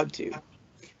allowed to.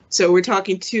 So we're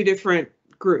talking two different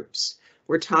groups.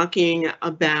 We're talking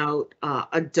about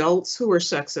adults who are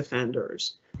sex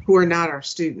offenders who are not our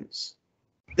students.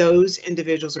 Those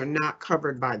individuals are not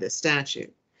covered by this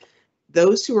statute.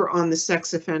 Those who are on the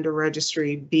sex offender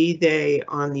registry, be they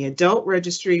on the adult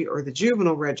registry or the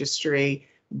juvenile registry,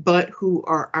 but who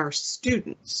are our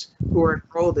students, who are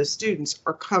enrolled as students,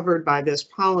 are covered by this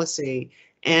policy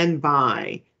and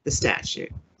by the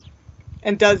statute.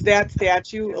 And does that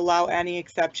statute allow any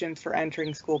exceptions for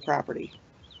entering school property?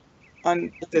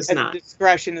 It does not.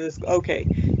 Discretion of this. Okay,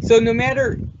 so no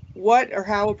matter what or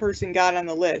how a person got on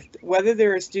the list, whether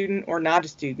they're a student or not a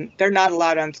student, they're not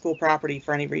allowed on school property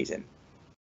for any reason.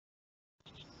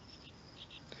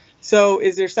 So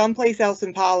is there someplace else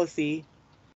in policy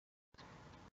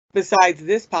besides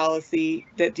this policy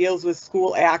that deals with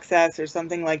school access or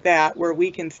something like that where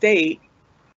we can state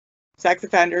sex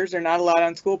offenders are not allowed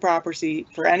on school property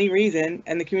for any reason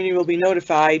and the community will be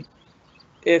notified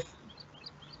if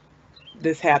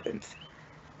this happens?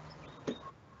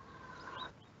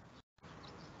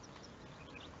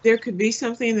 There could be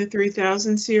something in the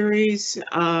 3000 series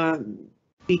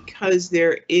because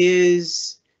there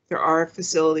are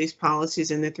facilities policies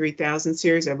in the 3000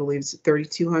 series. I believe it's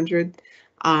 3200.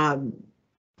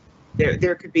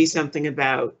 There could be something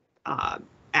about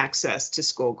access to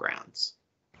school grounds.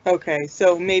 Okay,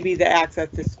 so maybe the access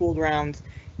to school grounds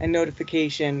and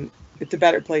notification, it's a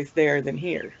better place there than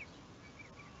here.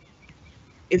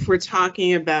 If we're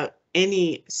talking about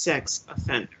any sex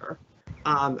offender,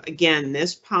 again,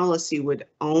 this policy would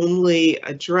only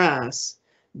address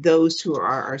those who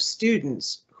are our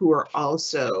students who are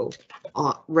also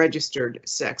registered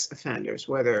sex offenders,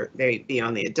 whether they be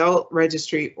on the adult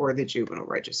registry or the juvenile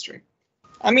registry.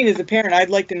 I mean, as a parent,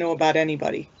 I'd like to know about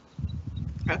anybody.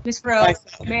 Ms. Rose,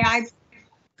 may I?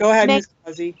 Go ahead, Ms.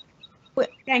 Causey.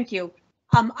 Thank you.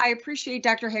 I appreciate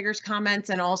Dr. Hager's comments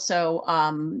and also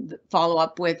follow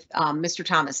up with Mr.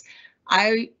 Thomas.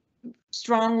 I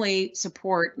strongly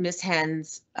support Ms.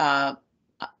 Henn's a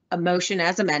motion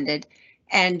as amended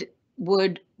and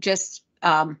would just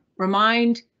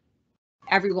remind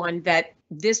everyone that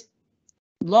this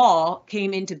law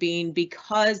came into being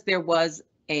because there was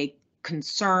a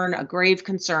concern, a grave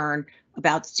concern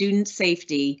about student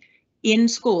safety in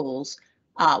schools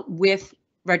with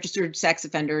registered sex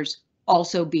offenders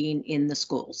also being in the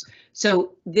schools.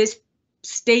 So this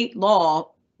state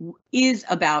law is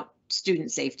about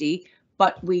student safety,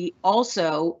 but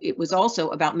it was also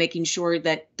about making sure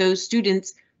that those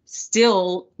students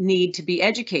still need to be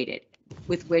educated,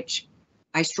 with which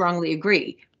I strongly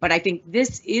agree. But I think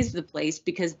this is the place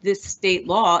because this state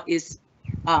law is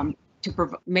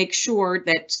to make sure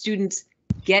that students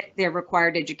get their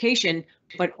required education,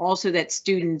 but also that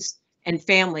students and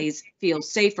families feel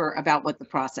safer about what the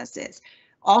process is.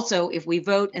 Also, if we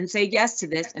vote and say yes to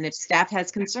this, and if staff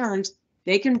has concerns,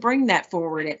 they can bring that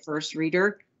forward at first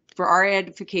reader for our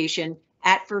edification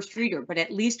at first reader, but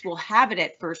at least we'll have it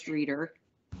at first reader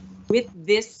with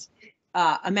this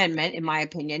amendment, in my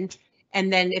opinion.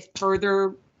 And then if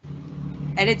further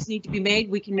edits need to be made,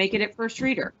 we can make it at first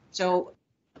reader. So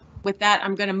with that,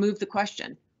 I'm going to move the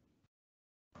question.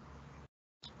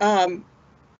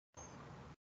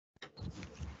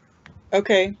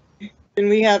 Okay, and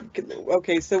we have,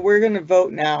 okay, so we're going to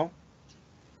vote now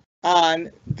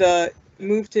on the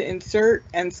move to insert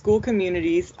and school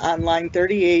communities on line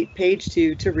 38, page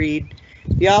 2 to read,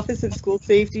 the Office of School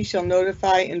Safety shall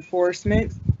notify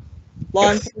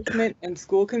law enforcement and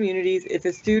school communities if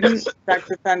a student sex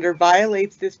offender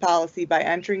violates this policy by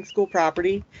entering school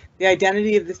property. The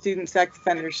identity of the student sex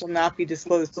offender shall not be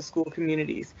disclosed to school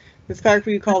communities. Ms. Clark,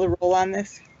 will you call the roll on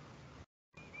this?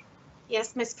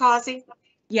 Yes, Ms. Causey?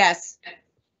 Yes.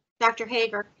 Dr.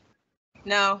 Hager?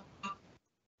 No.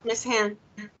 Ms. Henn?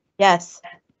 Yes.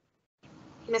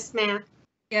 Ms. Mack?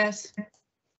 Yes.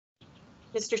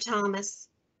 Mr. Thomas?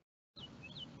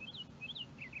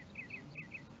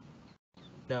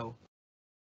 No.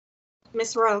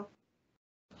 Ms. Rowe?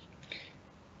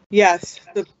 Yes,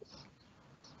 the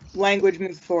language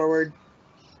moves forward.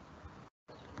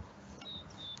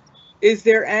 Is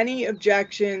there any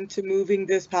objection to moving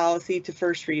this policy to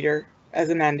first reader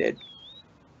as amended?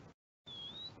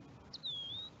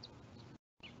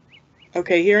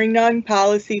 Okay, hearing none,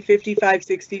 policy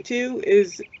 5562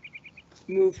 is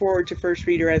moved forward to first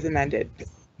reader as amended.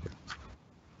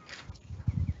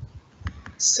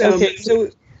 So, Okay, so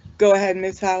go ahead,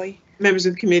 Ms. Howie. members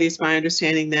of the committee, it's my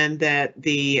understanding then that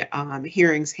the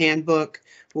hearings handbook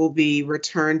will be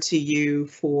returned to you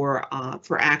for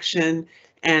action.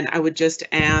 And I would just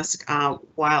ask,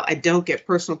 while I don't get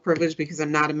personal privilege because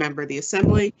I'm not a member of the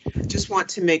assembly, just want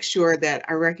to make sure that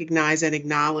I recognize and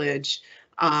acknowledge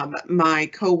my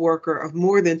coworker of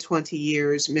more than 20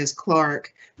 years, Ms.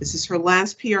 Clark. This is her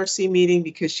last PRC meeting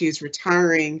because she is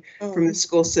retiring from the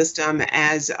school system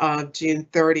as of June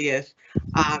 30th.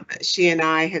 She and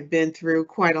I have been through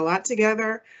quite a lot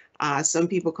together. Some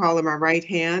people call her my right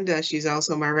hand. She's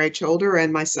also my right shoulder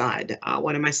and my side,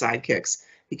 one of my sidekicks,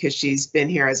 because she's been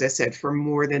here, as I said, for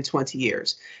more than 20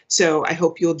 years. So I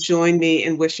hope you'll join me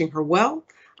in wishing her well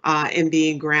and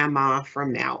being grandma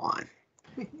from now on.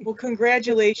 Well,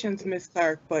 congratulations, Ms.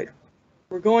 Clark, but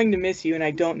we're going to miss you, and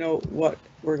I don't know what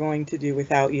we're going to do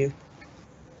without you.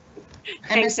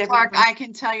 And Thanks, Ms. Clark, everyone. I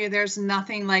can tell you there's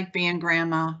nothing like being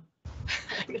grandma.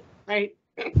 Right.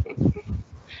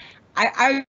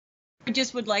 I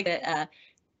just would like to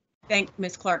thank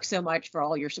Ms. Clark so much for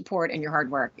all your support and your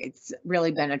hard work. It's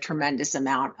really been a tremendous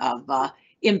amount of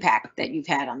impact that you've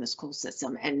had on the school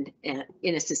system and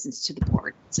in assistance to the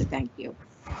board. So thank you.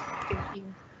 Thank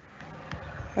you.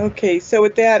 Okay, so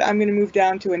with that, I'm going to move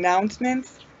down to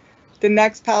announcements. The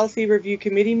next Policy Review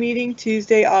Committee meeting,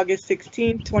 Tuesday, August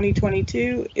 16th,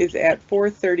 2022, is at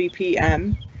 4:30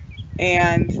 p.m.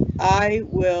 And I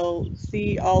will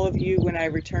see all of you when I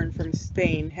return from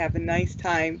Spain. Have a nice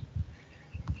time.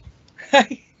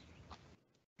 I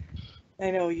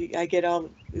know I get all,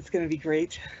 it's going to be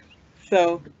great.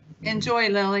 So Enjoy,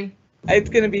 Lily. it's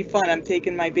going to be fun. I'm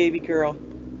taking my baby girl.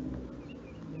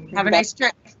 Have a nice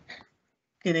trip.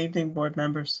 Good evening, board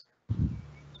members.